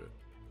 it's all good.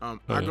 I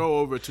Okay. go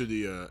over to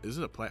the. Is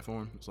it a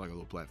platform? It's like a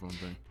little platform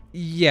thing.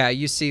 Yeah,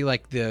 you see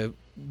like the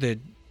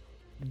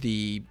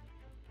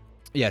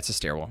yeah, it's a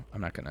stairwell. I'm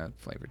not gonna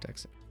flavor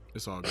text it.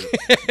 It's all good.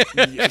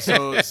 Yeah,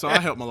 so I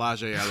helped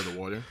Melage out of the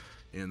water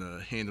and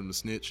hand him the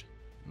snitch.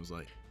 I was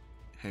like,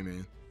 "Hey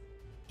man,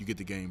 you get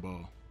the game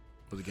ball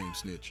or the game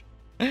snitch."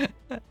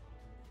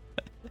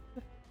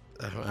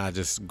 I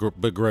just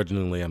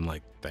begrudgingly, I'm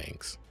like,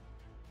 thanks.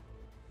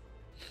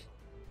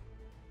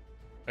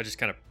 I just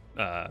kind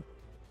of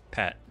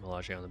pat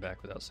Melage on the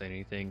back without saying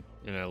anything,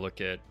 and I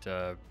look at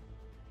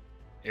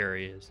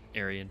Arian.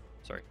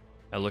 Sorry,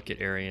 I look at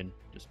Arian,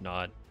 just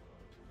nod.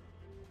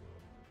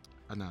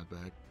 I nod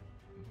back.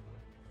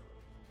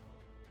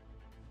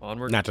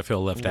 Onward. Not to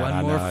feel left out. One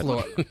I more nod.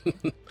 floor.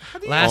 How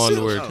do you Last- feel?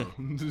 Onward.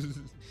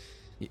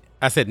 Oh.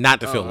 I said not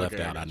to feel Oh, left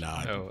okay, out. I I got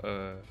nod.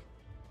 Oh,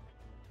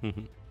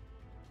 Mhm.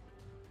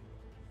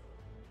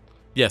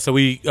 Yeah, so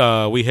we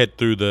head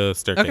through the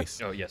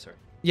staircase. oh, yes, sir.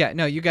 Yeah,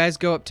 no, you guys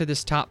go up to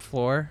this top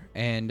floor,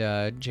 and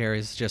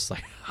Jerry's just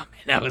like, "Oh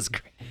man, that was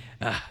great.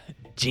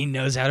 Gene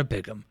knows how to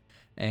pick 'em."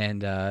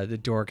 And the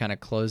door kind of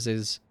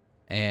closes,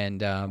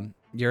 and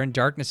you're in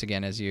darkness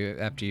again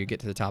after you get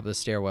to the top of the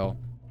stairwell.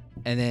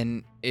 and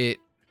then it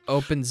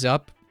opens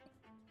up,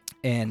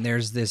 and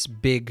there's this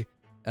big,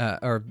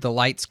 or the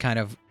lights kind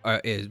of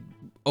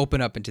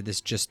open up into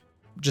this just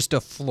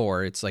a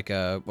floor. It's like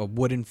a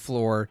wooden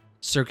floor,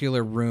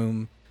 circular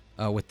room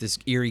with this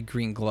eerie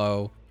green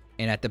glow,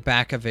 and at the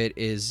back of it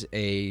is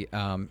a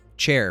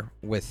chair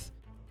with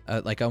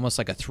like almost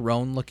like a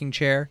throne-looking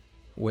chair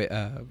with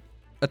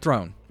a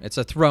throne. It's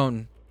a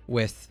throne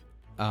with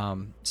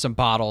some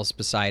bottles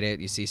beside it.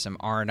 You see some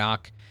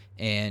Arnock,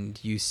 and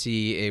you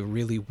see a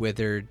really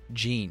withered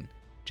Gene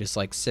just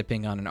like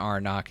sipping on an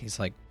Arnock. He's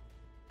like,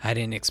 I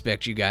didn't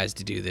expect you guys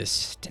to do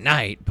this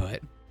tonight,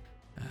 but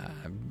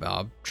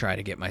I'll try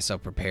to get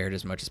myself prepared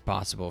as much as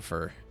possible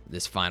for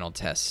this final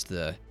test,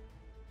 the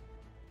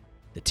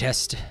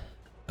test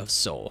of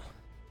soul.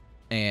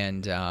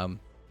 And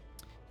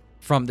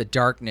from the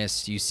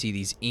darkness, you see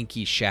these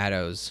inky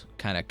shadows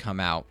kind of come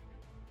out.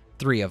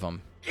 3 of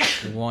them.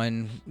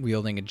 One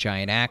wielding a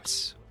giant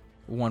axe,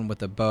 one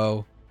with a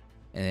bow,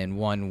 and then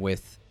one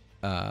with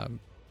a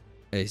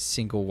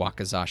single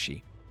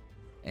wakizashi.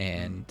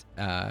 And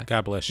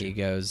God bless you. He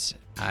goes,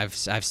 I've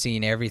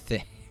seen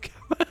everything.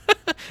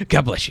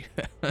 God bless you.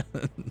 That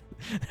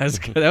was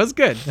good. That was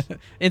good.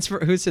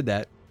 Who said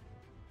that?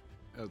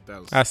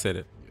 That was, I said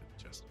it. yeah,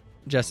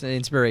 Just an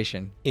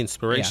inspiration.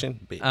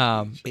 Inspiration.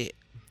 Yeah. Bit.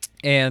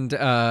 And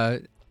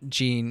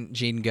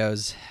Gene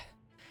goes,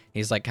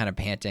 he's like kind of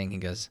panting. He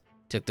goes,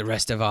 took the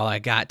rest of all I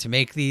got to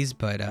make these,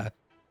 but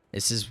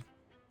this is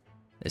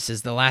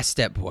the last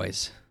step,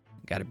 boys.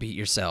 Got to beat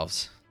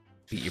yourselves,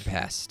 beat your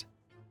past.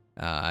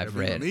 I've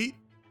read.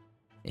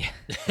 Yeah.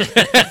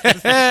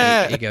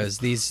 He goes,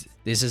 this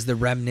is the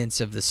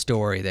remnants of the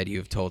story that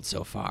you've told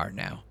so far.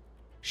 Now,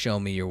 show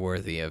me you're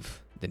worthy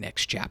of the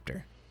next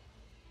chapter.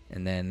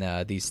 And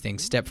then these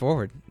things step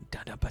forward.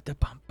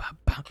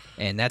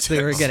 And that's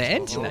where we're going to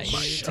end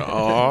tonight.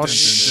 Oh,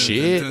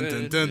 shit.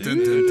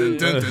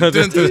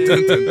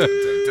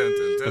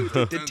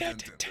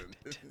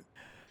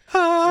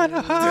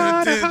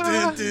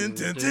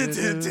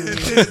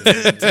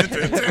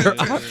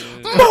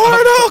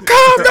 Mortal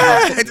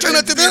Kombat!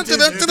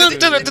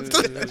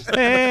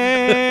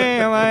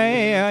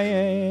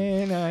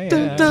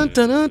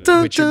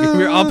 Which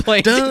we're all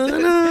playing.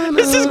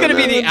 This is gonna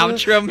be the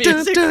outro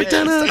music. Everybody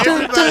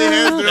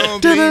has their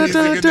own theme music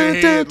in their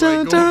head,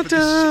 like going for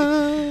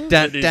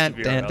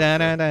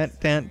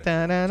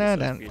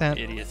shit.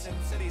 Idiots.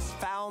 City's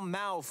foul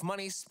mouth,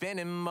 money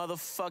spinning,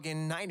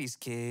 motherfucking 90s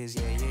kids.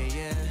 Yeah, yeah,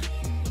 yeah.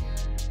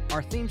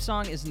 Our theme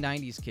song is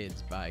 90s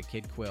Kids by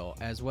Kid Quill,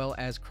 as well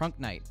as Crunk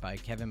Night by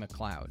Kevin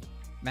MacLeod.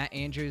 Matt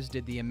Andrews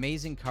did the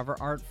amazing cover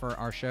art for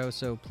our show,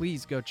 so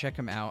please go check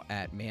him out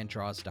at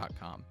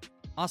mandraws.com.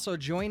 Also,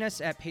 join us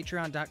at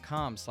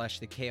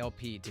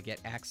patreon.com/theklp to get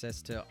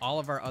access to all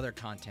of our other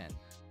content,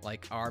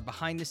 like our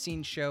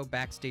behind-the-scenes show,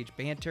 Backstage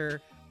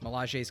Banter,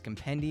 Melage's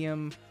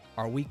Compendium,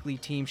 our weekly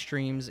team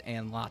streams,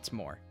 and lots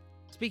more.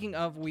 Speaking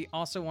of, we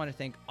also want to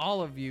thank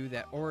all of you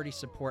that already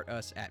support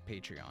us at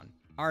Patreon.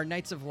 Our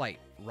Knights of Light,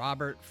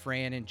 Robert,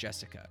 Fran, and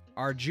Jessica.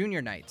 Our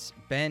Junior Knights,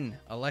 Ben,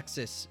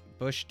 Alexis,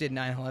 Bush did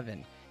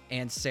 9/11,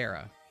 and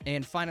Sarah.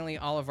 And finally,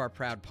 all of our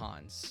proud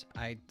pawns.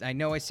 I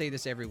know I say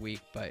this every week,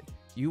 but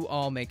you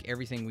all make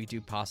everything we do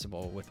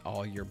possible with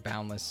all your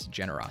boundless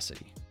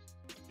generosity.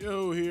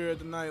 Yo, here at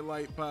the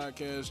Nightlight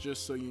Podcast,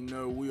 just so you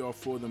know, we are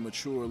for the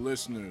mature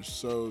listeners.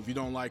 So if you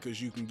don't like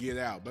us, you can get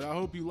out. But I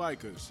hope you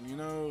like us, you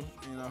know,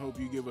 and I hope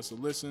you give us a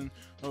listen.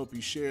 I hope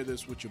you share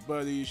this with your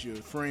buddies, your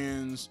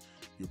friends,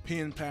 your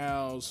pen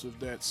pals, if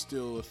that's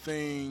still a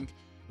thing.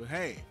 But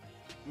hey,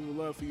 we would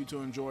love for you to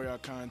enjoy our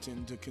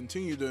content, to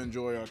continue to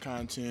enjoy our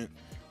content,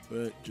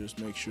 but just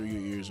make sure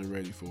your ears are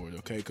ready for it,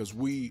 okay? Because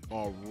we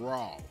are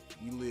raw.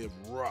 We live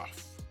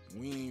rough.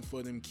 We ain't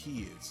for them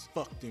kids.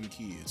 Fuck them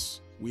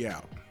kids. We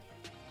out.